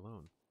the Abbey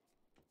alone.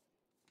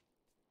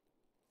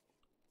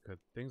 Could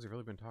things have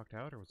really been talked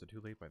out, or was it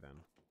too late by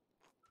then?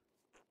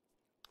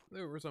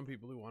 There were some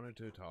people who wanted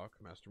to talk.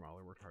 Master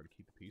Mahler worked hard to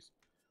keep the peace,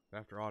 but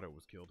after Otto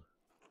was killed.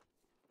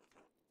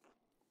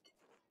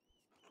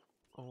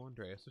 Oh,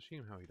 Andreas, a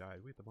shame how he died.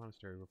 We at the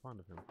monastery were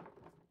fond of him.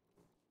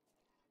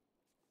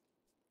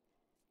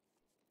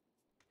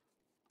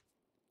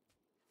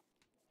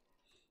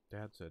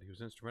 Dad said he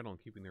was instrumental in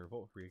keeping the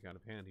revolt free out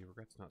of hand. He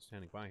regrets not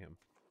standing by him.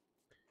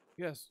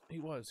 Yes, he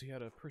was. He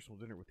had a personal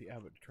dinner with the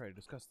abbot to try to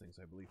discuss things,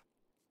 I believe.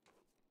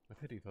 A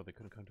pity, though, they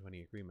couldn't come to any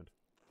agreement.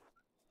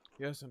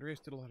 Yes, Andreas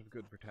did a lot of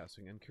good for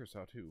Tassing, and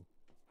Kirsau, too.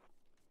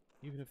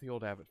 Even if the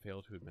old abbot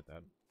failed to admit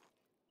that.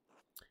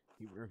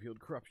 He revealed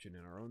corruption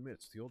in our own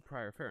midst. The old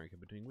prior Ferenc had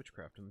been doing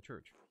witchcraft in the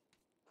church.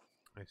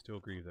 I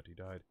still grieve that he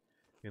died.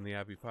 In the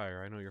Abbey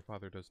fire, I know your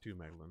father does too,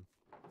 Magdalene.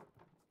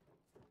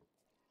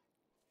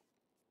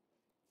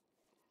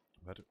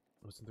 But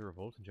wasn't the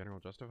revolt in general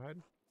justified?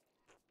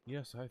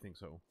 Yes, I think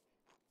so.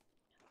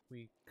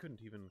 We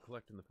couldn't even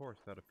collect in the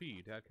forest without a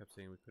fee. Dad kept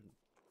saying we couldn't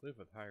live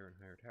with higher and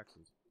higher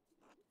taxes.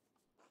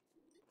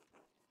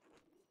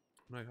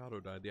 When Otto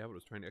died, the abbot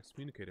was trying to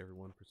excommunicate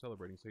everyone for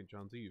celebrating St.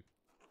 John's Eve.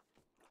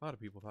 A lot of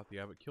people thought the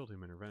abbot killed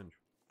him in revenge.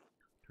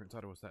 Turns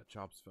out it was that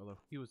Jobs fellow.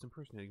 He was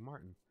impersonating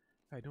Martin.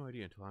 I had no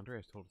idea until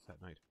Andreas told us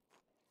that night.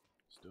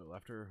 Still,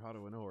 after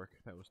Otto and Ulrich,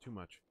 that was too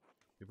much.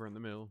 We burned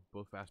the mill,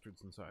 both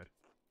bastards inside.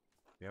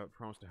 The abbot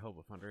promised to help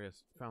if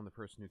Andreas found the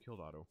person who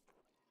killed Otto.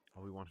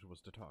 All we wanted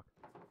was to talk.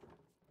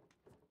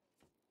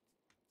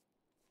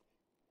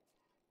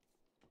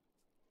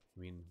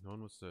 You mean no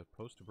one was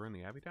supposed to burn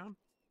the abbey down?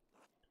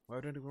 Why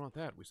would anyone want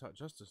that? We sought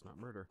justice, not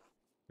murder.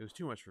 It was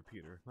too much for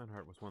Peter.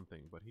 Lenhart was one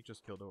thing, but he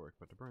just killed Ulrich,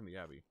 but to burn the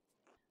abbey.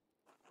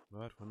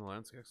 But when the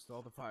Landsknechts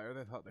saw the fire,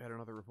 they thought they had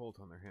another revolt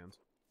on their hands.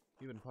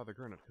 Even Father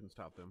Gernot couldn't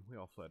stop them. We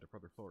all fled.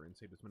 Brother Florian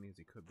saved as many as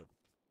he could, but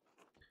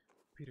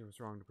Peter was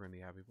wrong to burn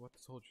the abbey, but what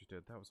the soldiers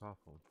did, that was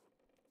awful.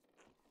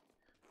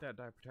 Dad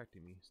died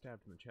protecting me,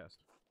 stabbed in the chest.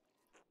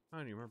 I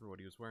don't even remember what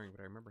he was wearing,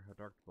 but I remember how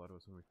dark the blood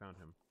was when we found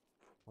him.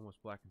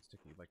 Almost black and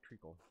sticky, like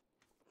treacle.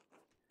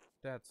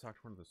 Dad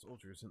socked one of the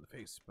soldiers in the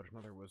face, but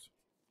another was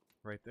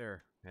right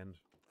there, and...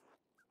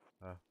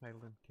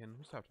 Magdalene, can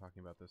we stop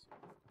talking about this?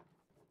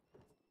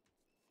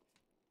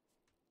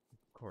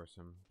 Of course,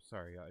 I'm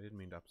sorry, I didn't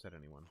mean to upset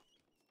anyone.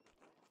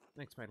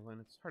 Thanks, Magdalene,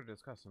 it's hard to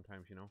discuss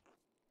sometimes, you know.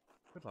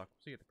 Good luck,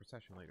 we'll see you at the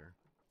procession later.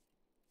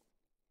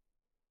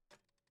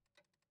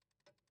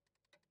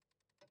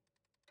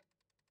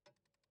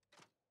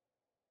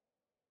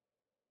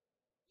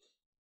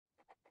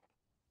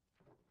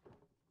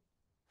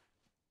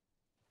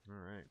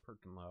 Alright,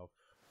 Perkenlauf.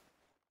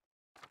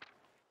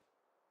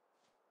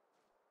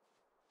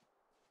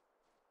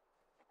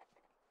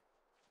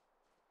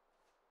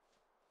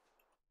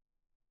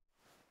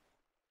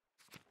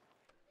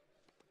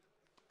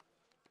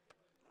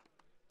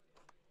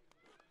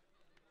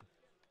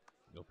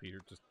 Yo,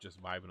 Peter,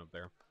 just vibing up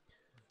there.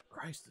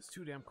 Christ, it's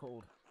too damn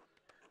cold.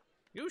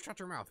 You shut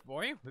your mouth,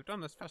 boy. We've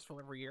done this festival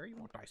every year. You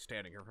won't die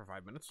standing here for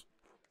 5 minutes.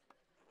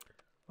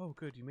 Oh,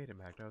 good, you made it,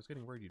 Magda. I was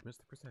getting worried you'd miss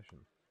the procession.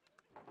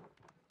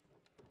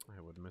 I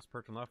wouldn't miss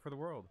Perkenlauf for the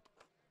world.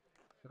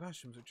 The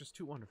costumes are just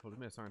too wonderful to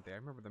miss, aren't they? I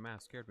remember the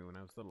mask scared me when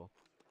I was little.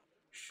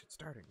 Shh, it's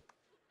starting.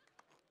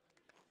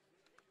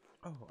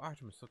 Oh,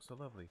 Artemis looks so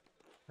lovely.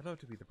 I'd love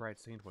to be the bright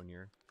saint one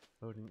year,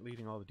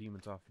 leading all the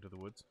demons off into the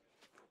woods.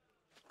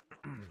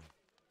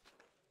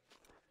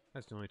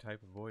 That's the only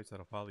type of voice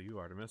that'll follow you,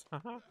 Artemis.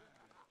 Haha.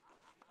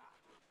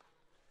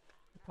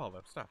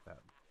 Paula, stop that.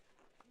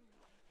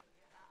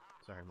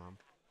 Sorry, Mom.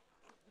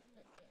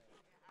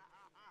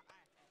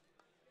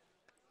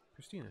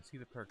 Christina, see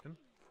the Perkin?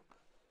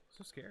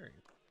 So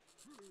scary.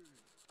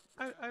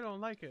 I don't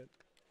like it.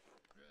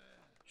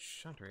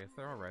 Shh, Andreas,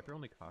 they're alright. They're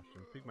only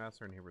costumes. Big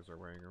masks our neighbors are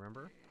wearing,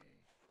 remember?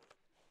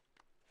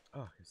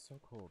 Oh, it's so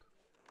cold.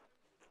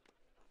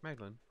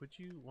 Magdalene, would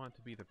you want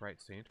to be the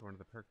bright saint or one of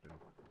the Perkin?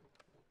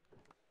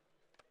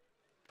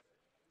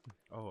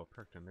 Oh, a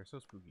Perkin. They're so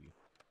spooky.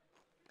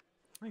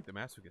 I think the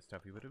mask would get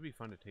stuffy, but it'd be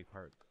fun to take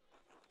part.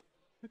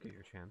 You'll get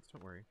your chance,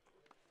 don't worry.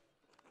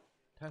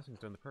 Tassing's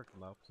done the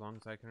Perkenlauf as long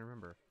as I can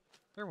remember.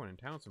 Everyone in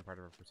town's been part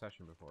of a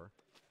procession before.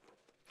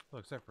 Well,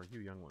 except for you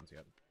young ones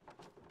yet.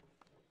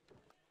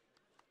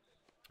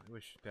 I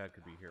wish Dad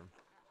could be here.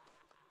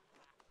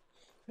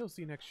 He'll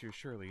see next year,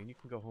 surely, and you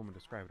can go home and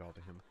describe it all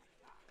to him.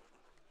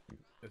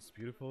 As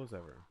beautiful as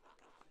ever.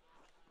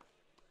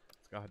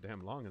 As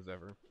goddamn long as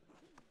ever.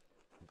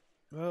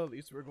 Well, at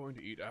least we're going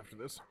to eat after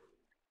this.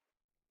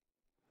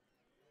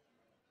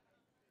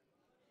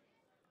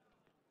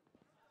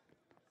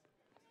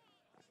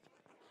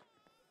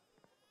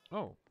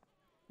 Oh.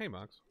 Hey,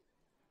 Moggs.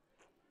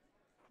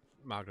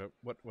 Magda,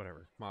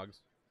 whatever.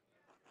 Moggs.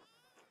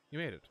 You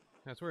made it.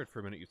 I was worried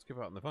for a minute you'd skip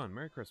out on the fun.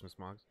 Merry Christmas,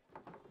 Moggs.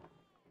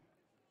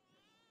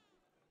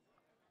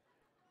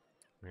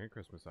 Merry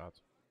Christmas,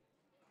 Ots.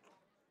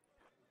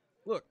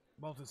 Look,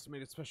 Baltus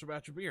made a special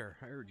batch of beer.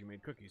 I heard you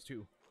made cookies,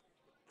 too.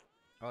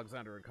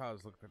 Alexander and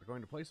Kaz look like they're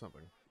going to play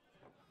something.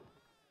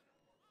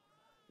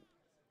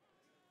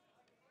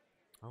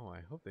 Oh, I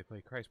hope they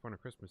play Christborn on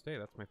Christmas Day.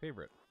 That's my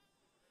favorite.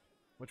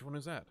 Which one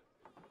is that?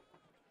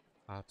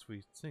 Ots,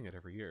 we sing it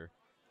every year.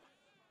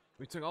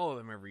 We sing all of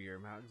them every year,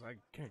 Mags. I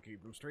can't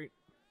keep them straight.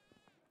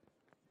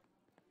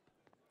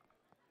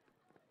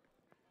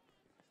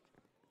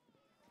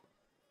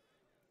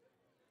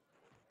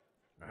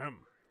 Ahem.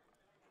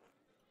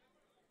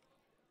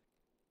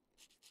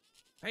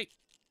 Hey!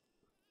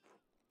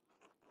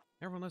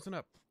 Everyone listen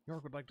up.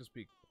 York would like to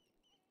speak.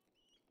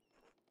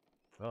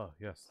 Oh,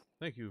 yes.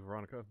 Thank you,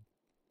 Veronica.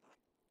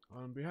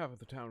 On behalf of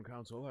the town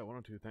council, I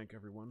wanted to thank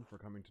everyone for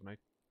coming tonight.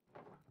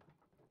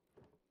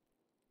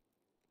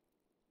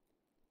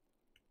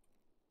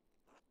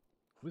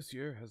 This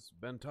year has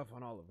been tough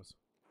on all of us.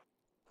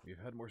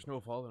 We've had more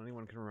snowfall than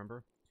anyone can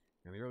remember,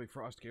 and the early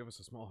frost gave us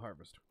a small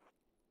harvest.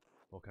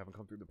 Folk haven't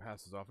come through the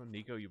passes often.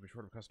 Nico, you've been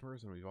short of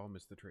customers, and we've all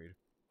missed the trade.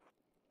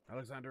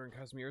 Alexander and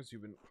Casimirs,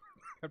 you've been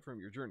kept from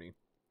your journey.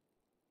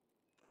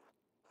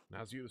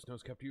 Now's you, the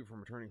snow's kept you from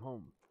returning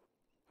home.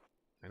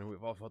 I know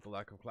we've all felt the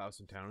lack of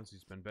Klaus in town as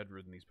he's been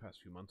bedridden these past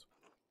few months.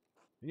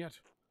 And yet,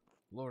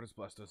 the Lord has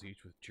blessed us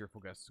each with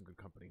cheerful guests and good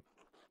company.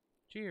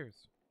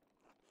 Cheers!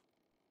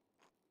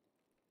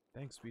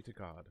 Thanks be to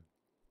God.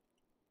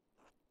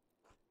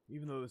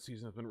 Even though this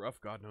season has been rough,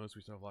 God knows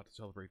we still have a lot to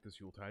celebrate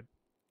this Yuletide.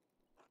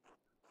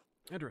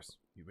 Andrus,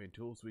 you made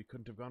tools we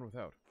couldn't have gone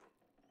without.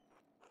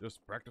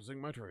 Just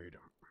practicing my trade.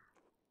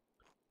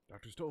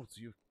 Dr. Stoltz,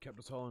 you've kept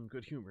us all in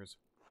good humors.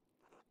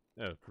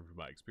 From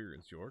my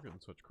experience, Jorg, in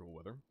such cruel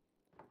weather.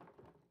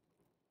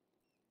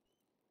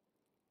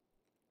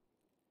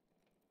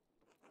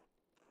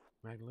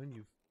 Magdalene,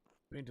 you've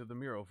painted the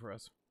mural for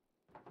us.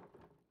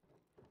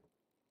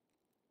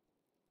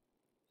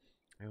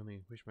 I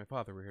only wish my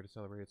father were here to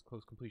celebrate its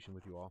close completion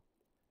with you all.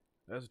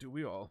 As do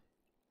we all.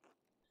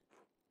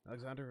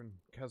 Alexander and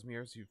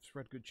Casimirs, you've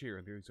spread good cheer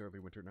in these early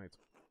winter nights.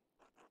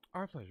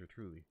 Our pleasure,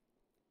 truly.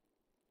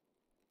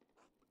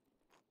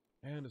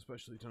 And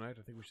especially tonight,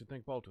 I think we should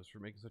thank Baltus for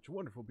making such a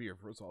wonderful beer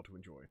for us all to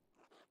enjoy.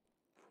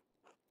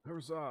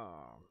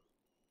 Huzzah!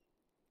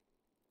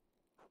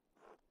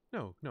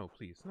 No,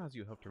 please.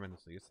 Nazio helped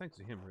tremendously. It's thanks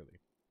to him, really.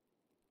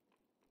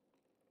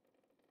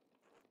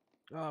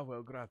 Ah,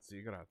 well,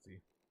 grazie.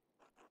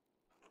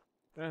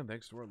 And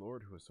thanks to our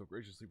Lord, who has so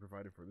graciously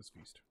provided for this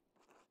feast.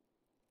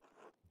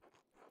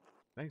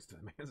 Thanks to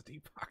the man's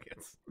deep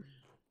pockets.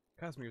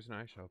 Casimirs and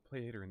I shall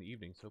play later in the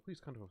evening, so please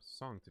come to us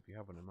songs if you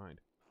have one in mind.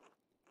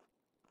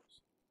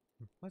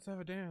 Let's have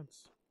a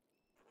dance.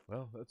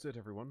 Well, that's it,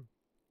 everyone.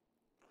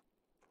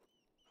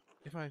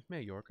 If I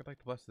may, York, I'd like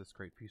to bless this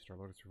great feast our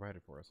Lord has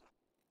provided for us.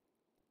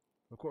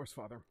 Of course,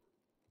 Father.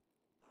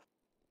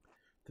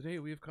 Today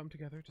we have come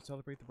together to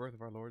celebrate the birth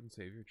of our Lord and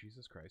Savior,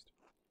 Jesus Christ.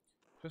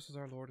 Just as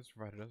our Lord has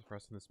provided us for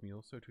us in this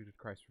meal, so too did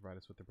Christ provide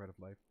us with the bread of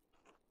life.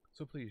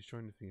 So please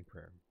join with me in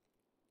prayer.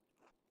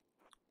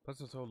 Bless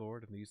us, O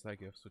Lord, in these thy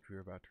gifts which we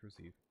are about to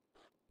receive.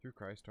 Through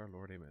Christ our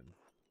Lord, amen.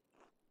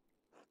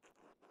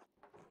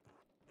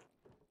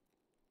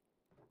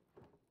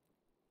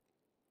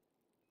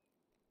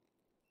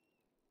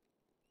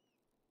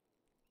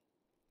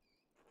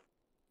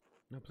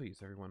 Now please,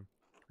 everyone,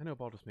 I know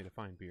Baldus made a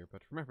fine beer,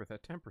 but remember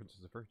that temperance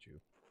is a virtue.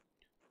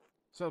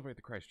 Celebrate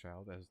the Christ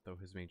child as though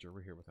his manger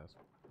were here with us.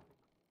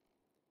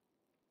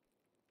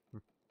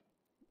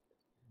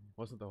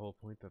 Wasn't the whole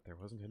point that there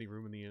wasn't any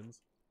room in the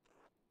inns?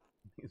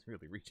 He's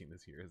really reaching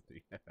this year, isn't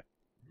he?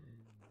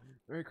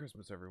 Merry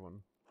Christmas,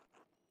 everyone.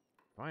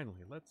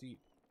 Finally, let's eat.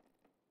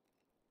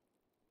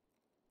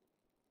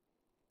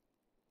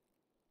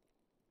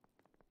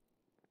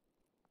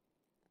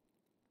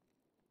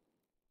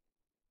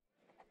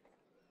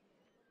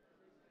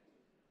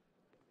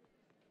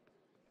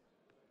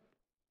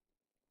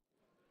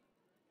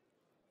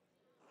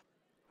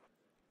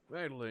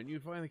 Madeline, you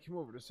finally came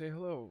over to say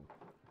hello.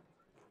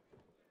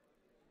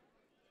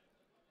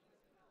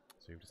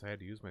 So you've decided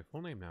to use my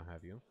full name now,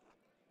 have you?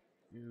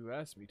 You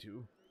asked me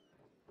to.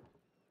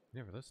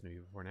 Never listened to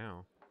you before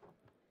now.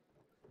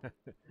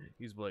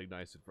 He's playing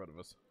nice in front of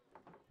us.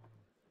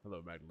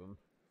 Hello, Madeline.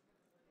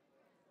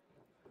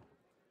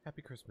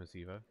 Happy Christmas,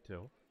 Eva.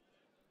 Till.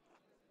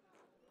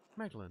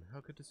 Madeline, how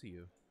good to see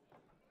you.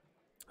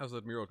 How's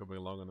that mural coming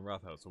along on the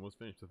Rothhouse? Almost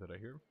finished with it, I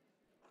hear.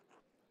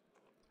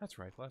 That's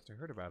right. Last I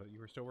heard about it, you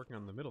were still working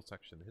on the middle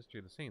section, the history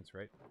of the saints,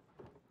 right?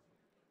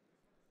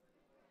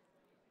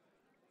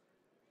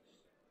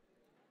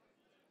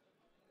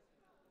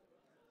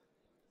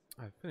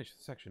 I've finished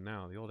the section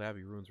now. The old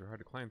abbey ruins were hard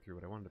to climb through,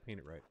 but I wanted to paint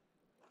it right.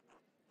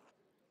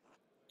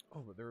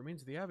 Oh, but the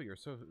remains of the abbey are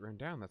so run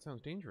down. That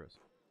sounds dangerous.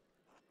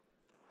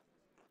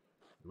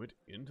 You went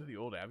into the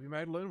old abbey,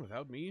 Madeline,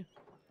 without me?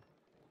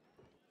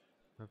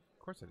 Of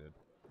course I did.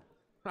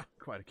 Ha!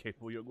 Quite a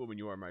capable young woman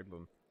you are,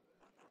 Madeline.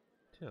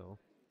 Till.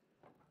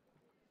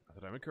 Not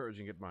that I'm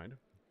encouraging it, mind.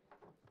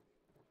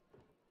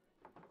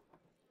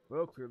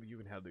 Well, clearly you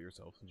can handle it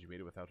yourself, since you made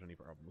it without any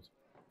problems.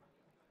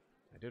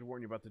 I did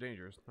warn you about the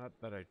dangers, not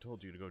that I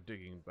told you to go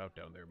digging about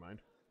down there,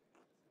 mind.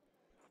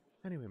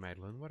 Anyway,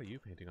 Madeline, what are you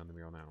painting on the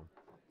mural now?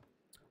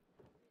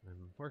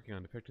 I'm working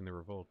on depicting the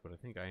revolt, but I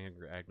think I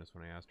angered Agnes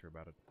when I asked her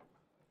about it.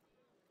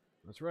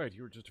 That's right,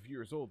 you were just a few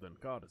years old then.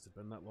 God, has it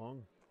been that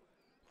long?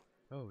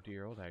 Oh,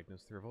 dear old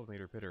Agnes, the revolt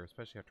made her bitter,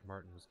 especially after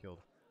Martin was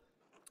killed.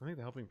 I think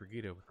the helping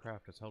Brigida with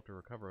craft has helped her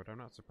recover, but I'm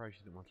not surprised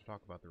she didn't want to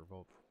talk about the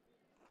revolt.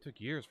 It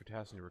took years for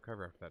Tassin to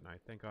recover after that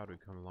night. Thank God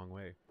we've come a long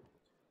way.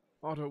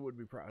 Otto would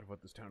be proud of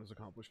what this town has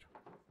accomplished.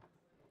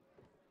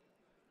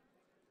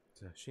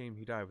 It's a shame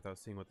he died without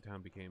seeing what the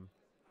town became.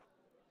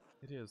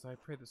 It is. I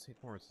pray that St.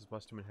 Lawrence has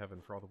blessed him in heaven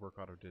for all the work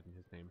Otto did in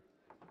his name.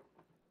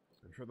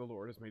 I'm sure the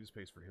Lord has made a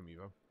space for him,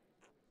 Eva.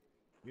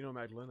 You know,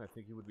 Magdalene, I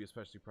think he would be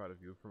especially proud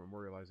of you for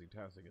memorializing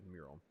Tassig in the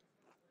mural.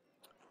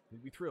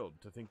 He'd be thrilled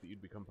to think that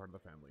you'd become part of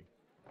the family.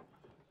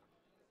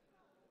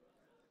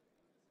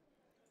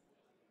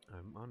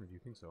 I'm honored you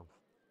think so.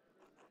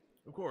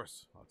 Of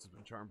course. Otts has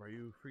been charmed by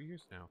you for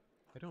years now.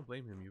 I don't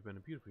blame him. You've been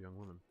a beautiful young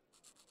woman.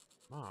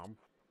 Mom.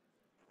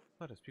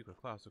 Let us speak with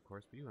Klaus, of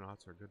course, but you and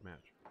Otts are a good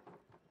match.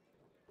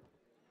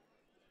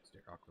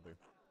 Stare awkwardly.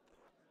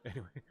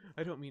 Anyway,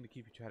 I don't mean to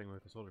keep you chatting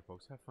with us older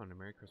folks. Have fun and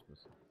Merry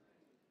Christmas.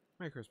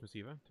 Merry Christmas,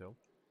 Eva. Till.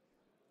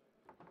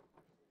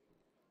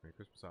 Merry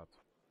Christmas, Otts.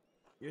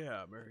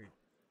 Yeah, Merry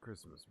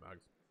Christmas,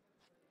 Mags.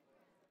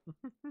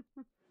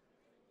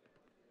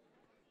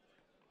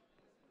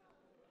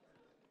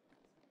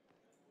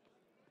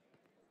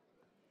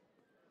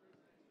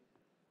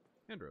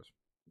 Andros.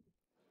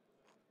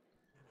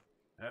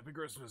 Happy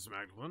Christmas,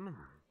 Magdalene.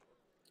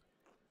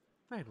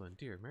 Magdalene,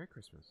 dear, Merry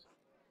Christmas.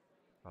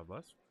 God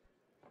bless.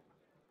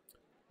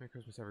 Merry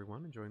Christmas,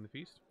 everyone. Enjoying the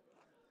feast?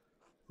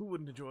 Who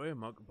wouldn't enjoy a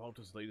mug of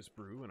Balta's latest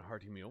brew and a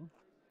hearty meal?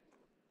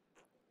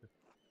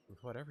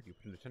 With whatever you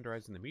put into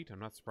tenderizing the meat, I'm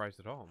not surprised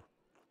at all.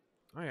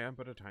 I am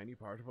but a tiny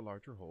part of a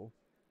larger whole.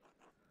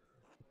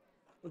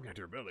 Looking at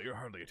your belly, you're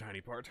hardly a tiny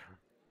part.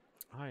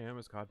 I am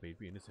as God made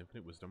me in his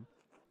infinite wisdom.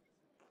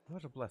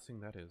 What a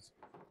blessing that is.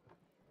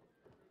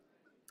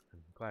 I'm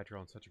glad you're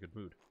all in such a good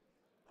mood.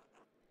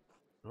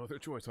 No other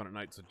choice on a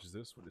night such as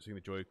this, witnessing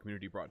the joy of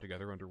community brought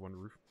together under one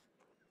roof.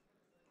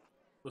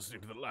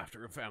 Listening to the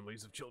laughter of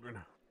families of children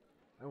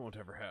I won't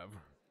ever have.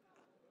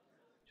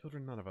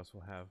 Children none of us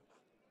will have.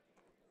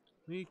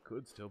 We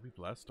could still be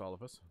blessed, all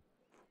of us.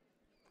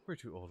 We're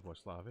too old,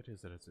 Wojslav. It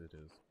is as it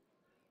is.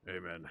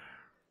 Amen.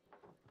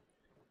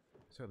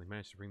 Certainly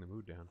managed to bring the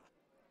mood down.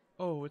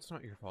 Oh, it's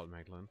not your fault,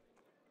 Magdalene.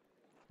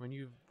 When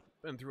you've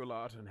been through a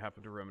lot and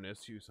happen to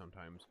reminisce, you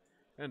sometimes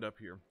end up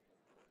here.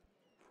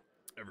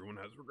 Everyone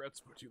has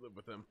regrets, but you live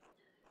with them.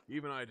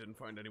 Even I didn't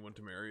find anyone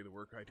to marry. The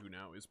work I do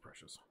now is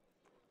precious.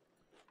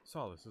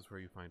 Solace is where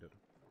you find it.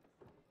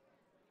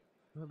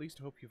 Well, at least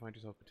I hope you find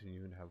yourself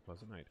continuing to have a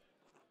pleasant night.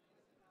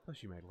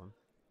 Bless you, Magdalene.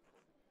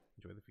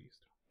 Enjoy the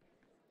feast.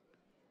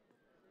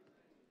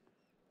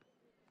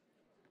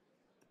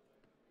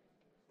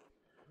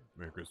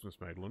 Merry Christmas,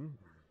 Magdalene.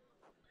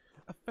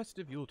 A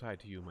festive Yuletide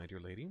to you, my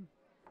dear lady.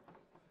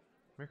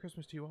 Merry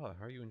Christmas to you all.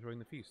 How are you enjoying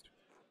the feast?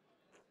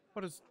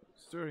 What a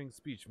stirring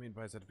speech made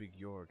by that big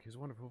York. His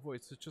wonderful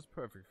voice is just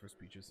perfect for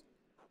speeches.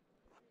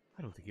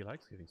 I don't think he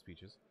likes giving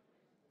speeches.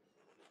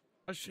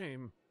 A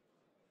shame.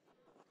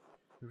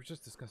 We were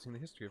just discussing the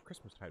history of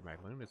Christmastide,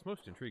 Magdalene. It's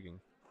most intriguing.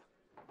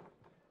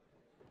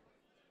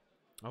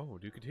 Oh,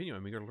 do continue.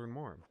 I'm eager to learn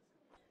more.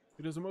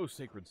 It is a most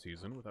sacred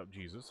season. Without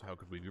Jesus, how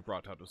could we be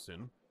brought out of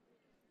sin?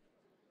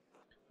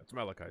 As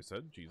Malachi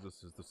said,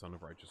 Jesus is the Son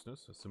of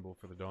Righteousness, a symbol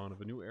for the dawn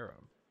of a new era.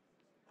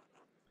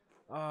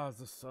 Ah,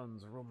 the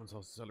suns. The Romans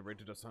also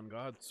celebrated a sun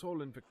god,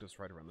 Sol Invictus,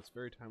 right around this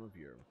very time of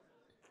year.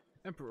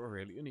 Emperor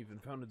Aurelian even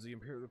founded the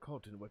imperial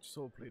cult in which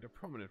Sol played a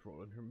prominent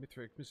role in her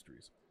Mithraic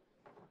mysteries.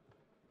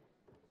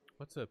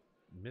 What's a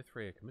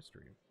Mithraic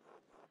mystery?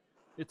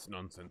 It's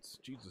nonsense.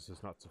 Jesus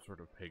is not some sort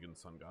of pagan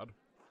sun god.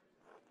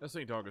 As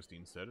St.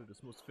 Augustine said, it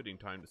is most fitting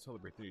time to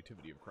celebrate the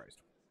nativity of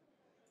Christ.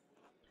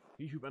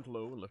 He who bent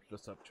low and lifted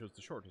us up chose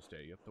the shortest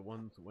day, yet the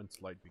one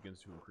whence light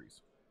begins to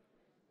increase.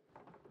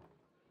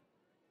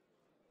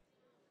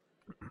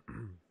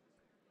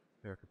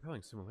 There are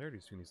compelling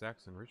similarities between these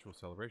acts and ritual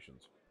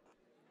celebrations.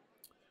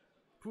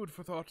 Food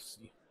for thought.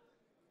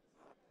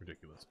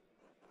 Ridiculous.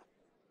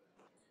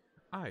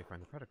 I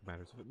find the practical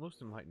matters of it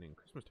most enlightening.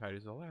 Christmastide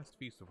is the last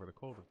feast before the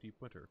cold of deep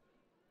winter.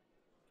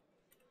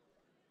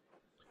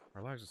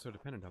 Our lives are so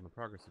dependent on the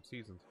progress of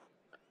seasons.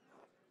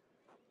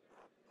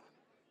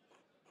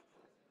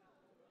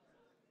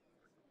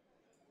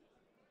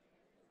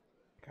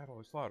 Cattle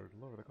are slaughtered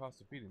to lower the cost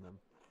of feeding them.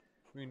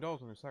 We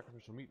indulge in their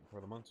sacrificial meat before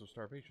the months of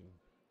starvation.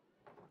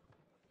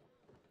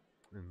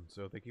 And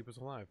so they keep us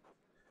alive.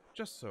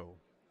 Just so.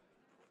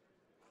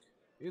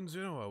 In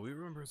Genoa, we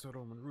remember the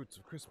Roman roots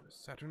of Christmas,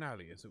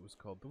 Saturnalia as it was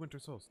called, the winter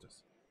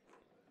solstice.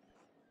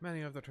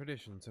 Many of the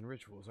traditions and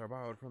rituals are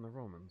borrowed from the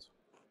Romans.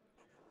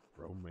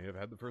 Rome may have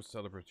had the first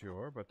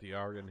celebrateur, but the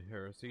Arian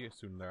heresy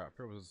soon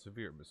thereafter was a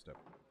severe misstep.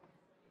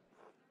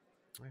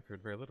 I've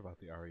heard very little about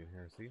the Arian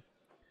heresy.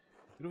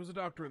 It was a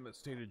doctrine that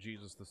stated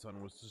Jesus the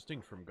Son was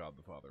distinct from God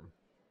the Father.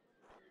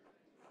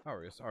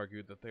 Arius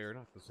argued that they are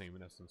not the same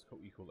in essence,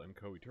 co-equal and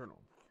co-eternal.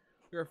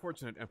 We are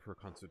fortunate Emperor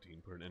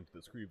Constantine put an end to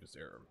this grievous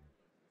error.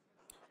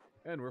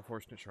 And we're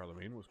fortunate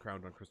Charlemagne was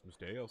crowned on Christmas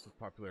Day, else his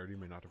popularity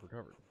may not have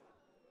recovered.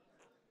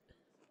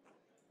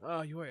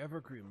 Ah, you are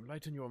evergreen.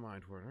 Lighten your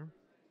mind, Werner.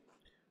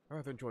 I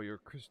rather enjoy your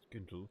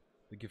Christkindl,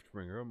 the gift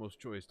bringer, a most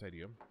joyous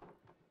idea.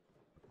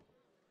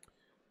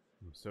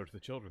 So do the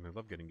children, they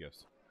love getting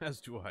gifts.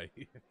 As do I.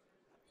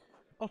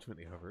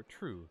 Ultimately, however,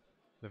 true,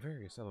 the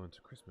various elements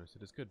of Christmas,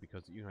 it is good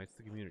because it unites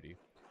the community.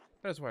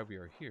 That is why we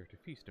are here, to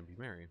feast and be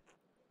merry.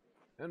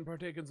 And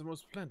partake in the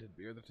most splendid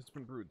beer that has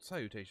been brewed.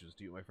 Salutations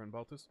to you, my friend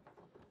Baltus.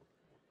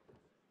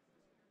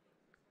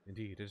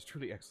 Indeed, it is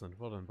truly excellent.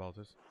 Well done,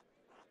 Baltus.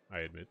 I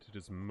admit, it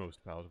is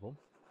most palatable.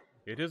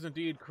 It is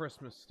indeed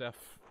Christmas,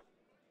 Steph.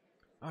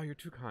 Ah, you're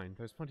too kind.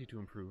 There's plenty to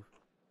improve.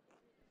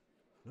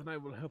 Then I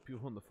will help you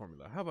hone the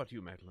formula. How about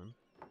you, Magdalene?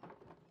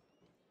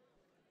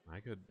 I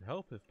could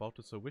help if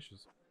Baltus so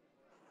wishes.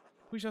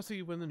 We shall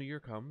see when the new year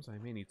comes. I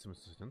may need some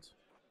assistance.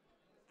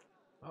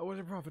 What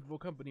a profitable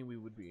company we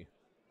would be.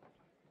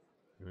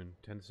 You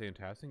intend to stay in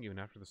Tassing even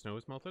after the snow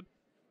is melted?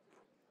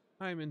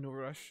 I am in no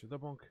rush. The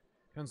monk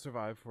can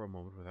survive for a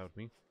moment without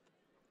me.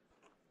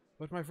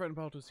 But my friend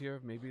Baltus here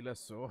may be less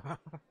so.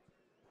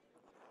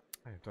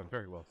 I have done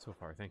very well so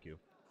far, thank you.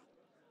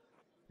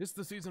 It's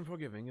the season for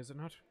giving, is it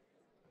not?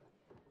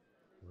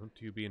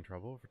 Won't you be in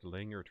trouble for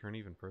delaying your return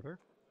even further?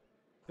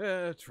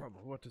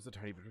 Trouble. What does a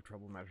tiny bit of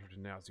trouble matter to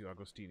Ignazio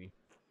Agostini?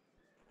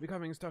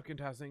 Becoming stuck in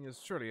Tassing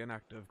is surely an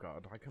act of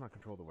God. I cannot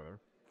control the weather.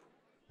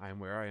 I am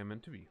where I am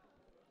meant to be.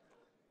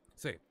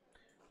 Say,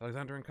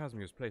 Alexander and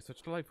Casimir's play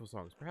such delightful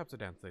songs. Perhaps a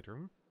dance later,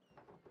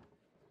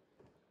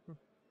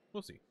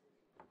 We'll see.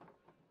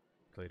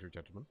 Later,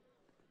 gentlemen.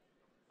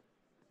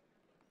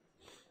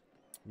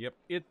 Yep,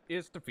 it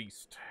is the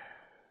feast.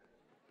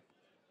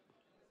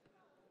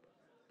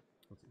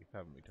 Let's see,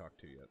 haven't we talked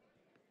to yet?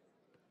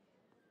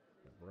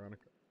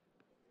 Veronica.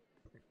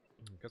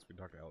 I guess we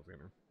talked to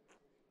Alexander.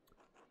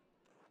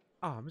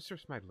 Ah, Mr.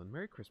 Smagdalin,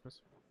 Merry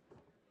Christmas.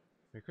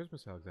 Merry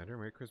Christmas, Alexander.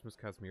 Merry Christmas,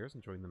 Casimirs.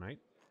 Enjoying the night?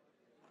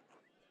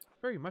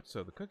 Very much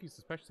so. The cookies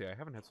especially. I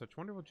haven't had such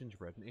wonderful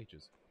gingerbread in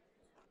ages.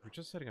 We're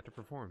just setting up to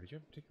perform. Did you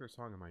have a particular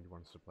song in mind you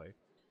want us to play?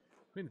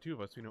 Between the two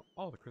of us, we know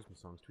all the Christmas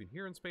songs between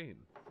here and Spain.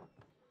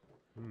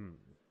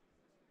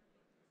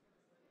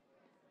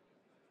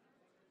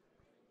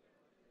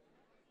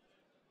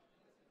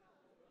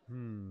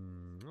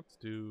 Let's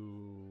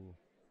do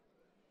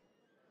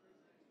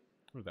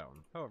that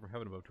one. However,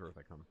 heaven above to earth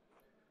I come.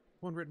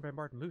 One written by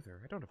Martin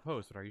Luther. I don't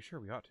oppose, but are you sure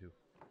we ought to?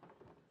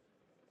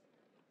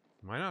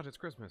 Why not? It's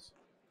Christmas.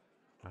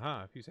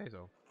 Aha, if you say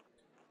so.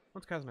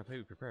 Once Kaz and I play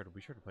We Prepared, we'll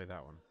be sure to play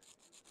that one.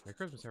 Merry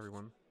Christmas,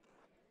 everyone.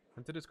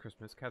 Since it is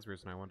Christmas,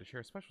 Kazrius and I want to share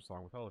a special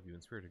song with all of you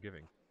in spirit of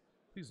giving.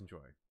 Please enjoy.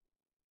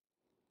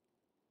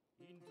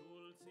 In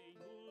dulce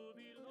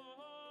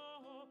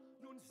jubilo,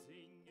 nun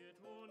singet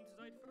und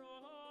seid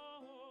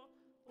froh,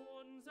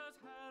 unser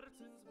des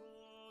Herzens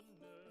Wonne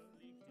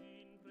liegt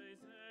in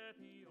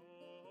Praesepio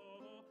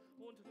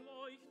und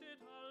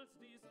leuchtet als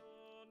die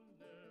Sonne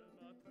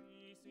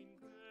Matris in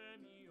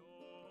Premio.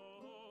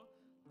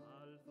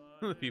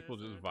 The people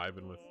just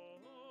vibing with.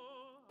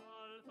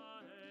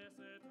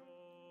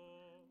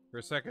 For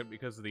a second,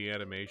 because of the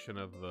animation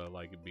of the,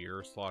 like,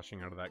 beer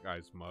sloshing out of that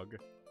guy's mug,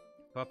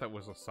 I thought that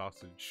was a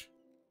sausage.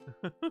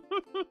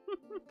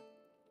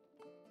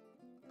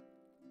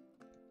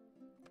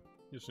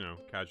 Just, you know,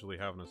 casually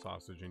having a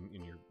sausage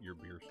in your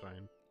beer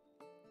stein.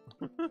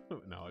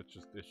 No, it's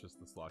just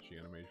the sloshy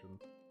animation.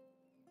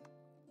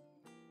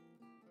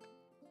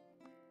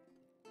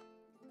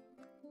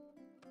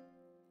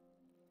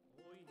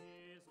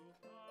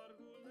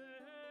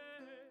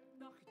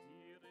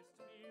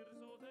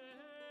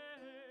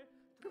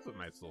 That's a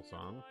nice little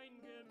song.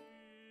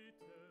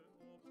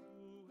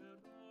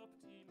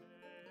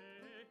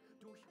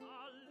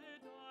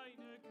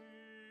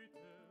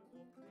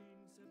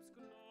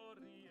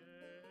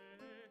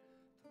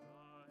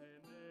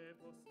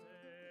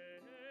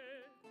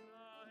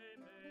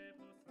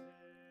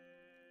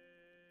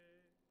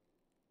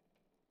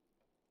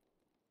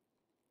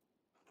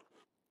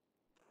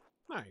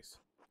 Nice.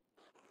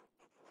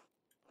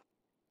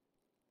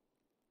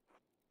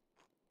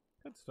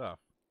 Good stuff.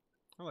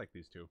 I like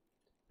these two.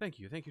 Thank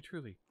you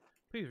truly.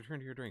 Please return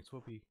to your drinks.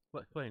 We'll be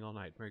playing all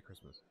night. Merry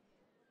Christmas.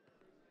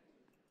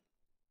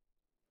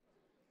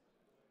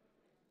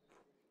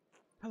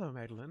 Hello,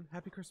 Magdalene.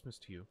 Happy Christmas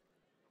to you.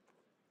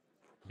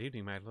 Good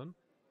evening, Magdalene.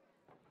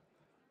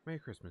 Merry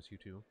Christmas, you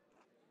two.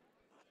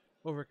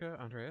 Ulrika,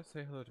 Andreas,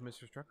 say hello to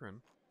Mr.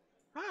 Struckeren.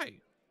 Hi!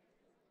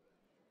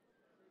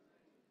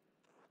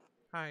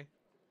 Hi.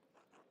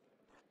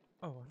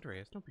 Oh,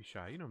 Andreas, don't be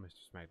shy. You know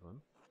Mr.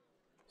 Magdalene.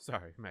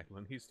 Sorry,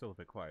 Magdalene. He's still a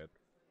bit quiet.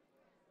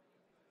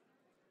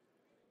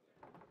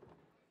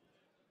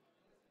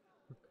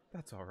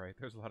 That's alright.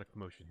 There's a lot of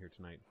commotion here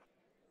tonight.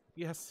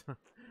 Yes,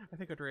 I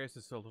think Andreas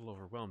is still a little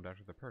overwhelmed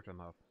after the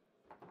Perton-Lauf.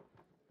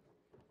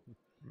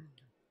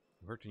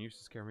 Perton used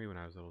to scare me when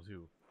I was little,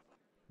 too.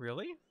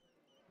 Really?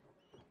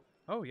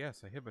 Oh,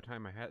 yes, I hid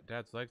behind my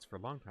dad's legs for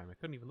a long time. I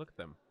couldn't even look at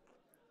them.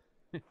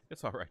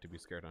 It's alright to be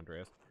scared,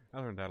 Andreas. I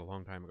learned that a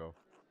long time ago.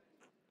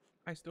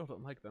 I still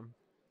don't like them.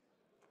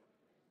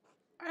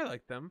 I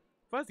like them.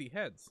 Fuzzy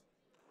heads.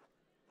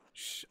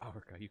 Shh,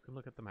 Ulrika, you can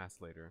look at the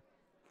mask later.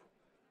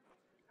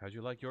 How'd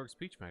you like York's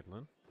speech,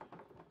 Magdalene?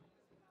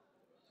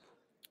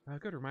 A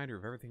good reminder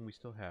of everything we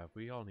still have.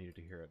 We all needed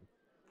to hear it.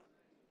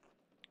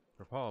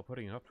 For Paul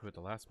putting up to it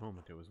the last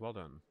moment, it was well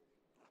done.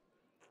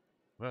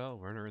 Well,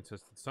 Werner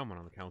insisted someone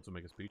on the council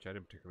make a speech. I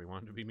didn't particularly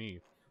want it to be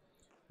me.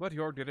 But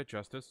York did it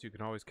justice. You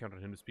can always count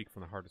on him to speak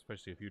from the heart,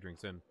 especially a few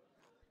drinks in.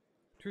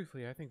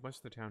 Truthfully, I think much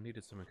of the town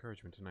needed some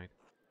encouragement tonight.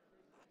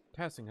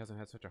 Tassing hasn't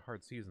had such a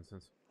hard season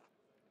since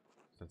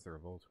the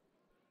revolt.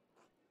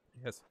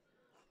 Yes,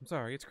 I'm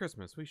sorry, it's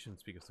Christmas. We shouldn't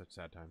speak of such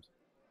sad times.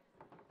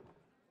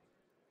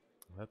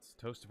 Let's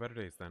toast to better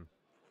days, then.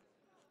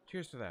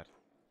 Cheers to that.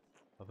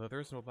 Although there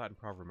is an old Latin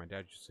proverb my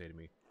dad used to say to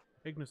me,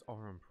 Ignis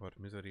aurum quod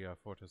miseria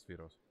fortis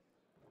viros.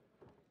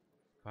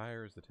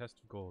 Fire is the test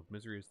of gold,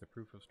 misery is the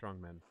proof of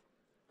strong men.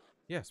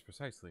 Yes,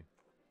 precisely.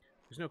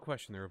 There's no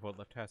question the revolt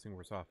left Tassing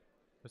worse off,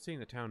 but seeing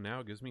the town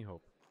now gives me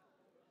hope.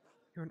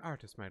 You're an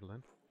artist,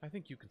 Magdalene. I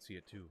think you can see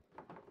it too.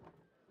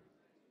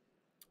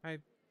 I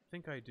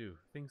think I do.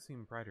 Things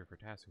seem brighter for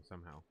Tassing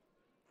somehow.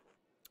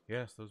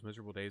 Yes, those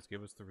miserable days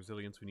give us the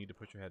resilience we need to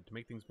push ahead, to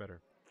make things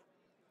better.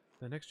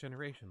 The next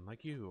generation,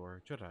 like you,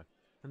 or Jutta,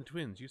 and the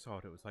twins, you saw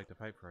what it was like to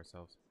fight for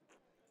ourselves.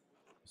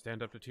 To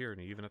stand up to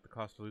tyranny, even at the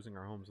cost of losing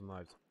our homes and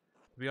lives.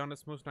 To be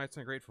honest, most nights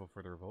I'm grateful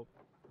for the revolt.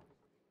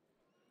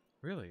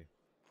 Really?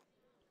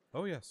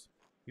 Oh yes.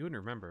 You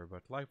wouldn't remember,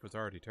 but life was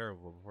already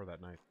terrible before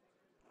that night.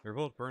 The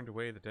revolt burned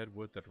away the dead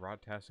wood that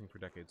wrought Tassing for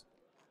decades.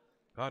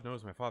 God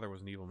knows my father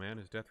was an evil man.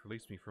 His death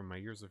released me from my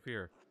years of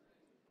fear.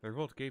 The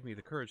revolt gave me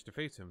the courage to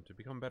face him, to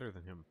become better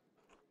than him.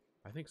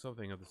 I think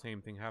something of the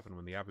same thing happened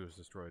when the abbey was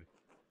destroyed.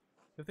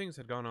 If things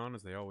had gone on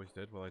as they always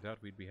did, well, I doubt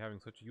we'd be having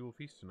such a Yule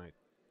feast tonight.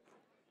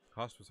 The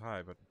cost was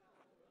high, but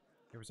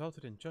it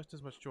resulted in just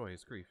as much joy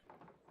as grief.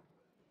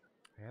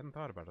 I hadn't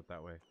thought about it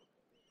that way.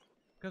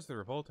 Because of the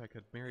revolt, I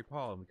could marry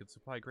Paul, and we could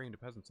supply grain to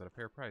peasants at a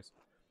fair price.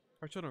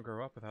 Our children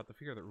grow up without the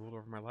fear that ruled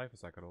over my life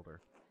as I got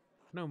older.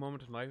 No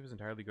moment in life is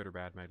entirely good or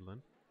bad,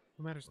 Magdalene.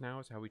 What matters now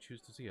is how we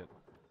choose to see it.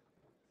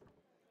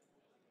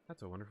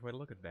 That's a wonderful way to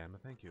look at it, Anna.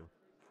 Thank you.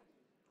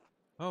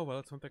 Oh, well,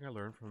 it's something I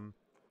learned from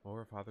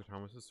more of Father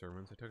Thomas's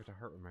sermons. I took it to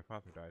heart when my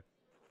father died.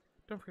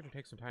 Don't forget to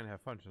take some time to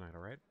have fun tonight,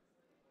 alright?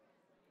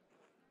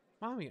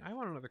 Mommy, I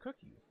want another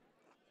cookie.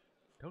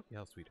 Don't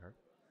yell, sweetheart.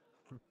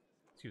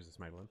 Excuse us,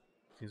 Magdalene.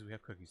 Seems we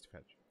have cookies to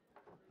fetch.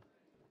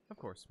 Of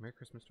course. Merry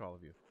Christmas to all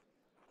of you.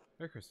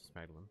 Merry Christmas,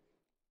 Magdalene.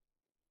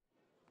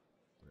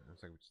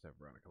 Looks like we just have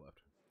Veronica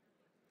left.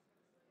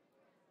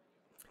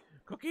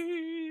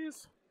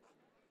 Cookies!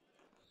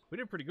 We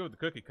did pretty good with the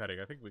cookie cutting.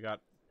 I think we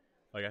got,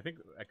 like, I think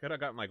I could have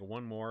gotten like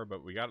one more,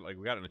 but we got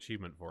an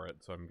achievement for it.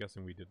 So I'm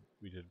guessing we did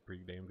a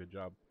pretty damn good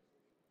job.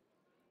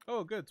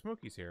 Oh, good,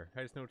 Smokey's here.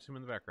 I just noticed him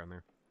in the background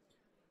there.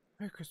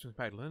 Merry Christmas,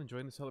 Magdalene.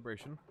 Enjoying the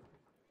celebration?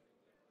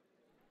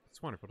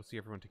 It's wonderful to see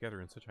everyone together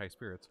in such high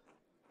spirits.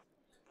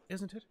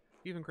 Isn't it?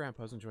 Even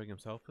Grandpa's enjoying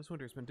himself. This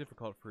winter has been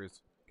difficult for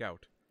his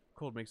gout.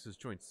 Cold makes his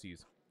joints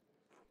seize.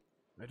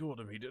 I told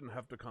him he didn't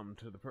have to come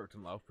to the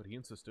Pertenlauf, but he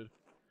insisted.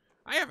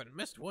 I haven't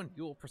missed one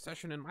Yule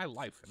procession in my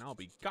life, and I'll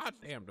be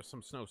goddamned if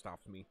some snow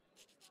stops me.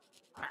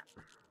 Ah.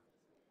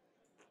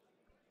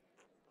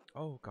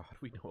 Oh god,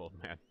 we know, old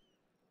man.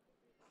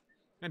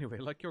 Anyway,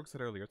 like York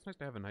said earlier, it's nice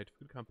to have a night of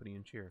good company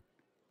and cheer.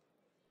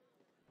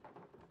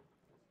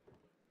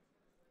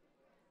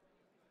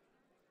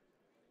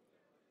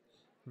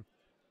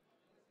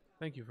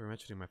 Thank you for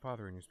mentioning my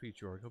father in your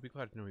speech, York. He'll be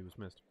glad to know he was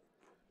missed.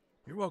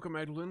 You're welcome,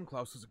 Magdalene.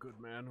 Klaus is a good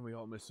man, and we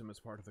all miss him as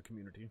part of the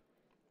community.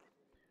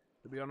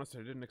 To be honest, I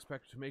didn't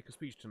expect to make a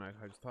speech tonight.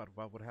 I just thought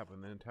about what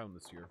happened in town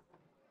this year.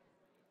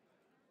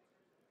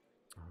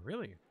 Oh,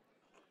 really?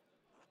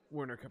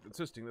 Werner kept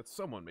insisting that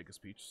someone make a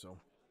speech, so...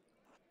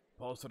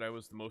 Paul said I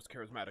was the most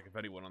charismatic of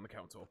anyone on the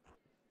council.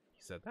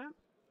 He said that?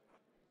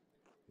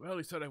 Well,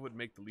 he said I would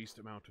make the least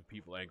amount of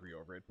people angry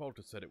over it. Paul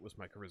just said it was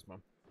my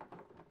charisma.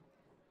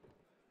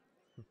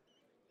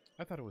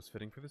 I thought it was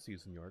fitting for the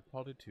season, York.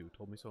 Paul did too.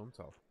 Told me so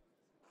himself.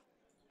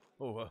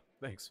 Oh,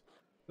 thanks.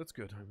 That's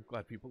good. I'm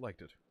glad people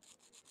liked it.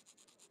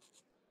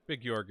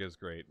 Big York is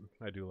great.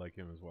 I do like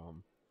him as well.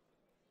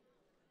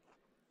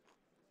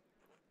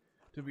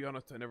 To be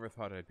honest, I never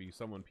thought I'd be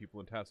someone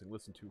people in Tassing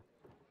listen to.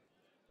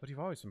 But you've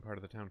always been part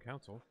of the town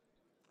council.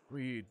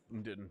 We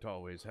didn't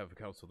always have a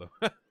council,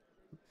 though.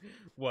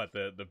 What,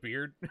 the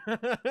beard?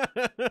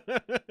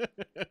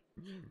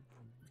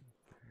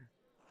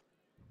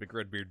 Big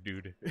red beard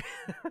dude.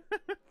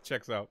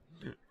 Checks out.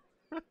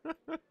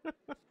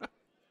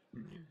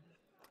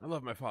 I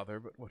love my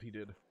father, but what he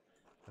did,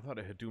 I thought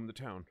I had doomed the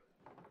town.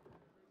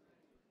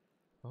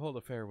 The whole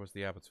affair was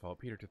the abbot's fault.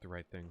 Peter did the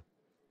right thing.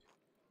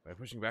 By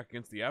pushing back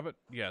against the abbot?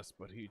 Yes,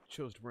 but he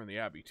chose to burn the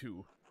abbey,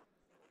 too.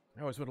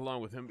 I always went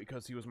along with him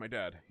because he was my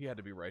dad. He had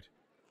to be right.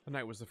 The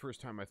night was the first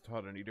time I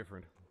thought any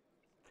different.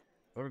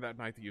 Learned that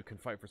night that you can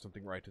fight for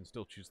something right and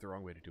still choose the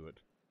wrong way to do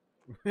it.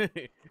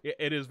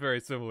 It is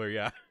very similar,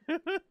 yeah.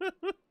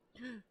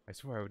 I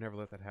swear I would never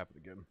let that happen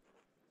again.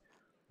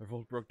 The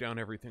revolt broke down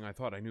everything I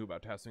thought I knew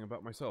about Tassing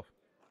about myself.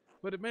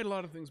 But it made a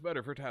lot of things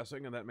better for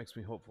Tassing, and that makes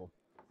me hopeful.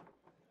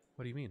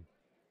 What do you mean?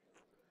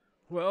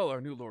 Well,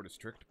 our new lord is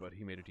strict, but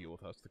he made a deal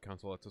with us. The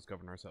council lets us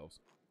govern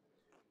ourselves.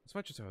 As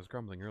much as I was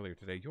grumbling earlier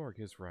today, York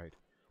is right.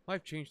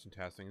 Life changed in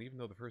Tassing, and even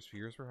though the first few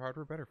years were hard,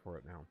 we're better for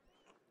it now.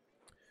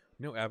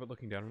 No abbot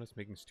looking down on us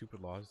making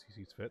stupid laws as he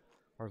sees fit.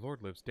 Our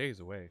lord lives days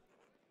away.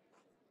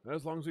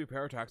 As long as we pay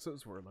our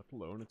taxes, we're left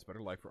alone. It's a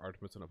better life for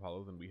Artemis and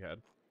Apollo than we had.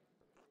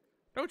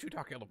 Don't you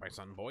talk ill of my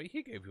son, boy.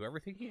 He gave you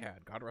everything he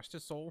had. God rest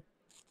his soul.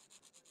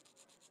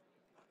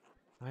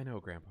 I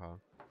know, Grandpa.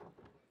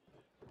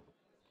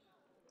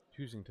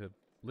 Choosing to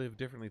live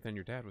differently than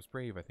your dad was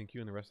brave. I think you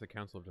and the rest of the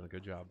council have done a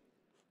good job.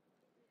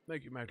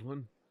 Thank you,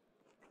 Magdalene.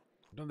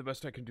 I've done the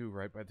best I can do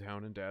right by the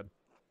town and Dad.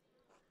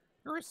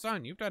 You're his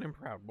son. You've done him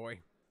proud, boy.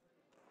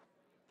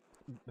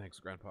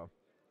 Thanks, Grandpa.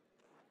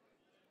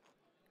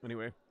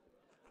 Anyway,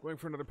 going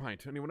for another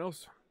pint. Anyone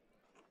else?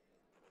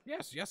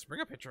 Yes, bring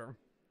a pitcher.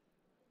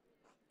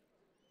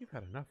 You've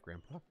had enough,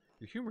 Grandpa.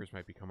 Your humors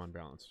might become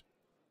unbalanced.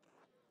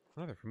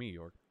 Another for me,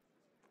 York.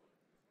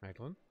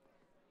 Magdalene?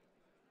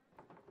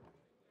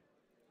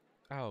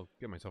 I'll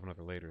get myself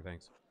another later,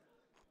 thanks.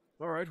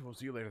 Alright, we'll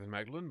see you later then,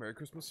 Magdalene. Merry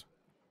Christmas.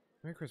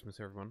 Merry Christmas,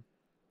 everyone.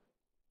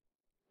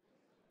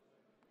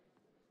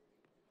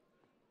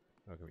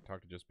 Oh, can we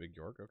talk to just Big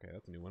York? Okay,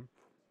 that's a new one.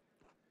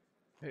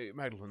 Hey,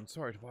 Magdalene,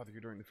 sorry to bother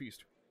you during the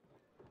feast.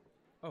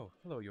 Oh,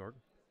 hello, York.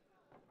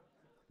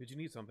 Did you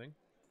need something?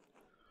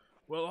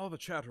 Well, all the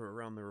chatter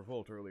around the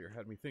revolt earlier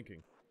had me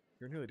thinking.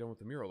 You're nearly done with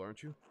the mural,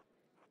 aren't you?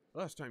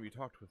 Last time you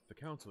talked with the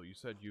council, you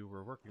said you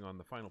were working on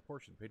the final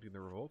portion, painting the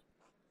revolt.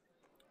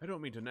 I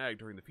don't mean to nag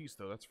during the feast,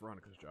 though. That's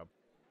Veronica's job.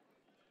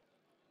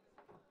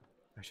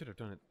 I should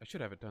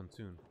have it done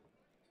soon.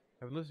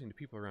 I've been listening to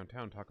people around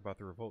town talk about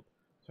the revolt,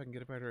 so I can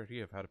get a better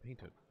idea of how to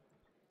paint it.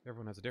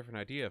 Everyone has a different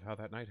idea of how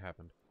that night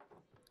happened.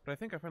 But I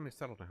think I finally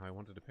settled on how I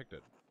want to depict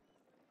it.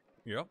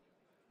 Yep.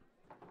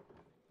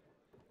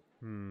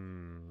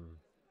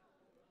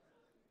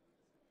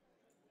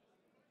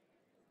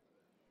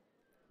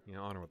 Yeah,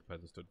 honor what the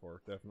peasant stood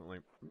for, definitely.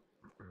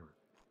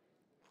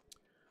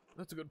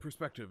 That's a good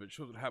perspective. It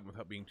shows what happened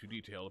without being too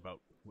detailed about,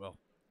 well,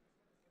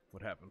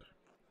 what happened.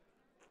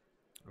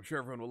 I'm sure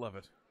everyone will love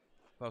it.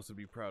 Klaus would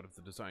be proud of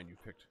the design you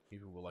picked.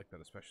 Eva will like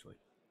that especially.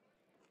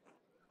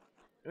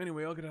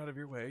 Anyway, I'll get out of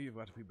your way. You've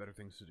got to be better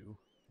things to do.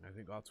 I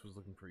think Otz was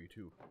looking for you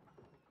too.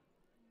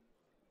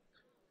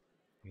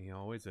 He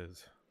always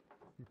is.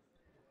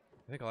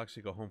 I think I'll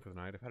actually go home for the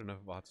night. I've had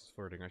enough of Otz's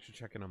flirting. I should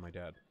check in on my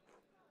dad.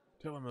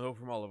 Tell him hello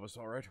from all of us,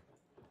 alright?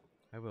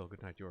 I will.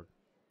 Good night, Jorg.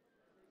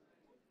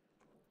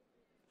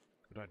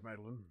 Good night,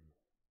 Madeline.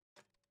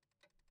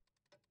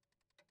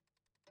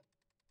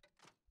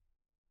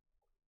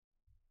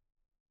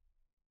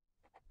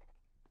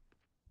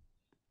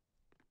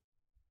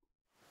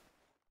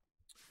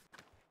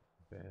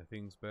 Beth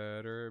Everything's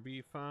better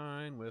be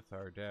fine with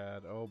our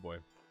dad. Oh boy.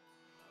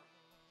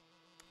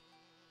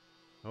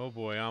 Oh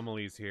boy,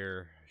 Amelie's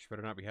here. She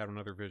better not be having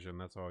another vision.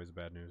 That's always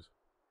bad news.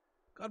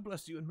 God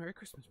bless you and Merry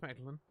Christmas,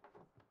 Magdalene.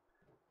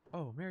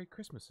 Oh, Merry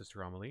Christmas,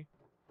 Sister Amelie.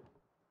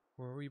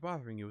 Or were we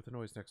bothering you with the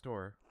noise next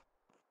door?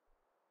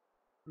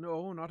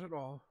 No, not at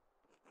all.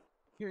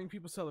 Hearing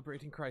people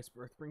celebrating Christ's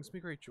birth brings me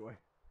great joy.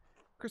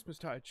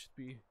 Christmastide should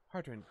be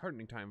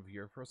heartening time of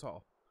year for us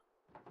all.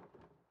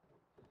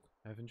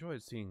 I've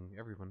enjoyed seeing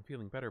everyone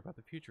feeling better about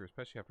the future,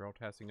 especially after all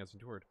Tassing has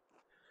endured.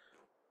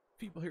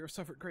 People here have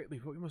suffered greatly,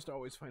 but we must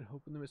always find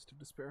hope in the midst of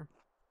despair.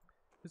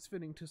 It's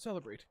fitting to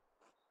celebrate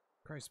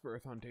Christ's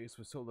birth on days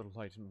with so little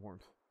light and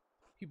warmth.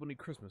 People need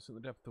Christmas in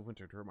the depth of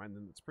winter to remind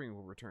them that spring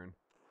will return.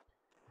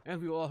 And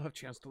we will all have a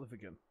chance to live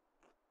again.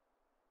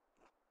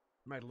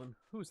 Magdalene,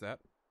 who's that?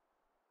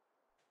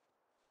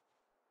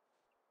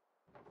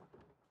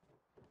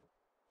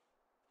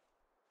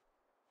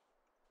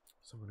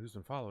 Someone who's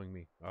been following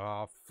me.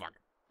 Oh, fuck.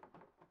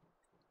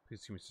 Please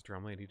excuse me, Sister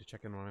Amelie. I need to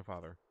check in on my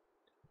father.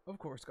 Of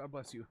course. God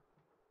bless you.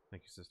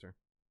 Thank you, sister.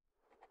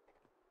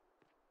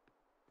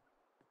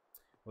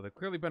 Well, they've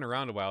clearly been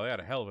around a while. They had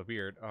a hell of a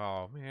beard.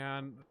 Oh,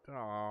 man.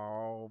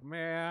 Oh,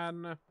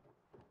 man.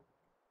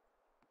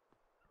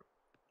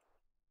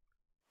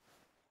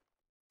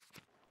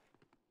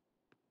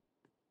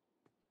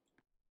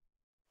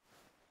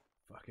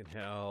 Fucking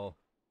hell.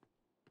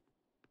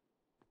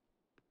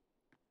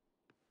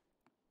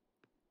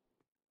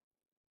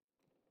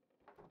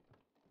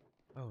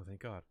 Oh, thank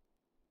God.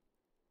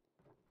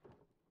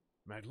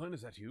 Magdalene,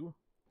 is that you?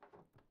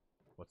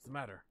 What's the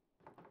matter?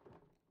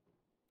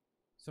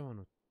 Someone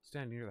was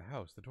standing near the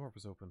house. The door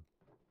was open.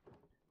 I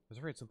was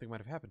afraid something might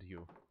have happened to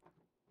you.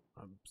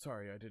 I'm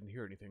sorry, I didn't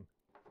hear anything.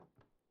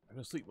 I've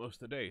been asleep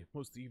most of the day,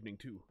 most of the evening,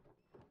 too.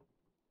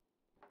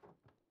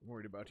 I'm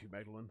worried about you,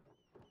 Magdalene.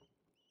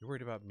 You're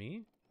worried about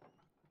me?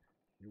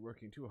 You're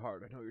working too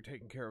hard. I know you're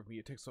taking care of me.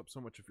 It takes up so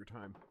much of your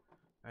time.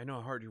 I know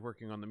how hard you're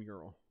working on the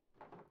mural.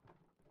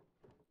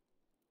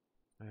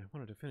 I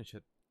wanted to finish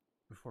it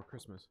before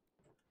Christmas.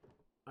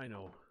 I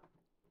know.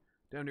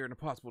 Damn near an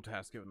impossible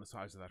task given the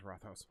size of that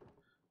Rothaus.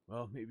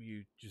 Well, maybe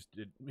you just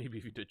did. Maybe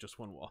if you did just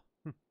one wall.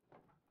 I'm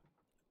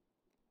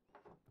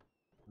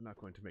not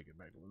going to make it,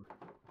 Magdalene.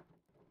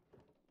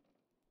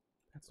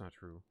 That's not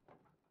true.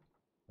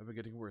 I've been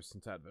getting worse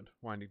since Advent,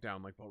 winding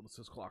down like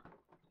Boldus's clock.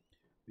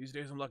 These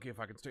days I'm lucky if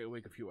I can stay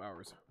awake a few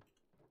hours.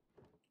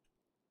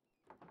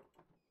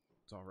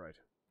 It's alright.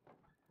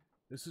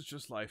 This is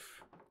just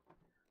life.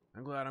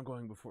 I'm glad I'm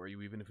going before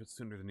you, even if it's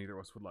sooner than either of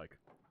us would like.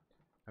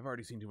 I've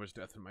already seen too much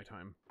death in my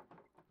time.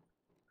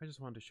 I just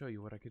wanted to show you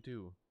what I could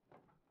do.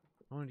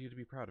 I wanted you to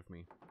be proud of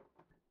me.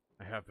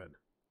 I have been.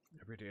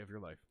 Every day of your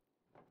life.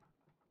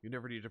 You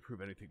never need to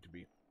prove anything to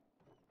me.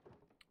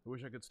 I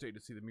wish I could stay to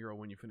see the mural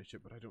when you finish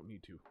it, but I don't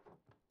need to.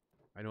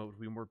 I know it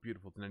would be more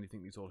beautiful than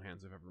anything these old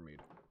hands have ever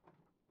made.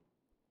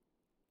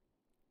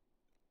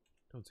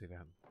 Don't say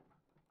that.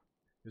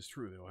 It's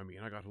true, though. I mean,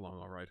 I got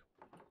along all right.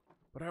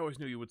 But I always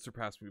knew you would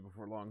surpass me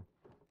before long.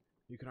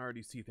 You can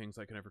already see things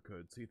like I never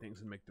could. See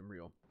things and make them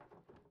real.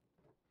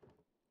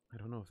 I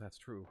don't know if that's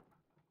true.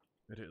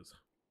 It is.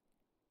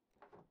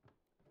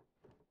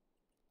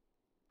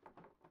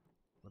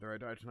 Whether I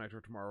die tonight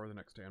or tomorrow or the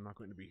next day, I'm not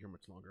going to be here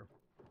much longer.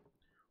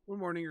 One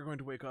morning you're going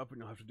to wake up and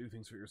you'll have to do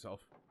things for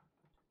yourself.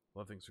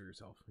 Love things for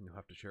yourself, and you'll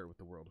have to share it with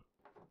the world.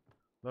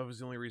 Love is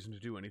the only reason to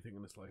do anything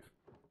in this life.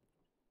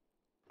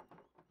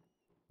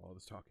 All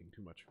this talking,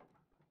 too much.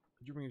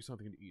 Could you bring me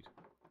something to eat?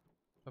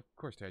 Of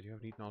course, Dad, you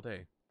haven't eaten all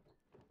day.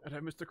 And I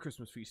missed the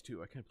Christmas feast,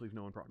 too. I can't believe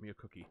no one brought me a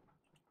cookie.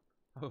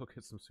 I'll go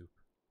get some soup.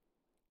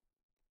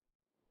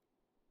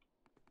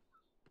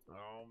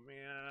 Oh,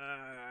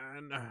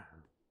 man.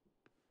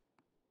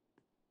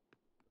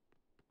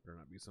 Better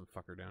not be some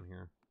fucker down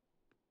here.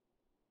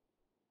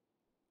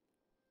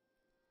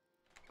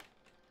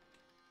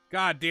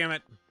 God damn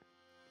it!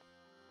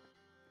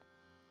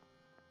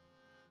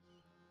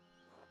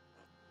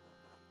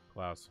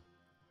 Klaus.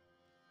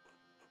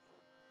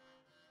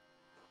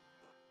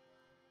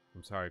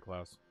 I'm sorry,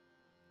 Klaus.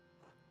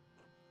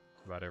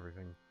 About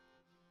everything.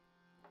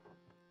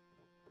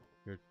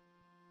 You're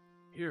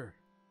here.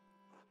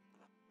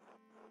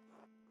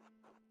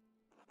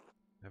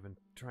 I've been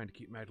trying to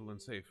keep Magdalene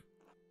safe.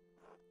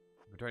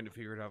 I've been trying to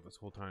figure it out this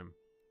whole time.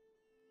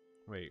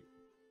 Wait.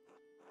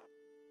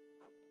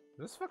 Is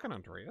this fucking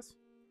Andreas?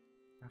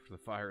 After the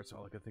fire, it's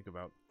all I could think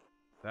about.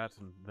 That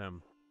and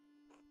them.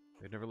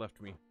 They'd never left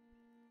me.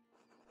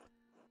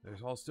 They're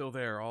all still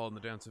there, all in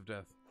the dance of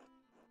death.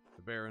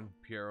 The Baron,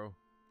 Piero,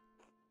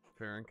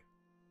 Ferenc,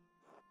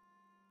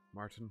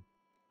 Martin,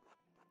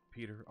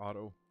 Peter,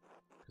 Otto,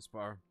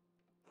 Kaspar,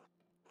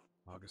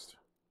 August.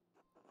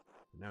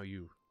 And now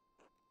you.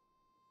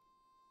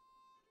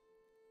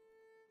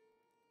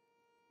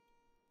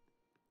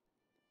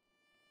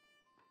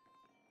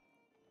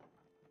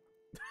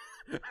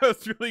 I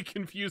was really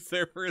confused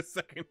there for a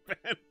second,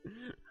 man.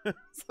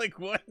 It's like,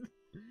 what?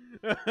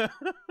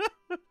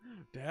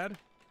 Dad?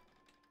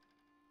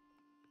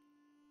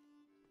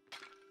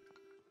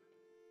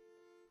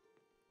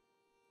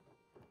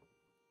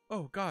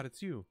 Oh, God,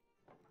 it's you.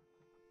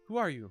 Who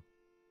are you?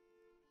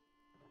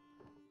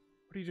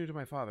 What are you doing to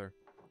my father?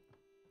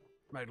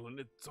 Magdalene,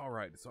 it's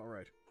alright, it's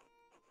alright.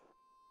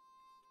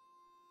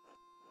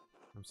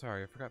 I'm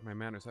sorry, I forgot my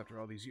manners after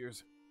all these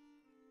years.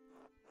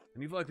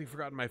 And you've likely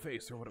forgotten my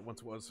face, or what it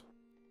once was.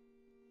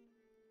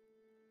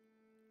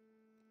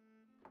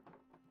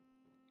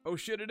 Oh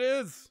shit, it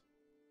is!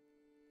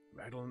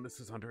 Magdalene, this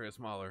is Andreas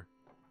Mahler.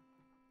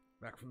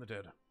 Back from the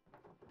dead.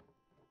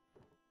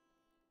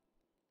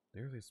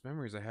 The earliest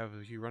memories I have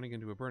of you running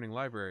into a burning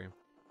library.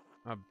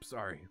 I'm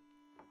sorry.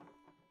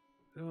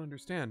 I don't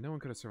understand. No one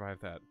could have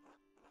survived that.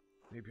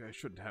 Maybe I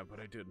shouldn't have, but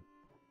I did.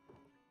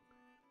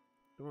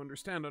 Don't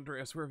understand,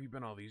 Andreas. Where have you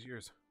been all these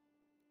years?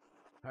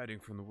 Hiding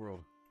from the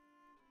world.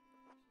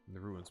 In the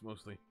ruins,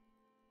 mostly.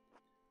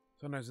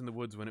 Sometimes in the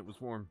woods when it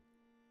was warm.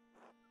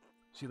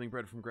 Stealing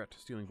bread from Gret,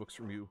 stealing books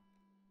from you.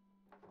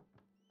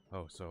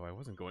 Oh, so I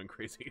wasn't going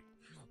crazy.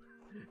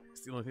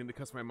 It's the only thing that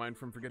cuts my mind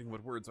from forgetting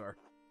what words are.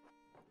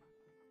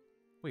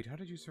 Wait, how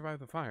did you survive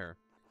the fire?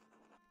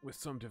 With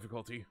some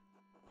difficulty.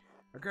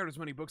 I grabbed as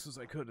many books as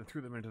I could and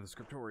threw them into the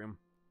scriptorium.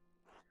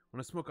 When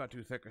the smoke got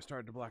too thick, I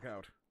started to black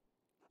out.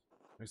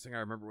 Next thing I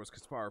remember was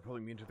Kaspar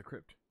pulling me into the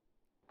crypt.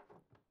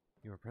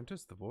 Your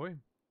apprentice, the boy?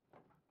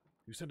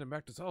 You sent him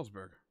back to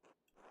Salzburg.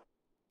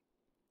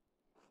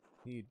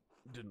 He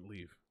didn't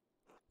leave.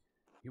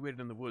 He waited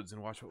in the woods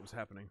and watched what was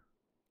happening.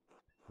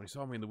 When he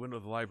saw me in the window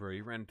of the library,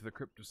 he ran into the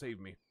crypt to save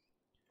me.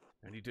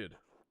 And he did.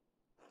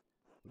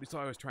 But he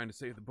saw I was trying to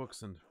save the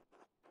books, and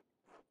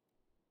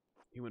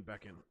he went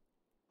back in.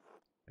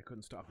 I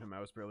couldn't stop him. I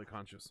was barely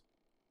conscious.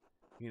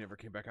 He never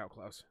came back out,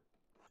 Klaus.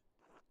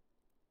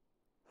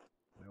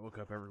 When I woke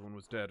up, everyone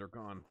was dead or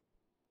gone.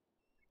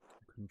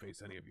 I couldn't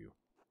face any of you.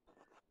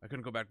 I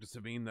couldn't go back to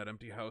Sabine, that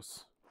empty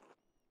house.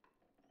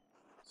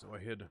 So I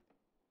hid.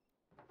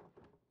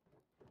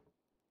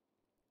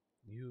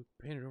 You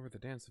painted over the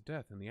Dance of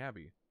Death in the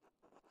Abbey.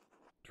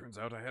 Turns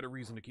out I had a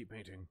reason to keep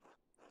painting.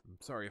 I'm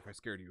sorry if I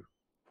scared you.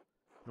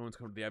 No one's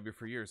come to the Abbey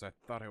for years. I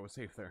thought I was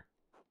safe there.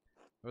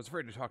 I was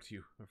afraid to talk to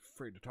you.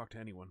 Afraid to talk to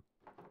anyone.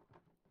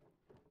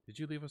 Did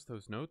you leave us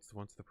those notes, the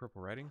ones with the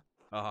purple writing?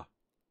 Ah.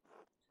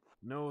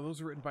 No,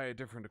 those were written by a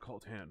different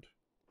occult hand.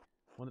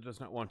 One that does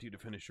not want you to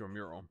finish your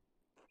mural.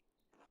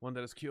 One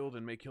that has killed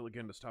and may kill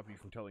again to stop you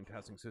from telling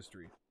Tassing's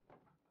history.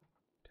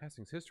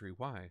 Tassing's history?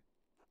 Why?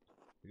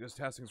 Because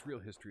Tassing's real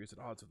history is at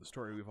odds with the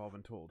story we've all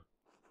been told.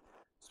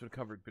 It's been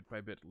covered bit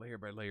by bit, layer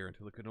by layer,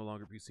 until it could no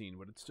longer be seen,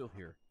 but it's still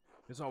here.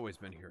 It's always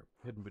been here,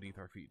 hidden beneath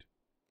our feet.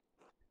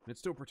 And it's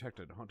still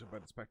protected, haunted by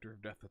the specter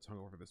of death that's hung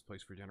over this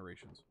place for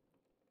generations.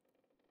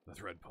 The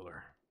Thread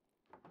Puller.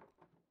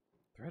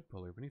 Thread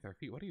Puller beneath our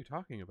feet? What are you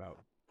talking about?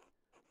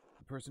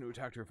 The person who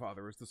attacked your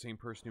father is the same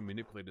person who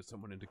manipulated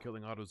someone into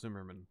killing Otto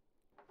Zimmermann.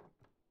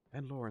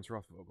 And Lawrence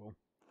Rothvogel.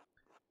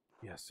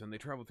 Yes, and they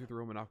traveled through the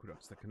Roman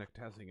aqueducts that connect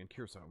Tassing and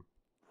Kirsau.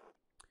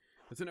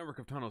 It's a network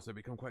of tunnels I've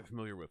become quite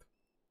familiar with.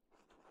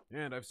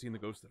 And I've seen the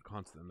ghost that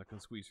haunts them that can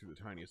squeeze through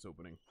the tiniest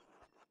opening.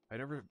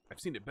 I've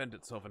seen it bend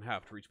itself in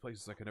half to reach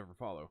places I could never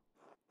follow.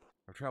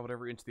 I've traveled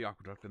every inch of the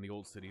aqueduct in the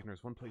old city, and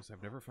there's one place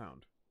I've never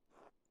found.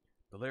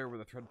 The lair where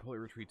the Thread Puller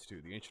retreats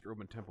to, the ancient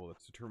Roman temple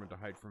that's determined to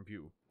hide from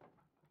view.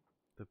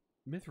 The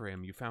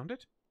Mithraeum, you found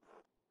it?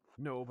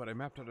 No, but I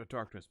mapped out a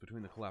darkness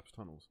between the collapsed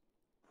tunnels.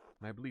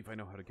 And I believe I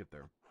know how to get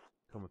there.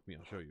 Come with me,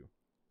 I'll show you.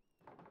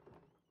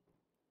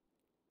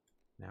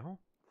 Now?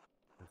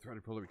 The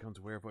Thread Puller becomes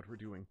aware of what we're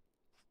doing.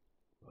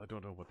 Well, I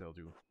don't know what they'll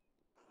do.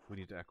 We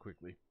need to act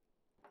quickly.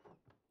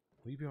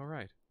 Will you be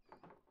alright?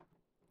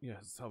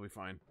 Yes, I'll be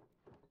fine.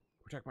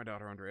 Protect my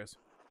daughter, Andreas.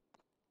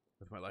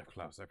 With my life,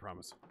 Klaus, I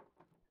promise.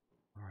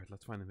 Alright,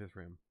 let's find the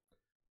Mithraeum.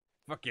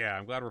 Fuck yeah,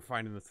 I'm glad we're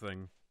finding this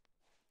thing.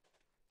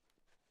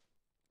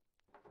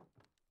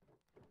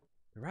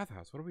 The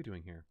Rathaus, what are we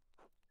doing here?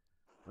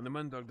 When the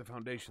men dug the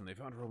foundation, they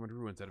found Roman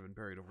ruins that had been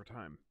buried over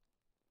time.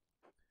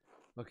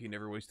 Lucky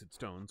never wasted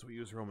stone, so we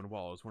used Roman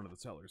wall as one of the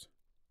cellars.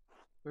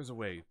 There's a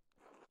way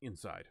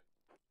inside.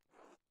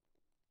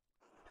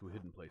 To a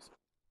hidden place.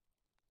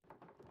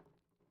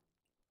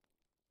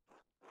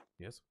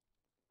 Yes?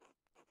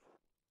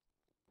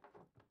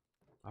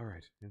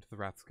 Alright, into the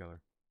Rathskeller.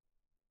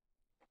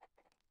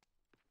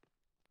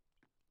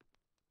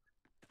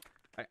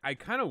 I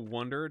kind of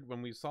wondered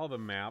when we saw the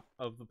map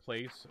of the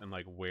place and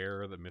like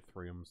where the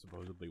Mithraeum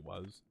supposedly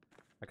was.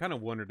 I kind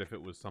of wondered if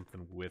it was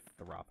something with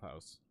the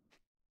Rathaus.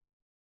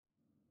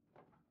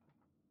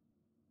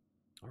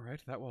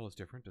 Alright, that wall is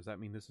different. Does that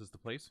mean this is the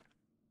place?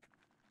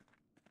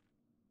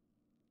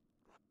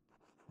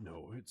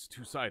 No, it's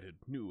two-sided,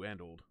 new and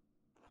old.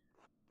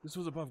 This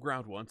was above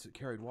ground once. It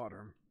carried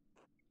water.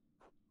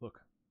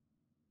 Look.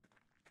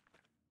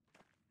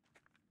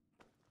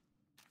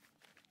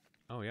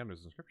 Oh yeah,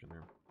 there's an inscription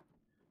there.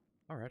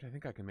 Alright, I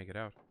think I can make it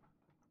out.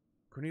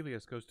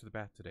 Cornelius goes to the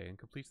bath today and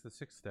completes the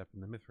 6th step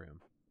in the Mithraeum.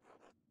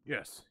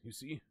 Yes, you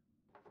see?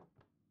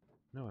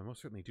 No, I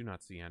most certainly do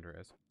not see,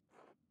 Andreas.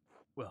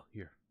 Well,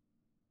 here.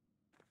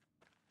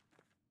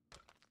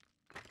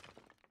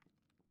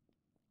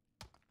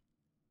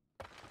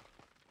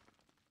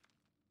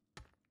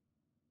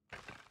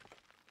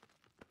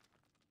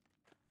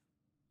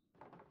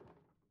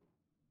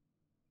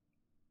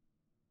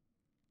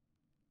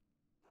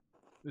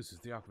 This is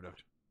the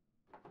aqueduct.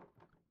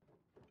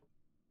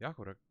 The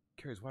aqueduct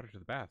carries water to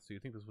the bath, so you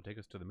think this will take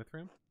us to the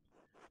Mithram?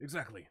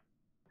 Exactly.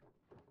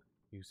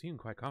 You seem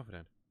quite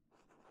confident.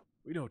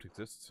 We know it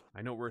exists.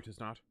 I know where it is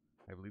not.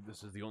 I believe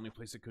this is the only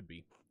place it could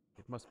be.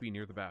 It must be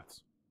near the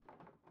baths.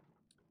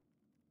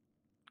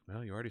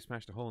 Well, you already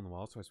smashed a hole in the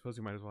wall, so I suppose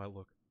you might as well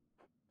look.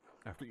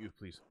 After you,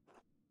 please.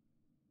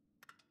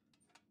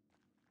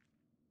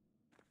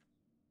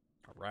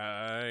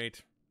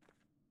 Alright.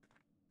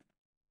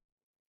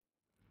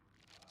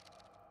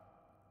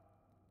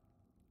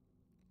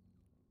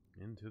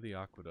 Into the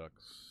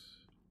aqueducts.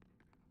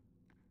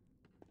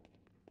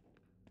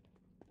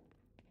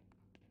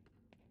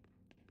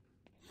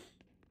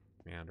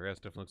 Man, Andreas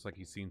definitely looks like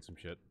he's seen some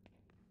shit.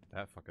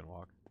 That fucking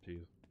walk.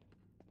 Jeez.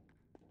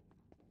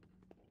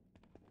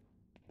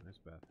 Nice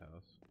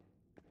bathhouse.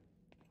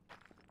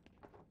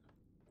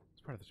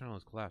 This part of the tunnel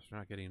has collapsed. We're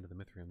not getting into the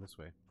Mithrium this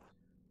way.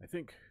 I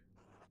think...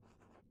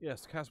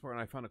 Yes, Caspar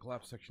and I found a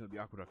collapsed section of the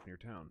aqueduct near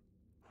town.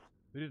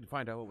 We didn't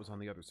find out what was on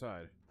the other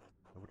side.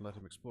 I wouldn't let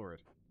him explore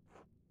it.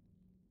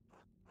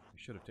 I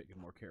should have taken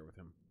more care with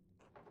him.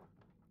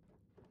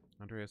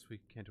 Andreas, we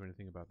can't do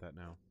anything about that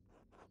now.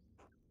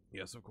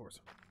 Yes, of course.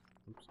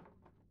 Oops.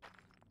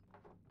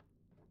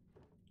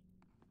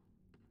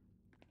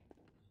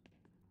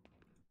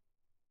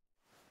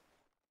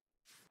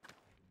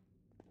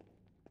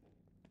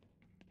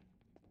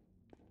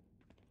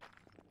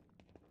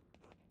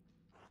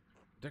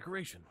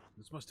 Decoration!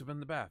 This must have been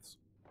the baths.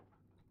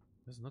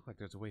 Doesn't look like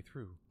there's a way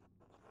through.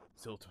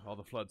 Silt, all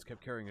the floods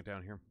kept carrying it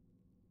down here.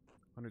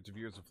 Hundreds of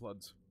years of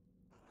floods.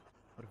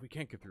 What if we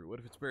can't get through? What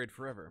if it's buried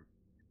forever?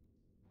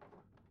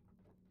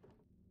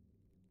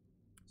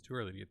 It's too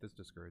early to get this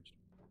discouraged.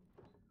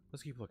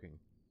 Let's keep looking.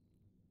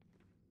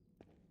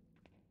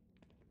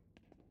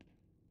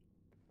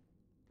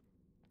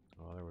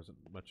 Oh, there wasn't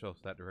much else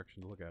that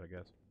direction to look at, I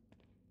guess.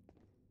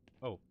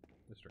 Oh,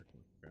 this direction.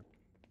 Okay.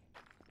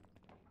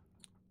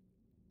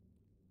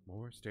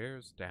 More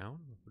stairs down?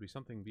 Would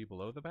something be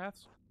below the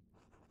baths?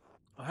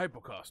 A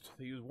hypocaust.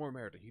 They use warm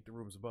air to heat the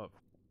rooms above.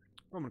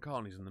 Roman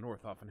colonies in the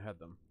north often had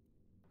them.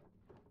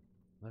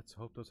 Let's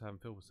hope those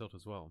haven't filled with silt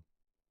as well.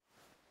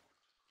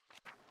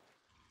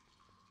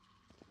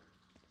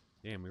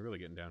 Damn, we're really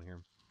getting down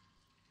here.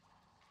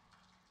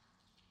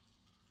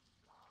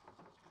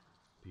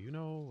 Do you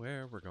know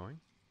where we're going?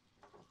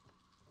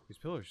 These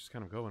pillars just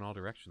kind of go in all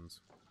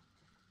directions.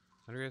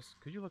 Andreas,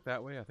 could you look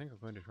that way? I think I'm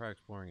going to try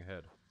exploring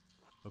ahead.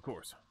 Of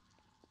course.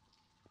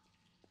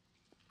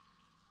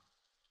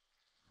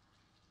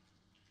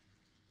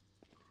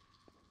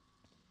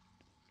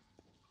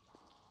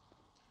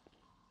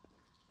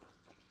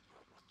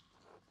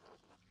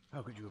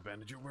 How could you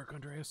abandon your work,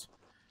 Andreas?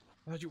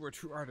 I thought you were a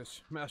true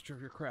artist, master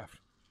of your craft.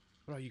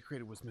 But all you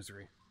created was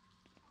misery.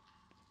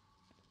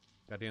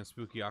 Goddamn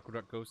spooky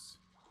aqueduct ghosts.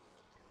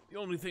 The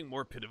only thing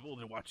more pitiful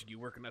than watching you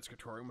work in that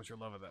scatorium was your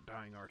love of that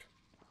dying art.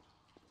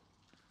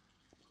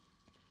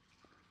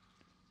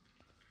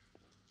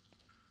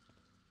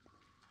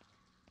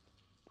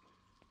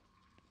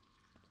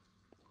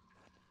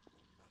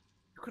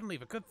 You couldn't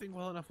leave a good thing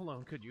well enough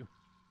alone, could you?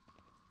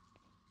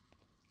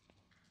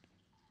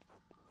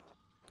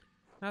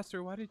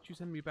 Master, why did you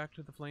send me back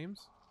to the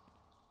flames?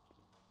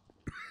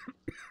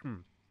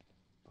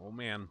 Oh,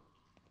 man.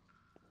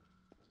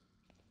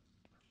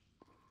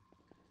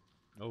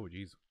 Oh,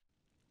 jeez.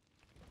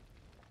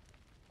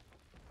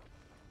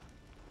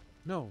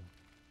 No.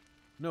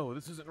 No,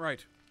 this isn't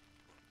right.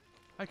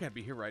 I can't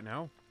be here right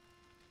now.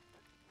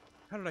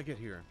 How did I get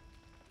here?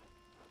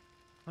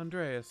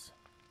 Andreas.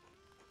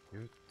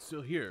 You're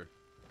still here?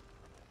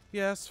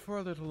 Yes, for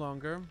a little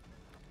longer.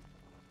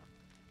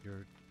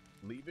 You're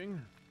leaving?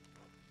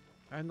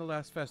 I'm the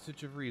last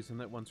vestige of reason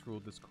that once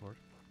ruled this court.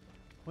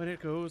 When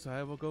it goes,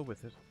 I will go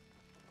with it.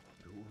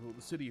 Who will rule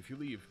the city if you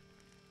leave?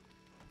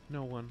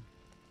 No one.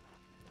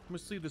 You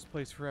must leave this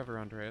place forever,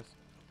 Andreas.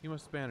 You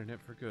must abandon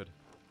it for good.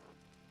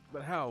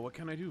 But how? What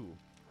can I do?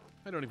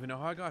 I don't even know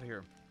how I got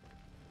here.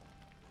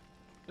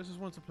 This was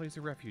once a place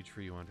of refuge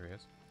for you,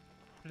 Andreas.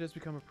 But it has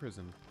become a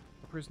prison.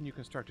 A prison you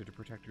constructed to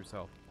protect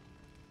yourself.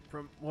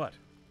 From what?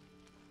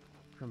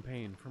 From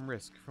pain, from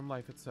risk, from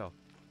life itself.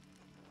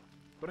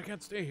 But I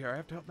can't stay here. I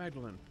have to help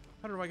Magdalene.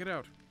 How do I get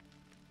out?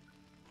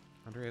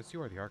 Andreas,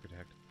 you are the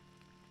architect.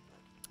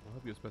 I'll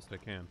help you as best I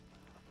can.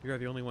 You are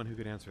the only one who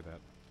could answer that.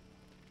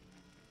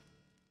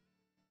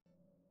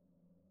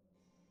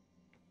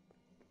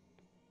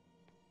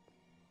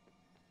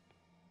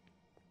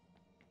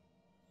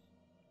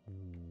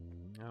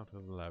 Out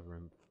of the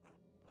labyrinth.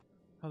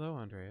 Hello,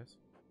 Andreas.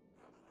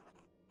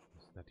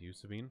 Is that you,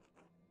 Sabine?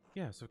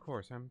 Yes, of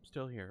course. I'm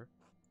still here.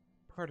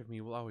 Part of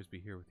me will always be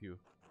here with you.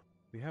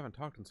 We haven't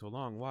talked in so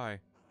long. Why?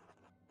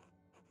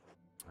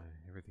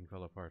 Everything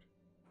fell apart.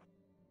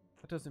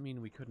 That doesn't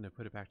mean we couldn't have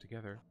put it back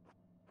together.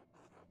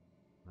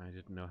 I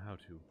didn't know how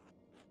to.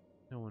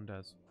 No one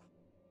does.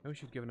 I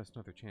wish you'd given us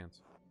another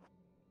chance.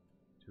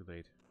 Too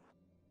late.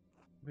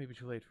 Maybe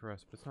too late for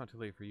us, but it's not too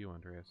late for you,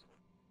 Andreas.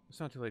 It's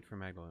not too late for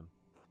Magdalene.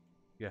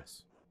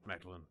 Yes,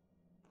 Magdalene.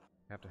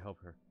 I have to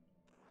help her.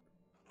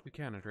 You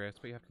can, Andreas,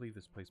 but you have to leave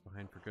this place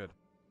behind for good.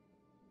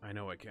 I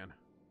know I can.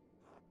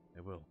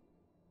 I will.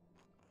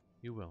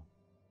 You will.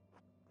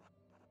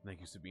 Thank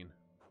you, Sabine.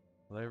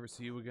 Will I ever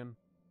see you again?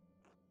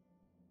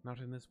 Not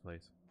in this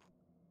place.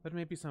 But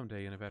maybe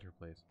someday in a better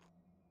place.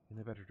 In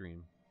a better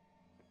dream.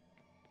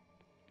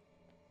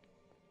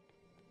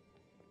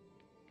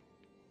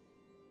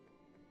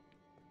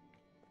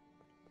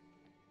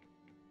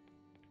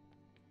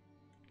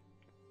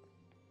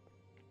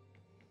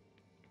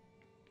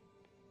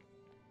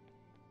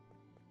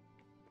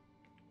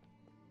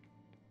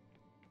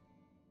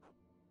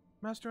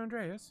 Master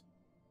Andreas?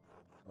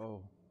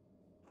 Oh.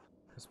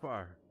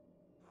 Kaspar.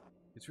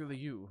 It's really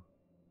you.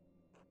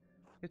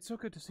 It's so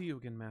good to see you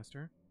again,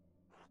 Master.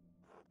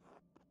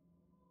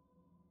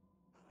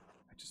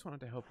 I just wanted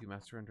to help you,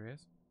 Master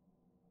Andreas.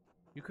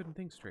 You couldn't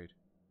think straight.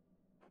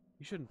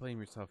 You shouldn't blame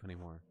yourself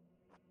anymore.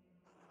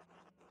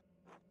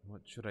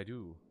 What should I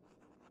do?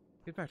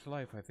 Get back to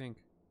life, I think.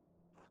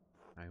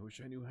 I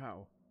wish I knew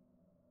how.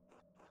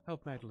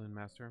 Help Magdalene,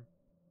 Master.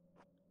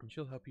 And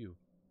she'll help you.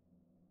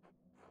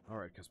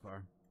 Alright,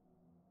 Kaspar.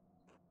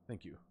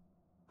 Thank you.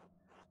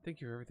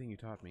 Thank you for everything you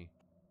taught me.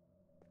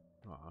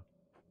 Aw.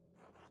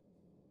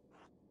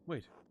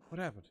 Wait, what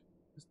happened?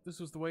 This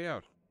was the way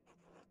out.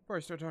 Before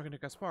I start talking to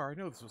Kaspar, I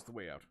know this was the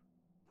way out.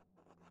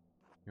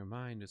 Your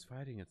mind is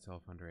fighting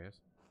itself, Andreas.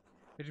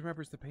 It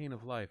remembers the pain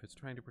of life. It's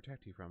trying to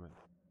protect you from it.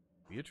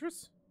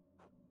 Beatrice?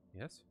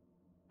 Yes?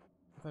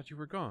 I thought you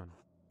were gone.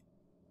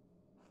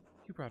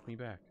 You brought me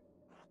back.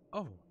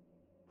 Oh.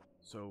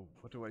 So,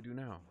 what do I do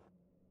now?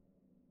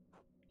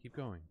 Keep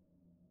going.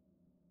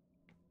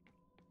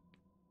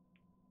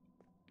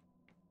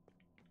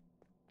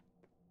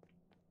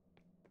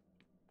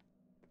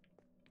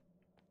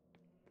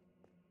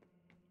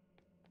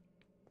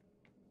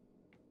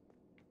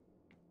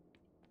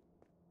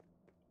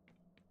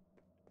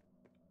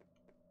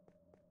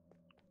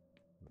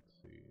 Let's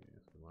see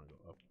if we want to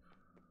go up.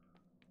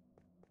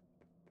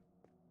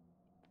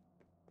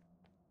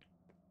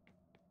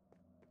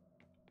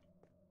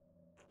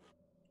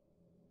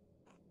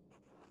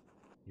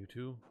 You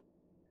too?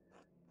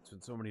 It's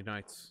been so many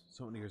nights,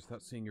 so many years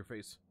without seeing your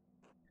face.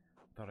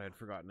 Thought I had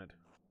forgotten it.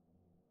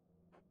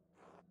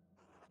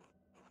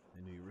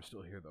 I knew you were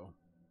still here, though.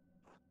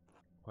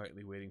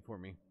 Quietly waiting for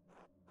me.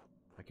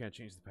 I can't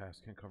change the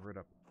past, can't cover it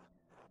up.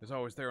 It's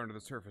always there under the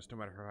surface, no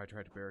matter how I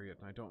try to bury it,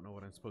 and I don't know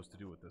what I'm supposed to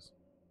do with this.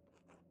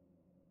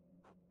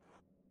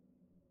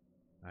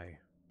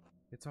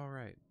 It's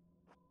alright.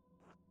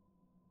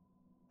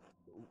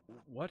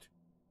 What?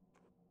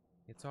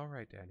 It's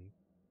alright, Daddy.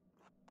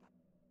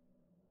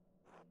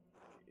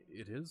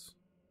 It is?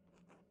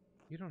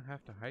 You don't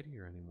have to hide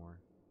here anymore.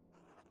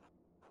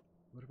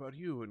 What about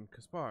you and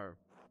Kaspar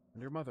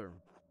and your mother?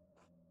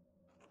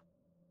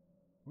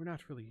 We're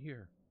not really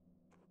here.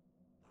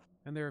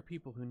 And there are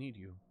people who need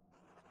you.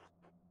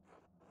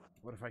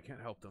 What if I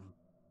can't help them?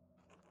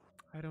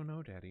 I don't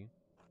know, Daddy.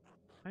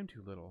 I'm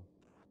too little.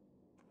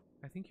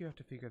 I think you have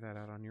to figure that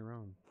out on your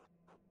own.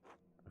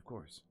 Of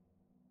course.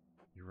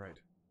 You're right.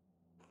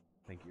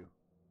 Thank you.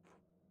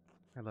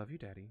 I love you,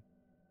 Daddy.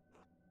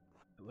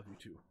 I love you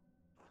too.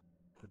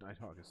 Good night,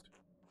 August.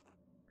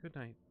 Good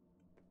night.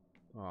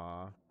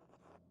 Ah.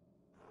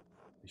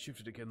 They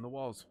shifted again in the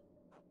walls.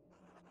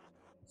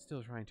 It's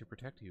still trying to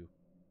protect you.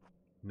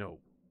 No.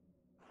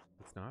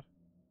 It's not?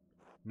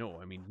 No,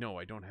 I mean, no,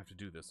 I don't have to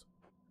do this.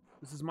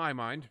 This is my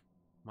mind,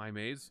 my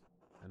maze,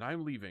 and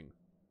I'm leaving.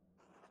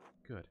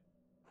 Good.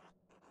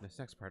 This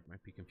next part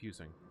might be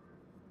confusing.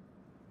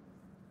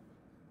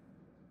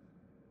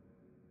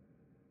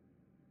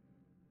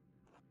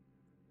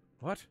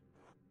 What?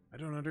 I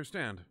don't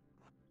understand.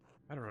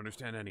 I don't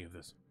understand any of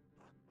this.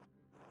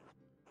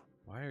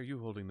 Why are you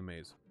holding the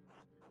maze?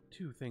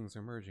 Two things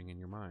are merging in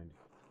your mind.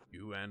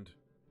 You and...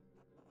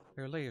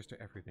 There are layers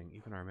to everything,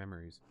 even our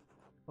memories.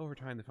 Over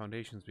time, the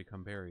foundations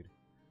become buried.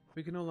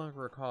 We can no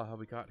longer recall how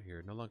we got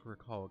here, no longer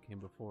recall what came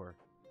before.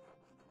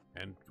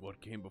 And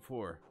what came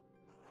before?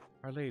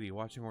 Our Lady,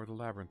 watching over the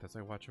labyrinth as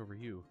I watch over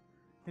you.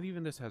 And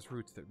even this has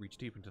roots that reach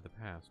deep into the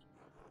past.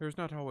 There is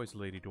not always a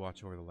lady to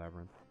watch over the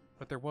labyrinth,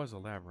 but there was a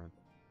labyrinth.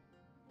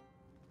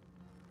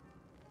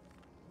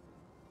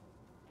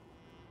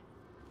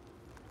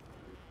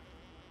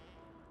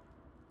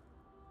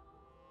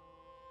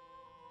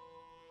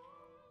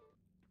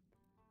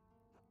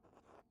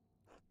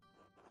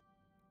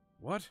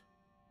 What?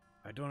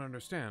 I don't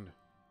understand.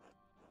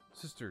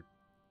 Sister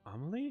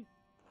Amelie?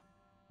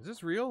 Is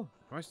this real?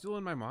 Am I still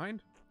in my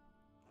mind?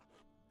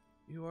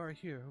 You are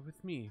here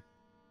with me,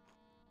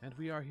 and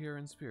we are here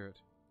in spirit.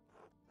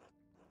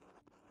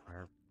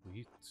 Are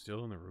we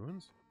still in the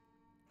ruins?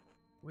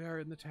 We are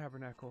in the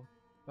tabernacle,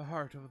 the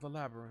heart of the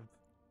labyrinth.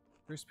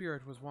 Your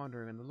spirit was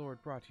wandering and the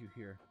Lord brought you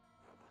here.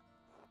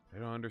 I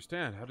don't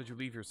understand. How did you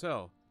leave your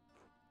cell?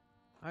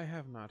 I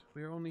have not.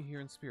 We are only here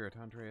in spirit,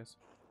 Andreas.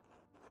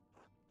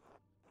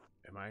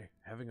 Am I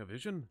having a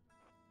vision?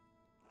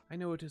 I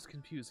know it is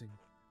confusing.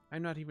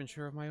 I'm not even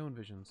sure of my own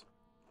visions.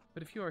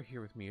 But if you are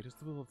here with me, it is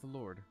the will of the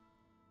Lord.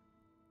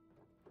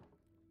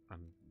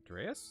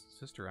 Andreas?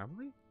 Sister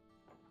Amelie?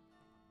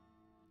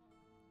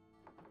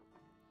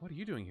 What are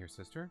you doing here,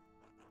 sister?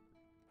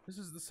 This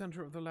is the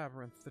center of the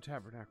labyrinth, the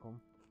tabernacle.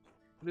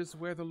 It is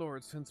where the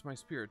Lord sends my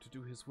spirit to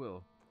do his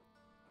will.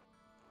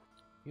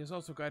 He has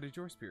also guided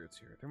your spirits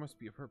here. There must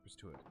be a purpose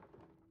to it.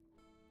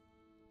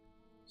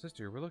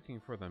 Sister, we're looking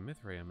for the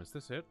Mithraeum. Is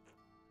this it?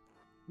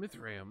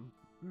 Mithraeum?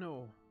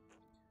 No.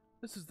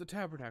 This is the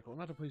tabernacle,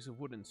 not a place of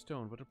wood and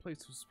stone, but a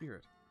place of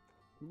spirit.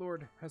 The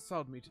Lord has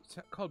called me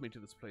to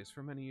this place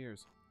for many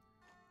years.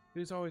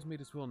 He has always made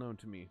his will known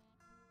to me.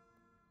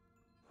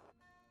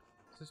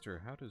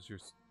 Sister, how does your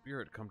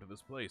spirit come to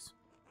this place?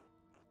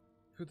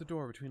 Through the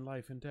door between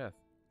life and death.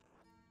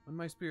 When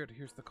my spirit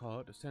hears the call,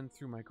 it descends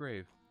through my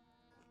grave.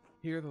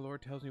 Here the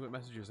Lord tells me what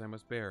messages I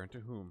must bear and to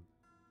whom.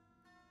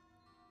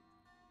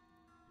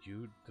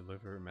 You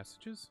deliver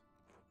messages?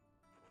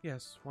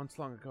 Yes, once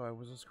long ago I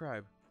was a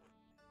scribe.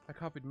 I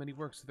copied many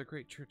works of the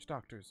great church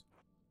doctors,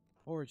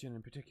 Origen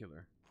in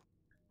particular.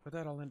 But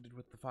that all ended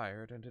with the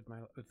fire. It ended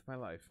with my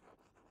life.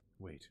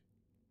 Wait.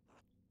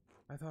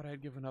 I thought I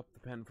had given up the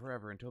pen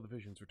forever until the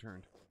visions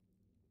returned.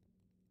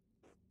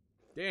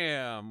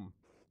 Damn!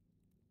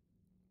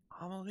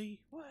 Homily?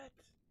 What?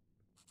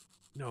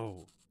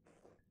 No.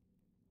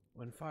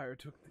 When fire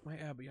took my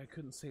abbey, I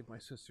couldn't save my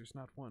sisters,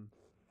 not one.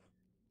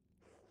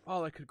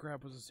 All I could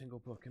grab was a single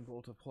book and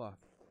bolt of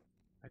cloth.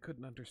 I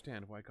couldn't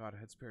understand why God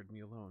had spared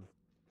me alone.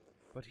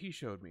 But he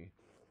showed me.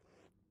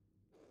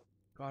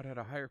 God had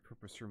a higher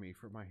purpose for me,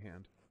 for my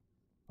hand.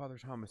 Father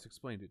Thomas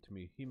explained it to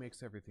me. He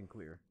makes everything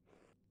clear.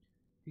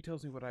 He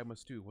tells me what I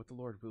must do, what the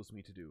Lord wills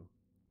me to do.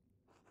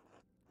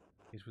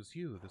 It was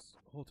you, this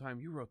whole time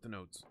you wrote the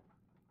notes.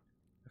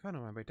 I found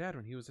them by my dad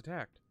when he was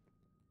attacked.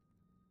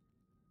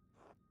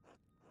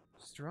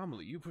 Sister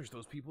Amelie, you pushed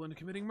those people into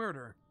committing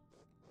murder.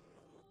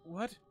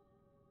 What?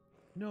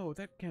 No,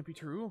 that can't be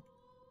true.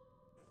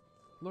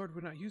 The Lord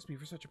would not use me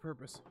for such a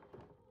purpose.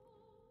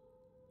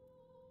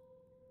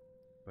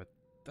 But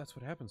that's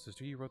what happened,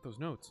 sister. You wrote those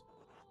notes.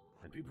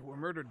 And people were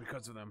murdered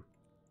because of them.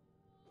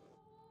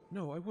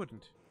 No, I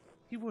wouldn't.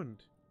 He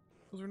wouldn't.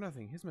 Those were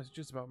nothing. His message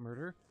is about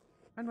murder.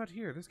 I'm not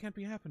here. This can't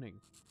be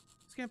happening.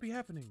 This can't be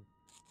happening.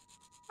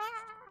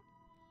 Ah!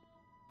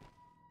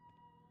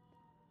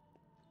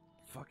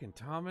 Fucking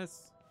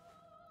Thomas.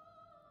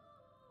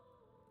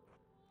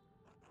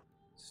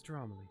 Sister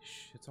Amelie,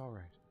 shh, it's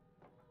alright.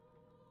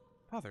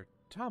 Father,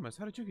 Thomas,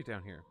 how did you get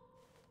down here?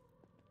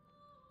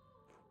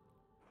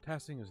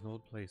 Tassing is an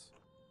old place.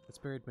 It's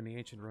buried many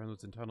ancient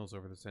roads and tunnels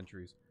over the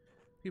centuries.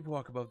 People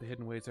walk above the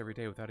hidden ways every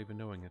day without even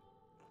knowing it.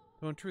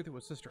 Though in truth it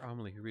was Sister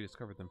Amelie who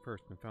rediscovered them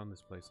first and found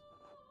this place.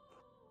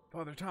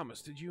 Father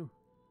Thomas, did you?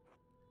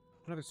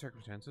 In other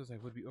circumstances, I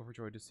would be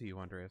overjoyed to see you,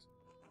 Andreas.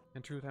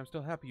 In truth, I'm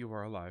still happy you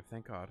are alive,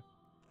 thank God.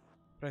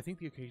 But I think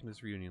the occasion of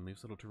this reunion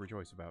leaves little to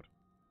rejoice about.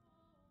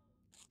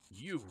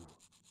 You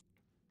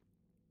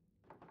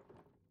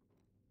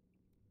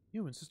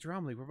and Sister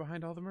Amelie were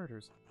behind all the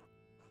murders.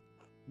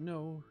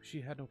 No,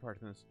 she had no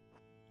part in this.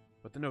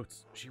 But the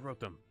notes, she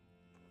wrote them.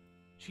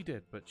 She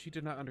did, but she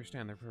did not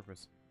understand their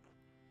purpose.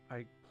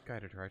 I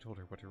guided her, I told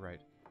her what to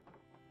write.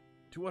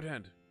 To what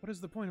end? What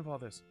is the point of all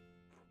this?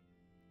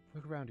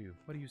 Look around you.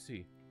 What do you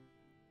see?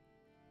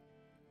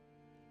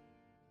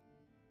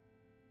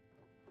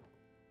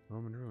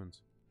 Roman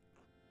ruins.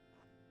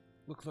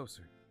 Look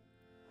closer.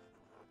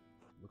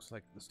 Looks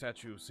like the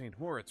statue of St.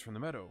 Moritz from the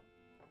meadow.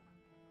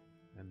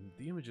 And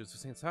the images of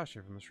St.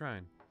 Sasha from the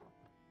shrine.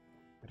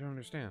 I don't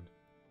understand.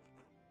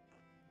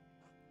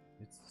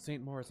 It's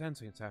St. Moritz and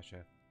St.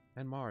 Sasha,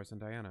 and Mars and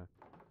Diana.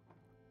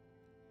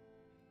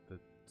 The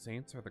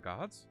saints are the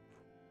gods?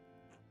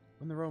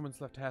 When the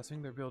Romans left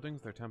Tassing, their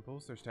buildings, their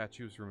temples, their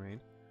statues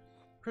remained.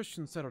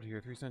 Christians settled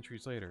here 3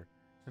 centuries later,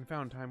 and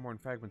found time-worn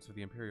fragments of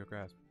the imperial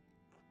grasp.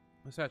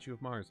 The statue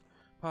of Mars,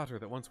 Potter,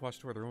 that once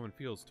watched over the Roman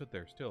fields, stood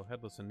there, still,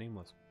 headless and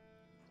nameless.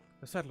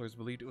 The settlers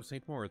believed it was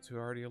St. Moritz, who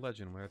already a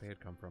legend where they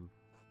had come from.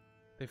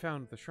 They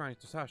found the shrines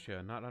to Sasha,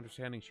 and not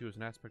understanding she was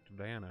an aspect of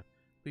Diana,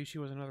 believed she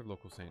was another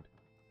local saint.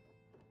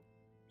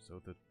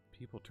 So the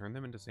people turned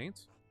them into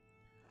saints?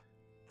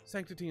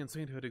 Sanctity and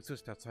sainthood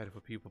exist outside of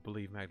what people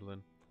believe,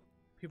 Magdalene.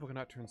 People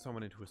cannot turn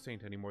someone into a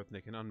saint any more than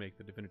they can unmake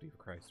the divinity of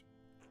Christ.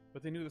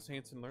 But they knew the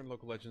saints and learned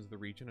local legends of the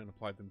region and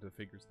applied them to the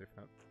figures they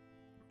found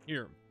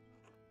here.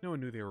 No one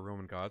knew they were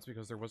Roman gods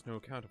because there was no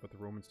account of what the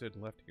Romans did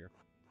and left here.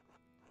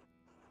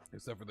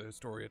 Except for the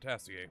Historia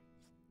Tassiae.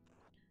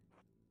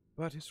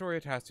 But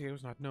Historia Tassiae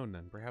was not known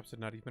then. Perhaps it had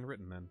not even been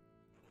written then.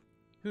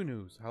 Who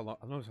knows how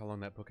long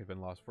that book had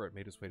been lost before it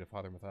made its way to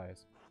Father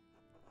Matthias.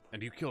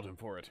 And you killed him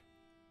for it?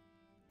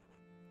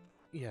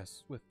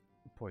 Yes, with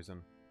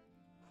poison.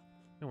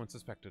 No one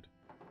suspected.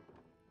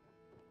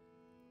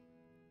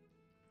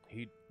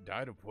 He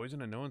died of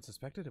poison and no one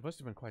suspected? It must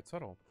have been quite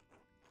subtle.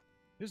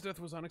 His death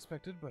was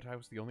unexpected, but I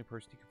was the only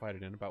person he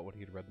confided in about what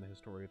he had read in the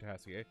Historia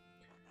Tassiae.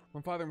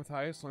 When Father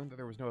Matthias learned that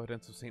there was no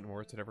evidence of St.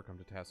 Moritz had ever come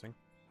to Tassing,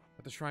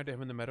 that the shrine to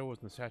him in the meadow was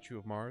the statue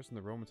of Mars and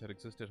the Romans had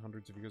existed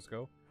hundreds of years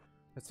ago,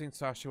 that St.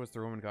 Sasha was the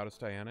Roman goddess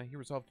Diana, he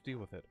resolved to deal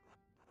with it.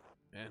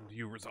 And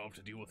you resolved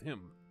to deal with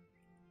him?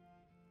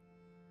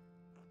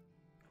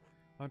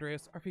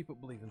 Andreas, our people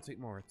believe in St.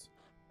 Moritz.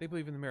 They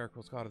believe in the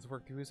miracles God has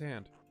worked through his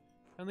hand.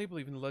 and they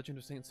believe in the legend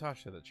of Saint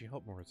Sasha that she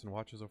helped Moritz and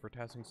watches over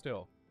Tassing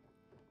still.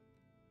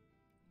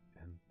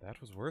 And that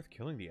was worth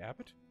killing the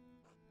abbot?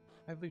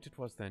 I believed it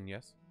was then,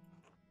 yes.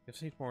 If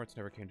Saint Moritz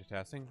never came to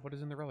Tassing, what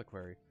is in the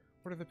reliquary?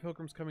 What are the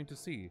pilgrims coming to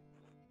see?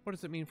 What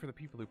does it mean for the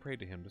people who prayed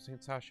to him, to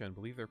Saint Sasha, and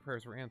believe their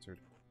prayers were answered?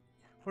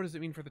 What does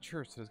it mean for the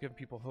church that has given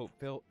people hope,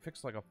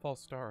 fixed like a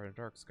false star in a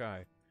dark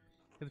sky?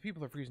 If the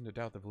people have reason to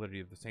doubt the validity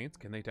of the saints,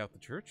 can they doubt the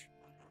church?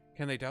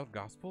 Can they doubt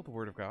gospel, the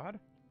word of God?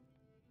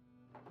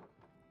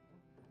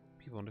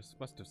 People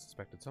must have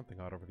suspected something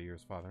odd over the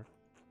years, Father.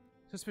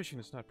 Suspicion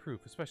is not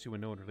proof, especially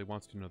when no one really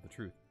wants to know the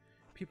truth.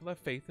 People have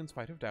faith in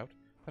spite of doubt.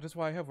 That is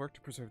why I have worked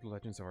to preserve the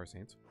legends of our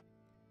saints.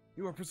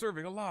 You are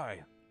preserving a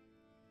lie!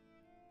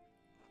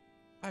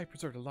 I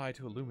preserved a lie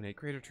to illuminate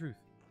greater truth.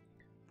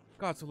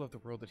 God so loved the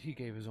world that he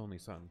gave his only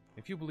son.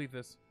 If you believe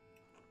this,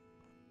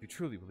 if you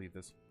truly believe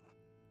this,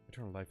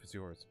 eternal life is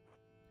yours.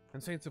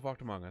 And saints have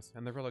walked among us,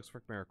 and their relics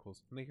work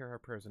miracles, and they hear our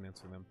prayers and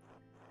answer them.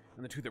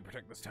 And the two that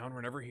protect this town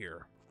were never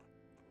here.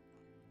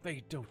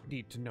 They don't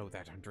need to know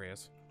that,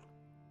 Andreas.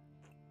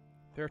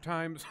 There are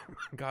times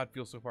God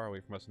feels so far away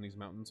from us in these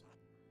mountains.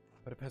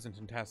 But a peasant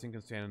in Tassing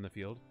can stand in the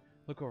field,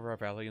 look over our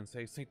valley, and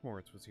say, St.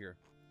 Moritz was here.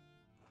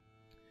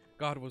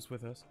 God was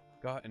with us,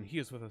 and he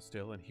is with us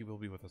still, and he will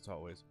be with us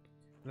always.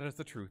 And that is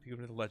the truth,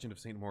 even if the legend of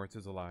St. Moritz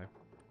is a lie.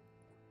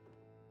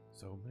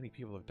 So many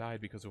people have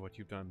died because of what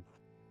you've done.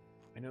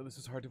 I know this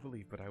is hard to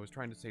believe, but I was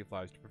trying to save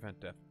lives to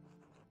prevent death.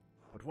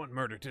 But one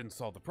murder didn't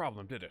solve the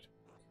problem, did it?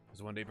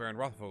 As one day Baron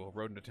Rothvogel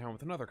rode into town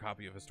with another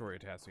copy of Historia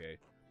Tassiae,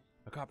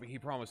 a copy he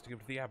promised to give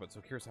to the abbot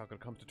so Kirsau could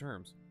come to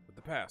terms with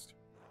the past.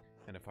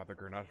 And if Father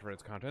Gernot had read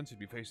its contents, he'd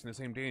be facing the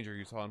same danger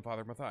you saw in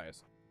Father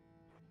Matthias.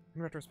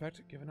 In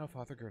retrospect, given how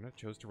Father Gernot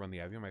chose to run the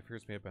abbey, my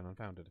fears may have been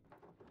unfounded.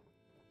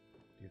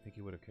 Do you think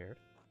he would have cared?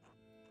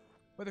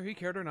 Whether he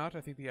cared or not,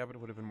 I think the abbot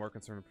would have been more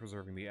concerned with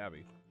preserving the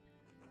abbey.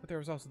 But there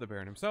was also the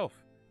Baron himself.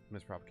 In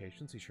his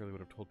provocations, he surely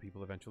would have told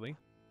people eventually.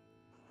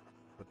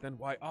 But then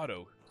why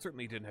Otto?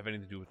 Certainly didn't have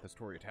anything to do with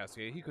Historia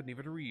Tassiae. He couldn't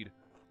even read.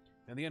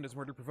 In the end, his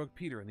murder provoked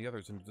Peter and the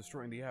others into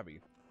destroying the abbey.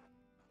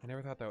 I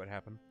never thought that would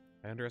happen.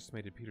 I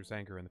underestimated Peter's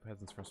anger and the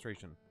peasants'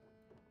 frustration.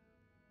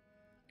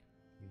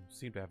 You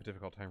seem to have a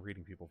difficult time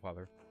reading people,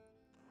 Father.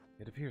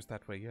 It appears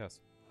that way, yes.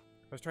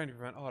 I was trying to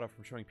prevent Otto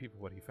from showing people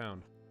what he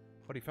found.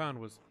 What he found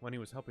was when he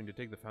was helping to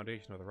dig the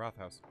foundation of the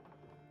Rathaus.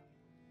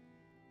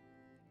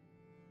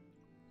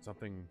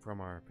 Something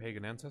from our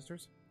pagan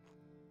ancestors?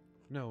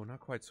 No, not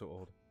quite so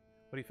old.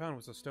 What he found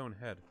was a stone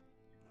head.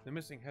 The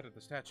missing head of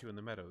the statue in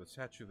the meadow, the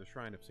statue of the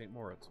shrine of St.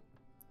 Moritz.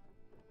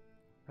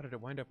 How did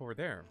it wind up over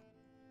there?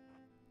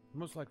 The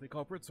most likely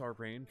culprits are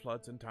rain,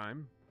 floods, and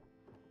time.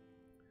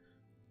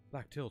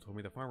 Black Till told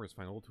me the farmers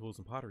find old tools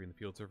and pottery in the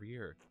fields every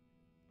year.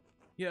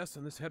 Yes,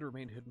 and this head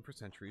remained hidden for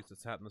centuries. It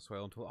sat in the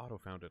soil until Otto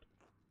found it.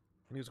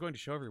 And he was going to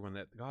show everyone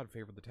that God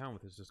favored the town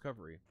with his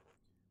discovery.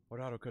 What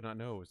Otto could not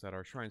know was that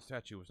our shrine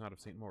statue was not of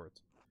St.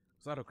 Moritz,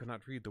 because Otto could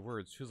not read the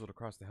words chiseled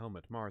across the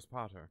helmet, Mars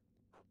Pater.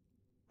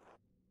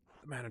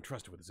 The man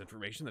entrusted with this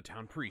information, the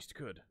town priest,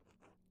 could.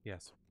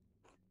 Yes.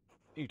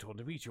 He told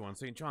him to meet you on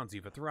St. John's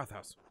Eve at the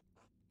Rathaus.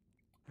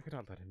 I could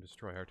not let him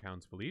destroy our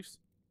town's beliefs.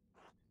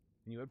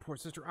 And you had poor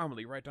Sister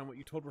Amelie write down what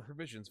you told were her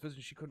visions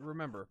she couldn't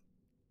remember,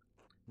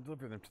 and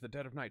deliver them to the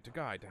dead of night to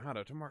Guy, to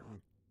Hannah, to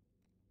Martin,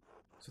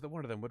 so that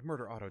one of them would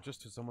murder Otto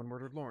just as someone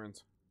murdered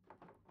Lawrence.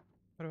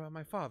 What about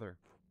my father?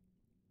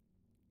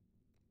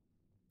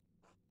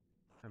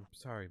 I'm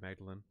sorry,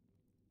 Magdalene.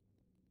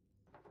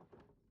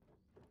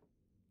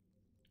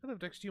 I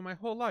lived next to you my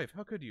whole life.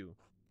 How could you?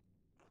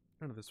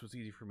 None of this was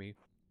easy for me.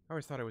 I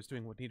always thought I was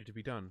doing what needed to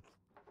be done.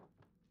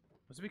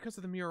 Was it because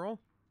of the mural?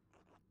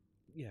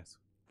 Yes.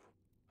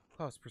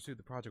 Klaus pursued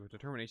the project with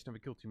determination of a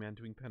guilty man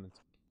doing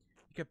penance.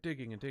 He kept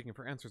digging and digging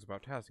for answers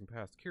about Tassing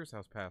past,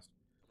 Kirsau's past.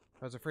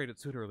 I was afraid that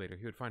sooner or later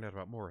he would find out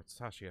about Moritz,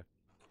 Sasha.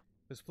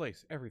 This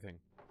place, everything.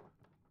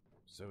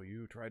 So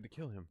you tried to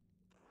kill him?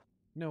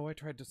 No, I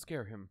tried to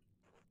scare him.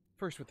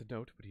 First with the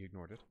note, but he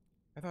ignored it.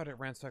 I thought it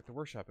ransacked the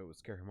workshop, it would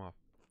scare him off.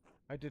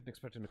 I didn't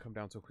expect him to come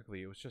down so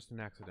quickly. It was just an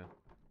accident.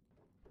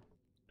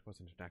 It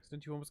wasn't an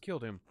accident. You almost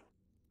killed him.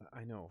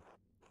 I know.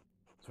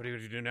 So what are you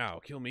going to do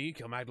now? Kill me?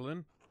 Kill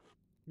Magdalene?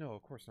 No,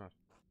 of course not.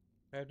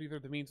 I have neither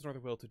the means nor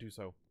the will to do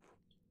so.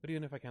 But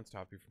even if I can't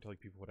stop you from telling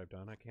people what I've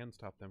done, I can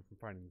stop them from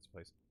finding this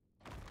place.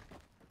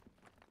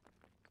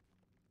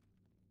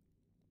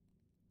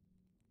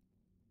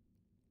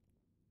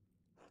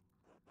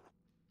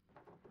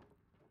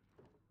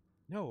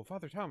 No,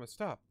 Father Thomas,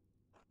 stop.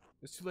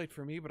 It's too late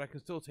for me, but I can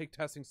still take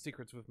Tassing's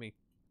secrets with me.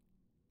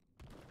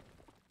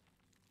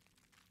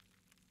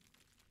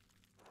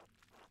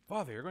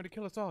 Father, you're going to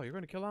kill us all. You're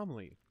going to kill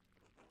Amelie.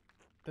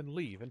 Then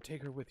leave and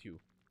take her with you.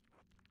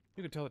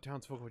 You can tell the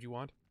townsfolk what you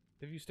want.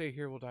 If you stay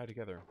here, we'll die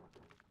together.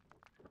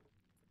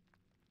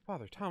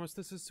 Father Thomas,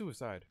 this is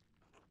suicide.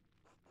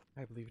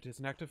 I believe it is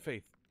an act of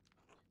faith.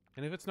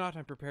 And if it's not,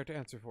 I'm prepared to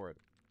answer for it.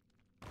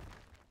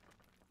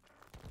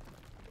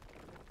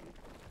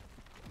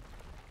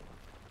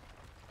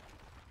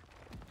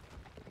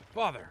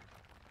 Father!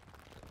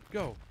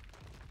 Go!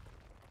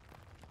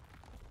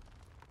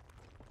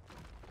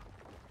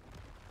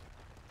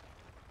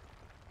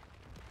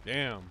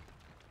 Damn.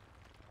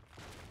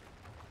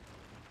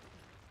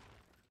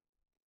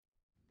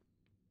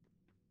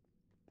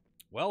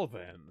 Well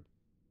then.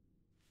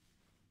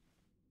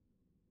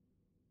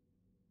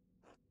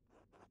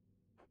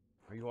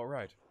 Are you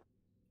alright?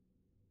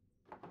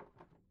 I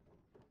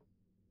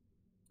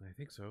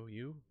think so.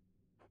 You?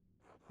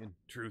 In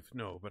truth,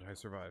 no, but I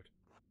survived.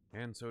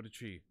 And so did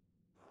she.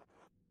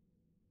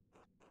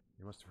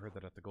 You must have heard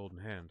that at the Golden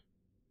Hand.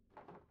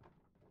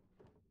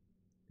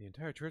 The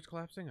entire church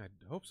collapsing? I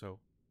hope so.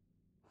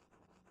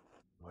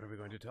 What are we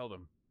going to tell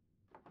them?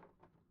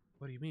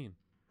 What do you mean?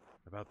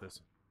 About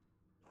this.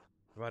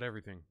 About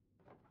everything.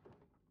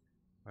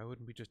 Why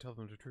wouldn't we just tell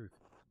them the truth?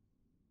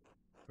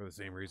 For the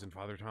same reason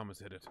Father Thomas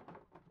hid it.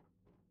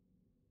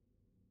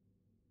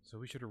 So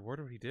we should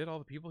reward what he did, all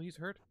the people he's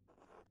hurt?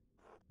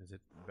 Is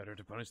it better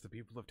to punish the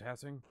people of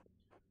Tassing?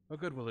 What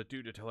good will it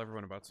do to tell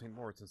everyone about St.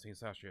 Moritz and St.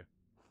 Saskia?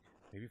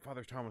 Maybe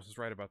Father Thomas is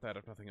right about that,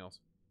 if nothing else.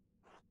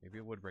 Maybe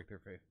it would break their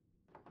faith.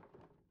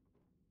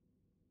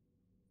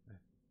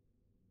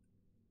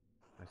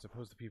 I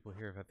suppose the people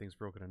here have had things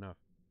broken enough.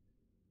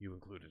 You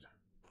included.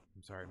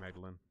 I'm sorry,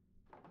 Magdalene.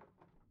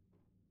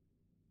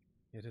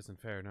 It isn't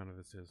fair, none of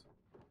this is.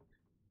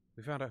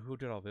 We found out who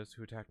did all this,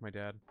 who attacked my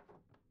dad.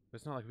 But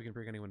it's not like we can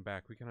bring anyone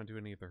back. We cannot do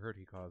any of the hurt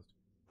he caused.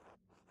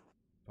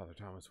 Father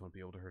Thomas won't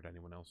be able to hurt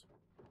anyone else.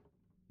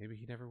 Maybe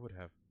he never would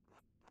have.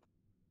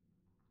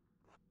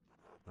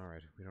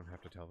 Alright, we don't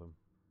have to tell them.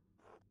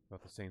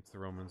 About the saints, the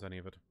Romans, any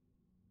of it.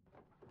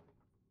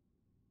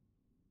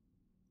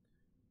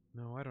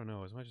 No, I don't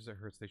know. As much as it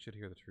hurts, they should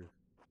hear the truth.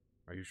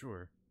 Are you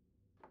sure?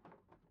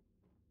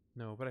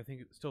 No, but I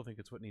still think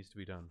it's what needs to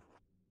be done.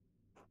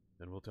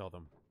 Then we'll tell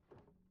them.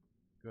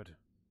 Good.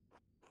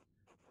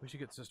 We should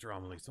get Sister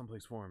Amelie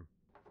someplace warm.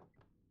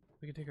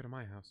 We can take her to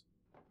my house.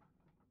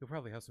 You'll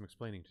probably have some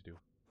explaining to do.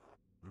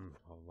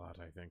 A lot,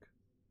 I think.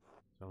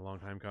 It's been a long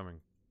time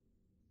coming.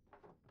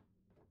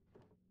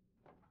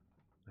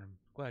 I'm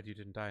glad you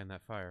didn't die in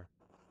that fire.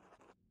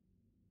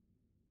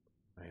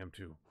 I am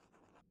too.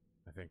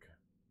 I think.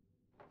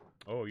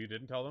 Oh, you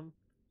didn't tell them?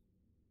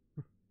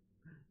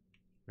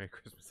 Merry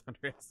Christmas,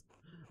 Andreas.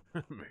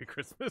 Merry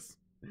Christmas.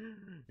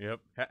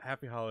 Yep.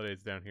 Happy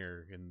holidays down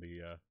here in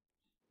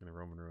the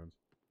Roman ruins.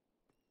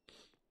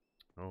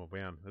 Oh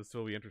man, this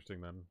will be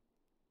interesting then.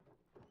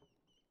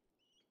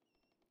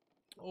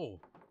 Oh,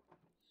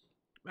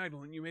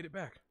 Magdalene, you made it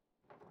back.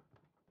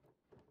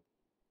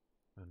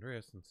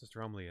 Andreas and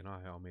Sister Amelie and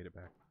I all made it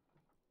back.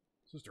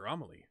 Sister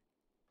Amelie?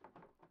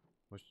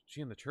 Was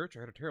she in the church?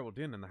 I heard a terrible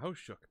din and the house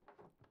shook.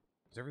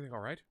 Is everything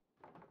alright?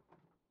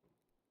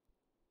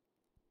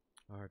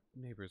 Our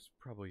neighbors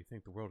probably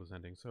think the world is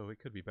ending, so it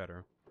could be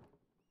better.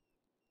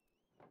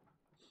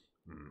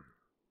 Are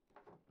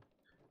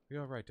you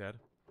alright, Dad?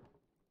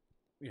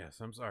 Yes,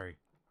 I'm sorry.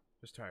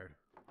 Just tired.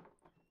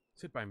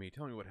 Sit by me.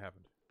 Tell me what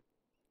happened.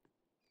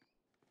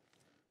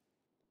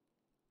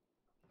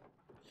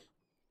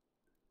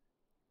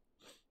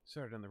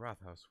 Started in the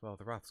Rothhaus. Well,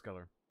 the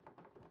Rothskeller.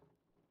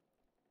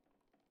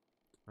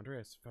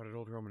 Andreas found an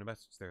old Roman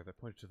message there that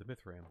pointed to the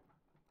Mithraeum.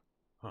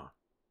 Huh.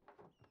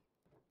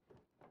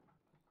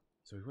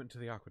 So we went to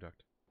the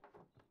aqueduct.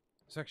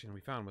 The section we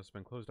found must have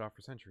been closed off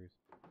for centuries.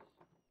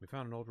 We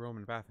found an old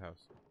Roman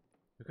bathhouse.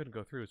 We couldn't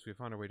go through, so we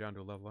found our way down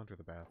to a level under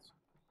the baths.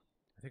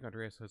 I think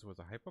Andreas says it was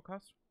a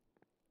hypocaust?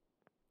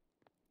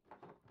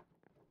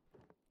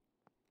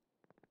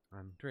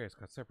 Andreas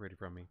got separated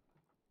from me.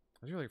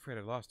 I was really afraid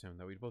I'd lost him,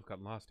 that we'd both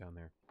gotten lost down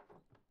there.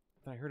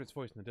 Then I heard his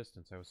voice in the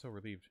distance. I was so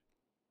relieved.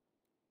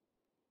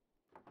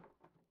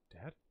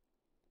 Dad?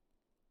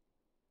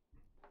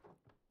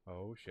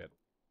 Oh, shit.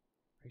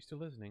 Are you still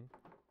listening?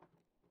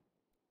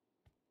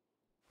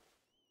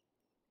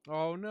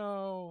 Oh,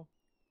 no!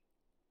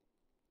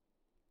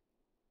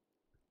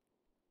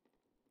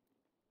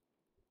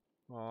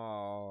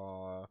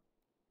 Aww.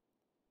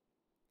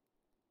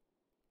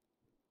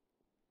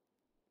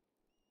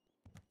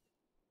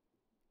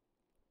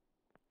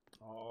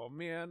 Oh,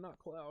 man, not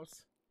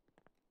Klaus.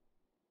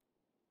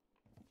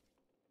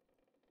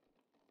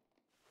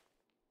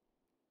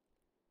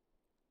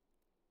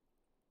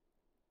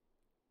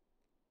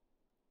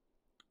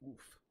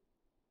 Oof.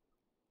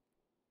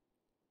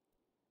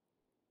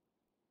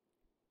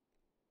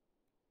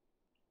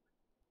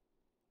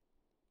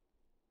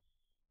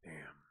 Damn.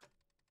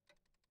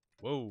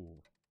 Whoa.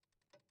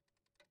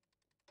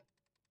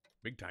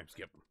 Big time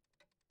skip.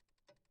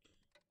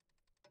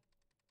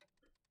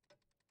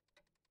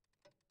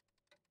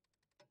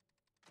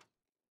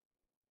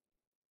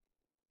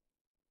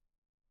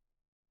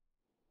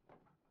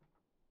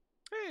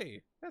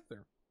 Hey,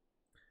 Esther.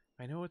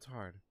 I know it's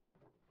hard.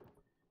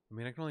 I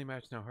mean, I can only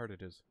imagine how hard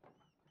it is.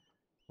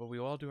 But we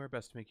will all do our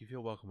best to make you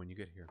feel welcome when you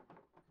get here.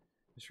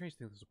 The strange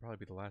thing, this will probably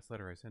be the last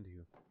letter I send to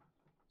you.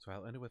 So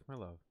I'll end it with my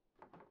love.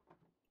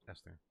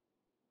 Esther.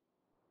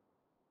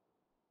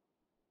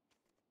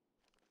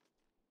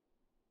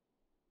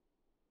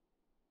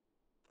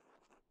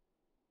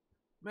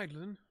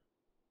 Magdalene?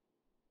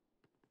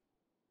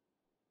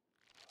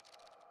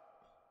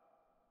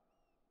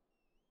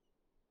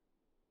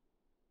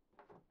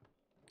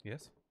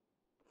 Yes?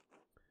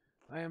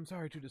 I am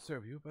sorry to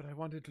disturb you, but I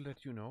wanted to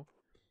let you know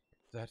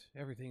that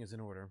everything is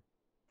in order.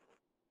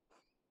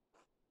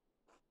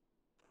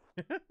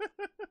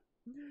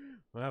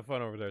 Well, have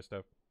fun over there,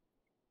 Steph.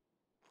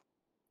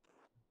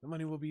 The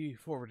money will be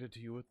forwarded to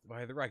you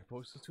via the rag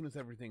post as soon as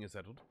everything is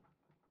settled.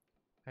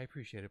 I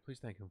appreciate it. Please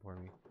thank him for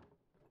me.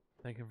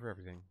 Thank him for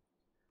everything.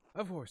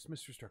 Of course,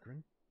 Mr.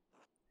 Struckeren.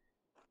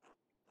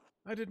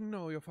 I didn't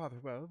know your father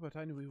well, but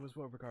I knew he was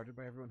well regarded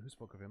by everyone who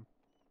spoke of him.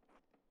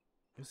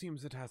 It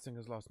seems that Hastings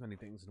has lost many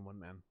things in one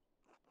man.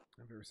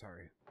 I'm very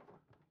sorry.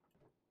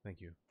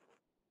 Thank you.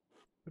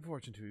 Good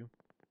fortune to you.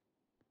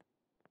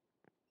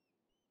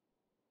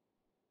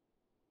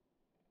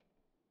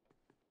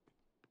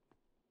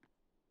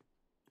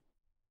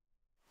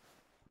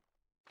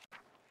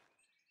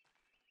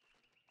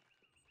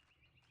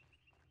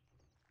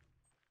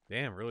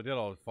 Damn, really did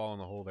all fall in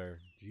the hole there.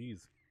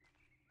 Jeez.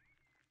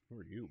 Who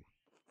are you?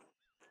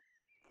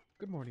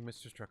 Good morning,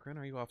 Mr. Struckeren.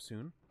 Are you off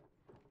soon?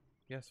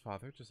 Yes,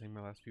 Father. Just saying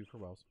my last few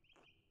farewells.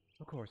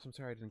 Of course, I'm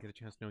sorry I didn't get a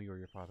chance to know you or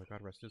your father.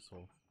 God rest his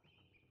soul.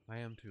 I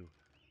am too.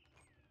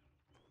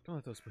 Don't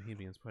let those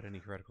Bohemians put any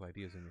heretical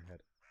ideas in your head.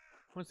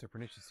 Once their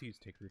pernicious seeds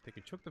take root, they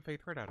can choke the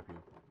faith right out of you.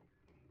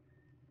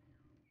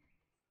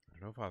 I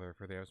don't know, Father,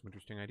 for they have some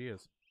interesting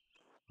ideas.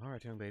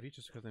 Alright, young lady,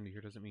 just because I'm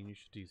here doesn't mean you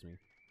should tease me.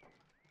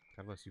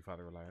 God bless you,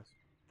 Father Elias.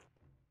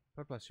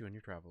 God bless you in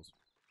your travels.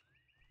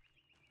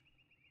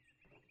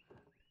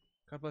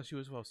 God bless you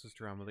as well,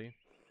 Sister Amelie.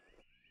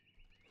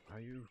 Are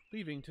you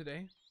leaving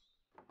today?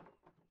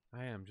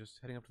 I am, just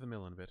heading up to the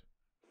mill in a bit.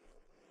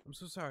 I'm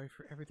so sorry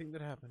for everything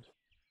that happened.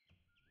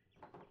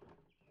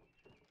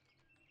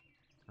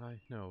 I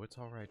know, it's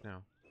alright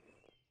now.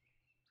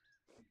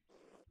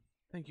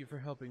 Thank you for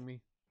helping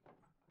me.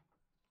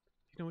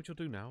 You know what you'll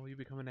do now? Will you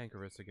become an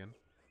anchoress again?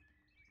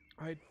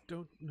 I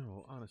don't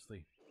know,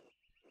 honestly.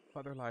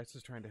 Father Elias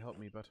is trying to help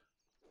me, but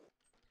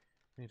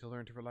I need to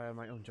learn to rely on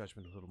my own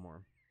judgment a little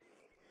more.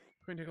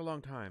 It's going to take a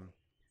long time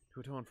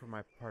to atone for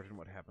my part in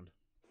what happened.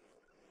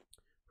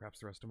 Perhaps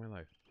the rest of my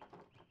life.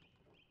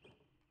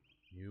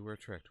 You were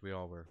tricked, we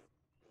all were.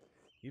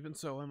 Even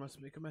so, I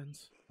must make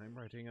amends. I'm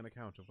writing an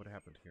account of what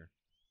happened here.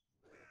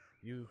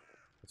 You,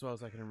 as well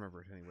as I can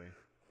remember it anyway.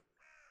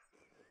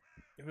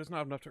 If it's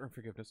not enough to earn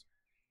forgiveness,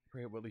 I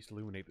pray it will at least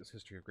illuminate this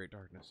history of great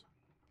darkness.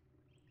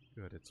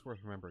 Good, it's worth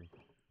remembering.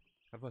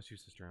 God bless you,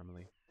 Sister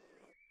Amelie.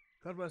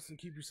 God bless and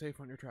keep you safe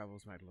on your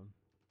travels, Magdalene.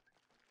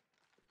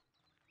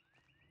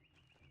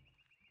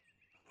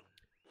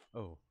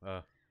 Oh,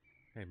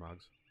 hey,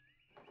 Moggs.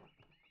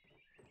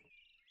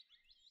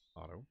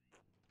 Otto.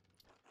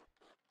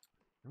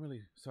 I'm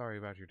really sorry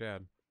about your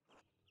dad.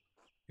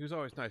 He was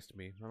always nice to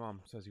me. My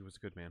mom says he was a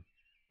good man.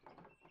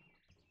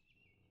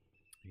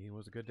 He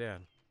was a good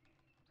dad.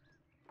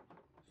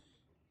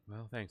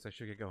 Well, thanks. I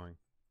should get going.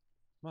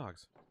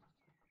 Moggs.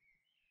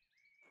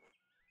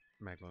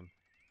 Magdalene.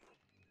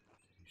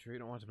 You sure you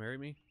don't want to marry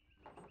me?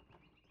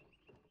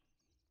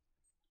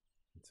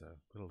 It's a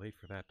little late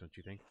for that, don't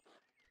you think?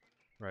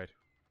 Right.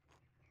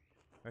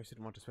 I just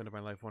didn't want to spend my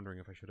life wondering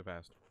if I should have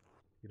asked.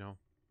 You know?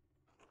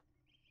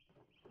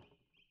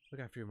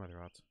 Look after your mother,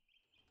 Otts.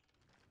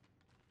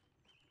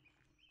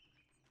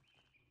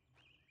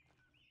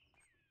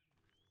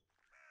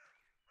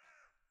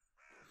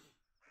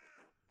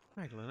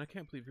 Magdalene, I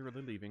can't believe you're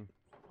really leaving.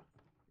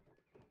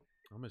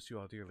 I'll miss you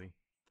all dearly.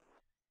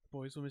 The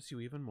boys will miss you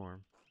even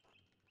more.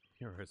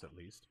 Yours, at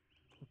least.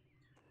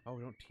 Oh,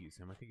 don't tease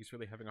him. I think he's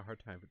really having a hard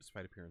time, but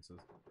despite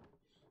appearances.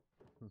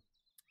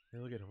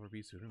 He'll get over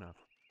me soon enough.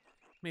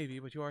 Maybe,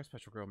 but you are a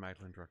special girl,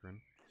 Magdalene Druckeren.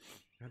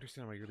 I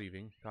understand why you're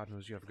leaving. God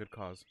knows you have a good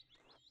cause.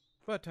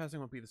 But Tazing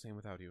won't be the same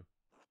without you.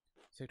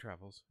 Safe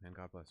travels, and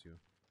God bless you.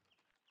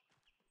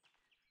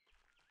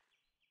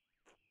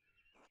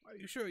 Are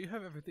you sure you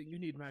have everything you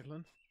need,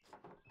 Magdalene?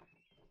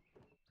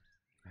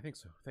 I think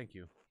so, thank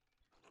you.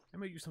 I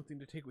made you something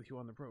to take with you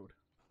on the road.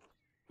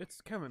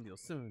 It's chamomile,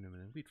 cinnamon,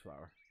 and wheat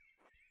flour.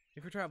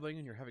 If you're traveling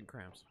and you're having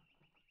cramps.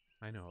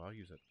 I know, I'll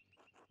use it.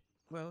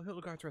 Well,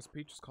 Hildegard's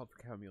recipe just called for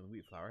chamomile and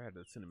wheat flour,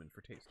 added cinnamon for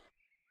taste.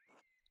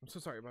 I'm so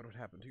sorry about what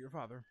happened to your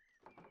father.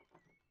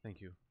 Thank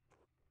you.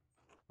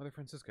 Mother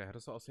Francisca had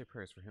us all say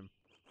prayers for him.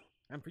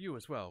 And for you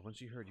as well, when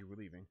she heard you were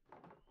leaving.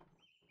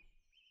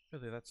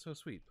 Really, that's so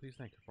sweet. Please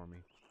thank her for me.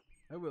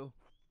 I will.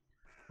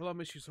 Well, I'll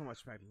miss you so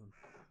much, Magdalene.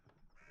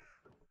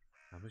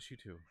 I'll miss you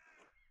too.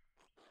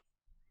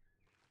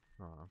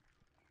 Aw.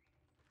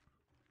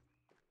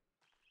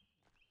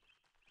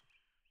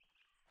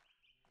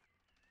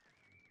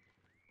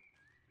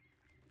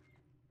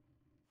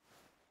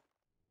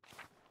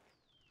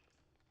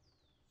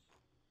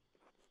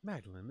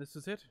 Magdalene, this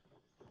is it?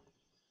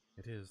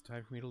 It is.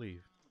 Time for me to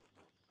leave.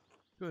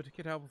 Good.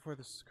 Get out before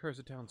this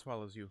cursed town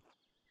swallows you.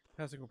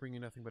 Passing will bring you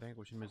nothing but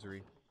anguish and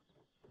misery.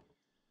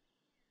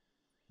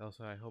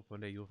 Elsa, I hope one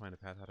day you'll find a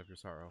path out of your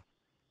sorrow.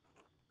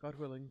 God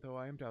willing, though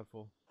I am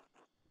doubtful.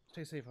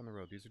 Stay safe on the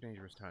road. These are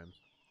dangerous times.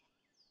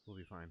 We'll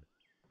be fine.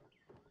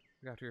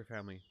 Look after your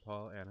family.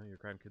 Paul, Anna, your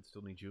grandkids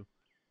still need you.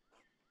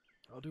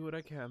 I'll do what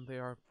I can. They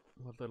are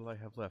what little I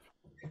have left.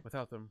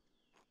 Without them...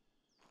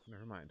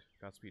 Never mind.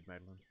 Godspeed,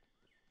 Magdalene.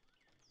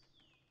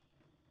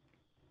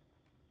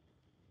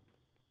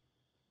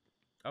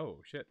 Oh,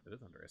 shit. It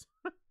is Andreas.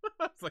 I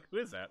was like, who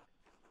is that?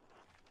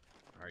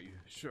 Are you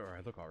sure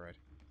I look alright?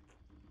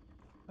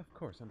 Of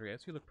course,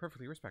 Andreas. You look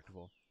perfectly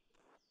respectable.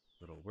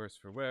 Little worse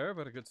for wear,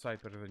 but a good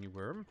sight better than you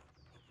were.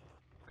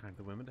 Kind of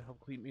the women to help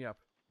clean me up.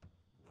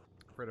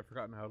 Afraid I've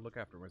forgotten how to look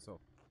after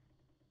myself.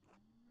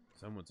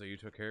 Some would say you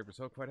took care of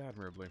yourself quite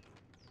admirably.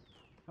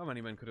 How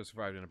many men could have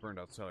survived in a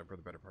burned-out cellar for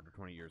the better part of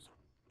 20 years?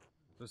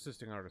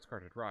 Assisting on a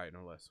discarded ride,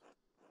 no less.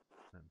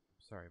 I'm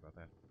sorry about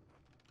that.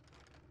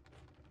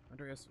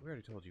 Andreas, we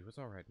already told you. It's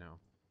alright now.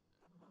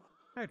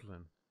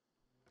 Magdalene.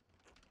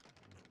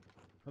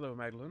 Hello,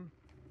 Magdalene.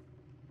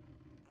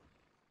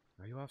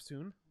 Are you off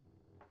soon?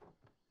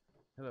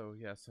 Hello,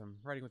 yes, I'm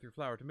riding with your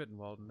flower to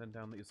Mittenwald and then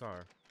down the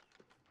Isar.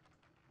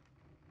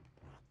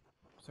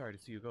 Sorry to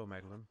see you go,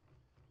 Magdalene.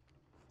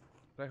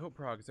 But I hope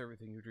Prague is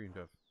everything you dreamed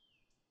of.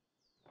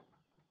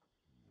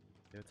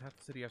 If it's half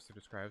the city Esther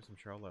describes, I'm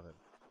sure I'll love it.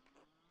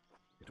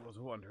 It was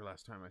a wonder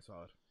last time I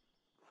saw it.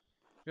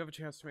 You have a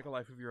chance to make a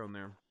life of your own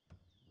there.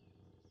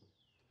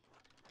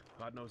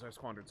 God knows I've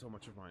squandered so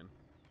much of mine.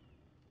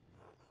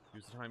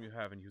 Use the time you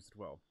have and use it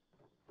well.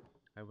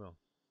 I will.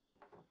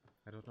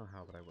 I don't know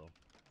how, but I will.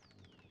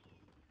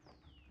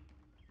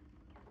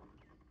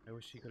 I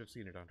wish he could have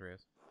seen it,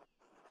 Andreas.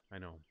 I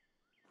know.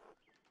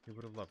 He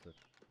would have loved it.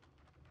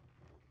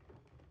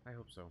 I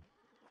hope so.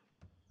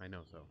 I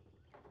know so.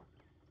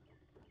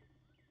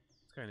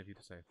 It's kind of you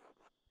to say.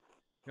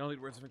 You all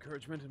need words of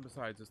encouragement, and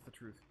besides, it's the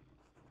truth.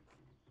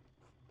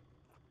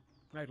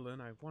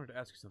 Magdalene, I wanted to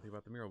ask you something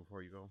about the mural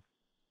before you go.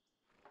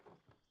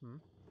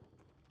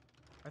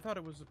 I thought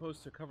it was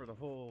supposed to cover the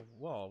whole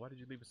wall. Why did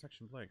you leave a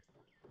section blank?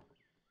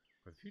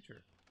 For the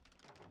future.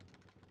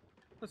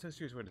 Unless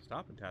history is going to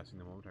stop in passing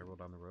the moment I roll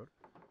down the road.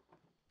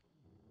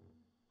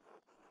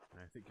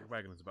 I think your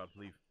wagon is about to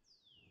leave.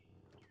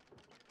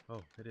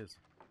 Oh, it is.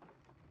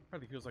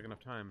 Hardly feels like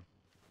enough time.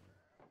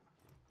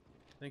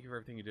 Thank you for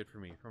everything you did for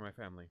me, for my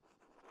family.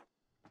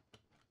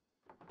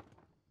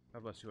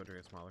 God bless you,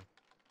 Andreas Mahler.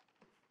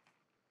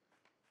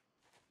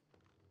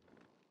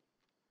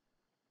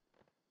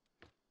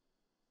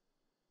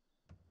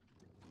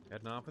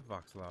 Heading off with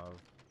Voxlov.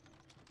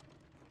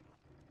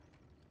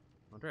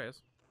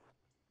 Andreas?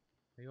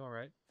 Are you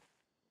alright?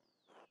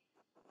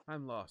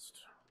 I'm lost.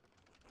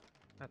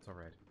 That's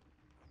alright.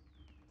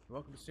 You're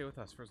welcome to stay with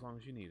us for as long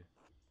as you need.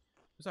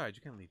 Besides,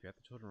 you can't leave yet.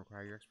 The children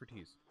require your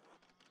expertise.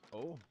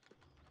 Oh?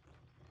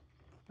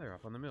 They're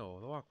up on the mill,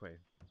 the walkway.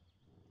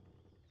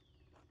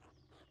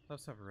 They'll have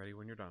supper ready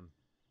when you're done.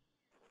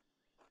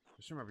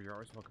 Just remember, you're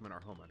always welcome in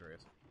our home,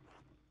 Andreas.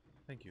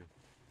 Thank you.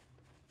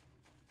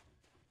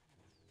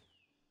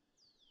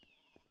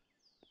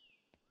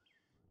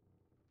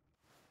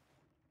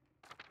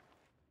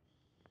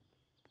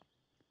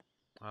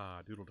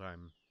 Ah, doodle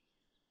time.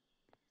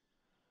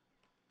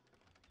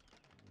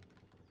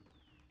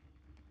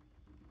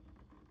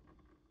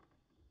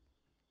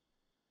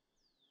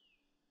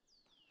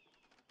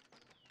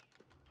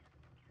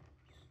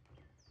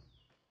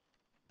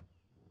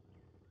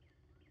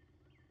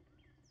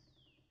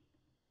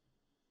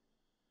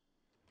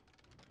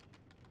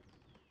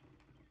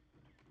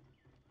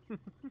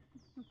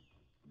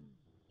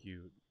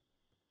 Cute.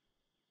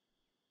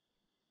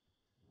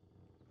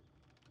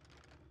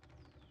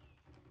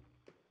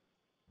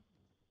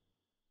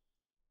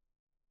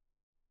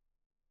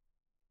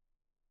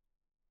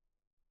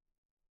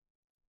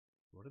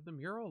 What did the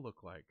mural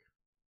look like?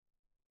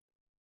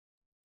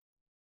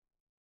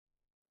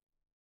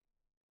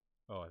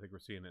 Oh, I think we're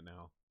seeing it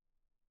now.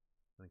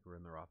 I think we're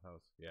in the Roth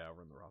house. Yeah,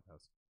 we're in the Roth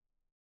house.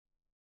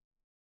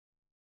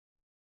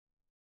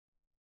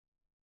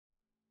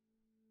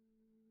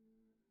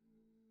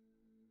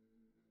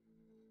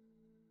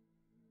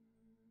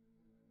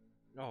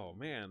 Oh,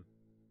 man.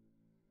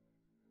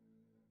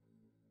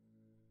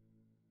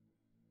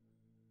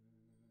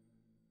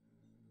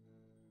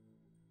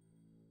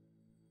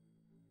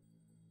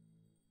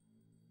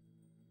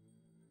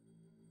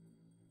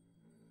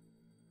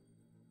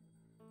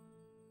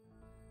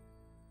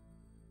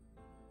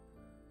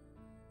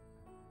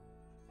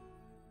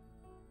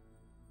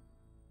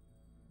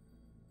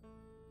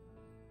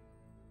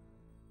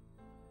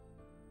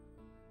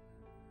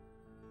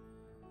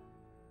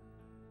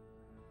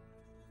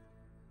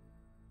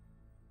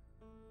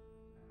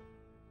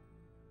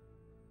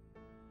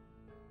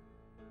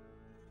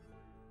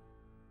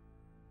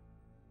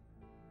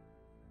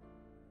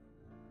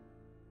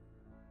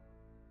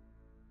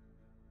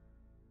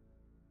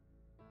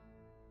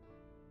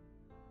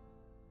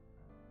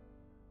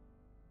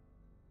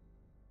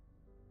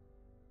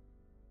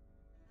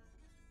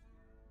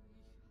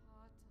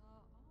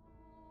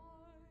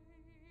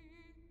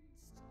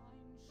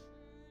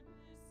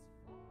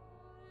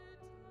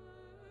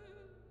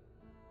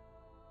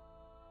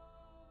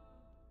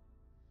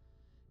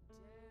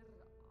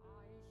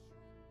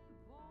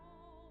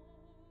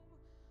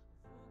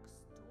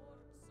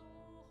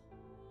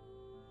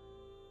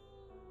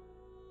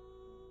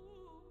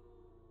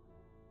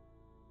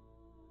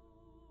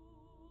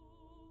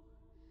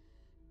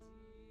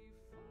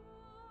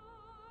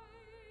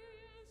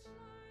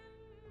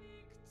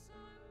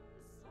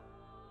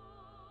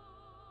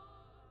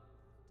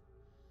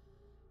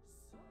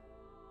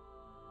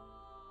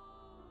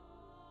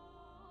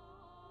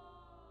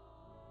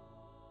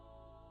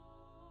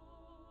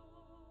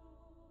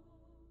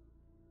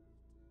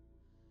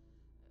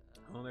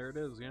 it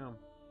is, yeah.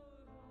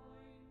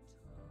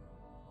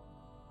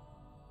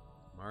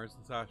 Mars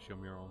and Sasha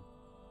mural.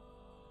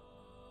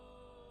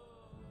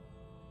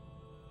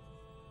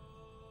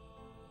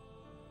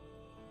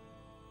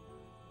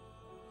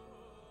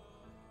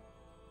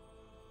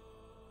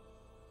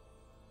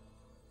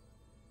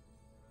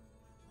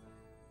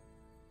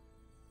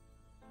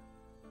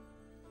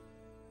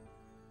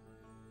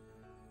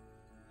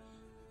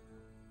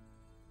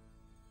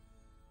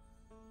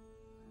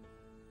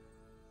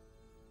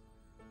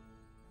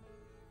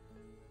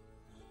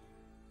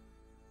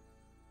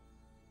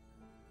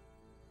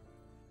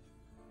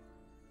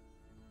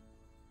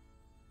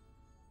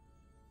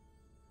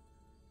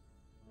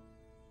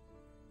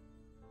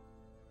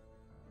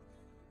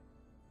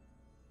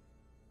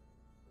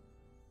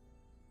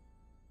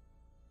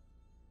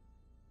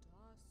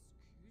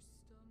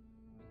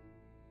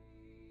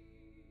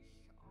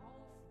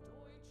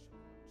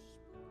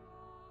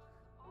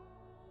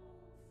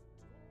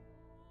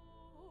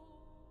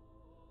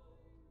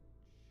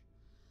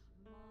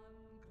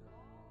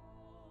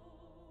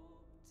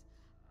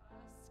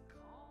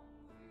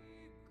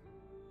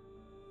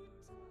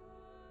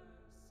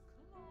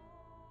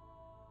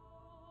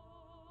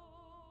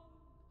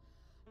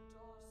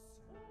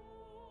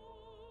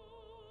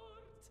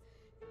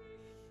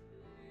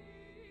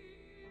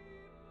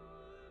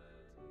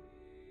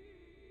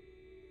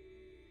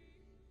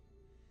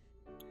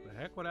 The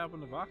heck? What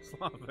happened to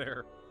Voxlov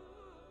there?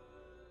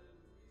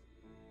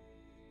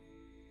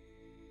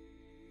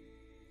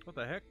 What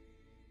the heck?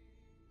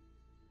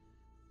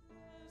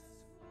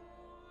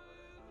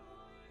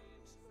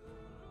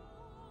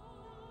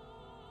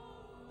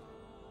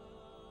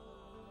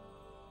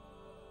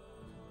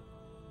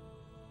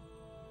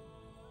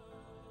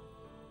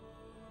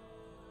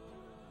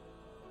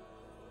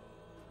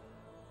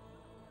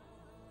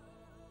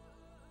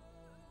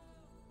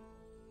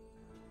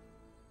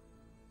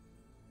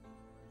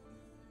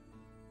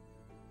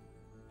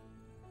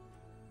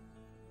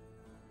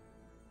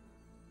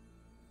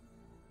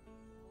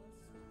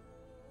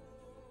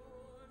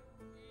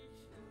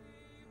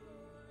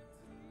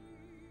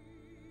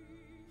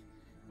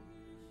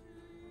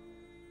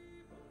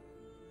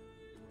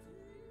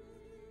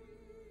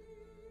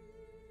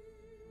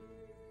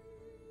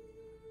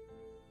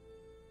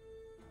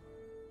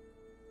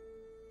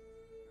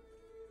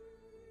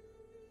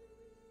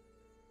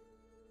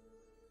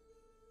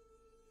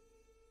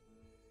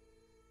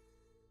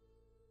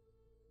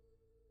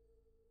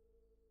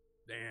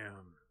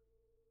 Damn.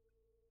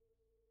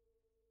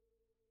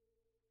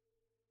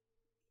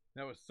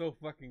 That was so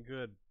fucking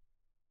good.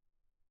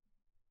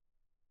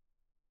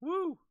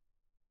 Woo!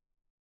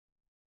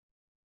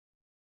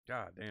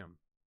 God damn.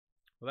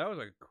 Well, that was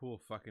like a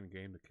cool fucking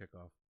game to kick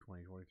off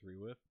 2023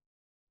 with.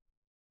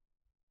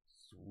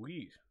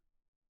 Sweet.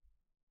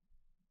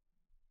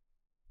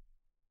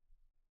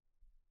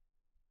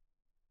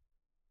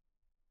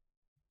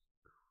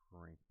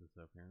 Crank this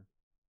up here.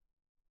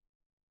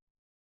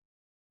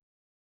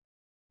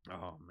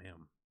 Oh,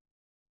 man.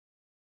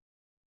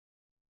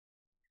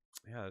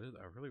 Yeah, it is.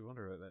 I really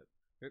wonder that.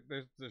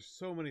 There's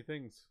so many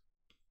things.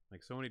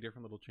 Like, so many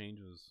different little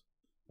changes.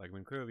 Like, I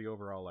mean, clearly the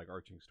overall, like,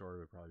 arching story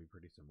would probably be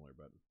pretty similar,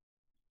 but,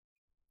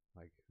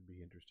 like, it'd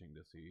be interesting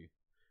to see.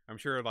 I'm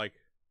sure, like,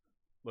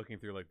 looking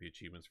through, like, the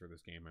achievements for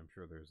this game, I'm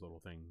sure there's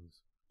little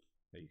things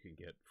that you can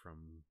get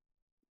from,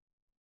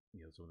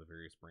 you know, some of the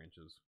various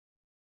branches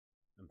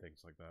and things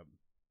like that.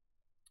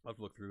 I'll have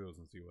to look through those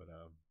and see what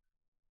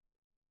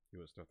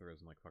stuff there is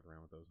and, like, fuck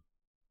around with those.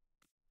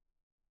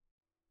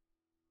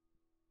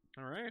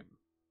 Alright.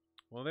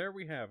 Well, there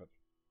we have it.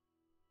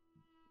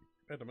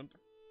 Pentiment.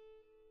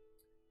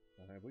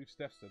 I believe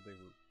Steph said they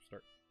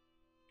were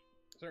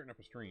starting up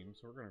a stream,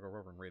 so we're going to go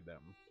over and raid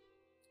them.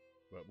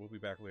 But we'll be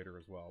back later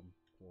as well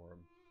for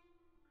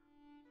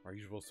our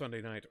usual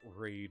Sunday night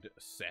raid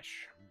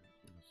sesh.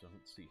 So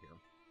let's see here.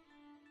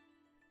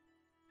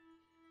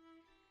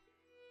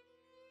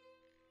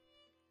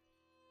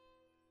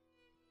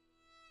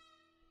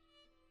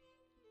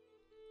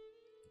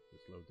 If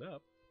this loads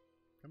up.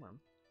 Come on.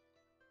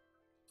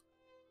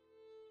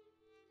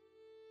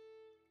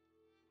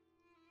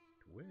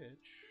 Twitch.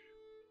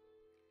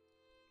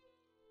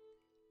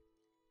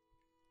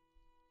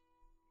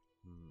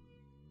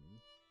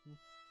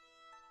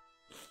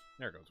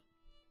 There it goes.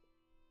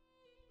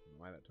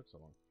 Why that took so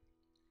long.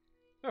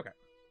 Okay.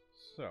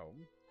 So,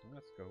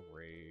 let's go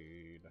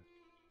raid.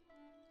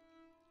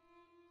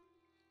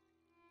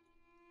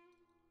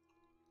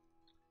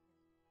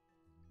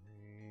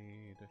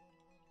 Raid.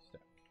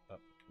 Step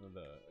up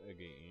the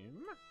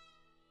game.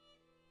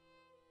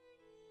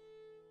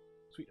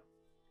 Sweet.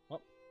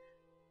 Well,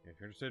 if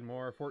you're interested in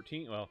more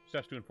 14, well,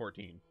 Steph's doing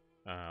 14.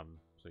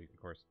 So you can, of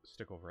course,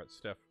 stick over at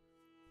Steph,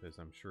 because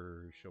I'm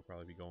sure she'll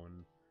probably be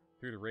going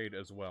through the raid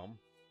as well.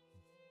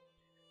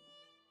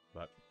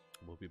 But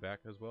we'll be back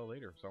as well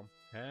later, so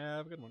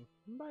have a good one.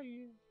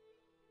 Bye!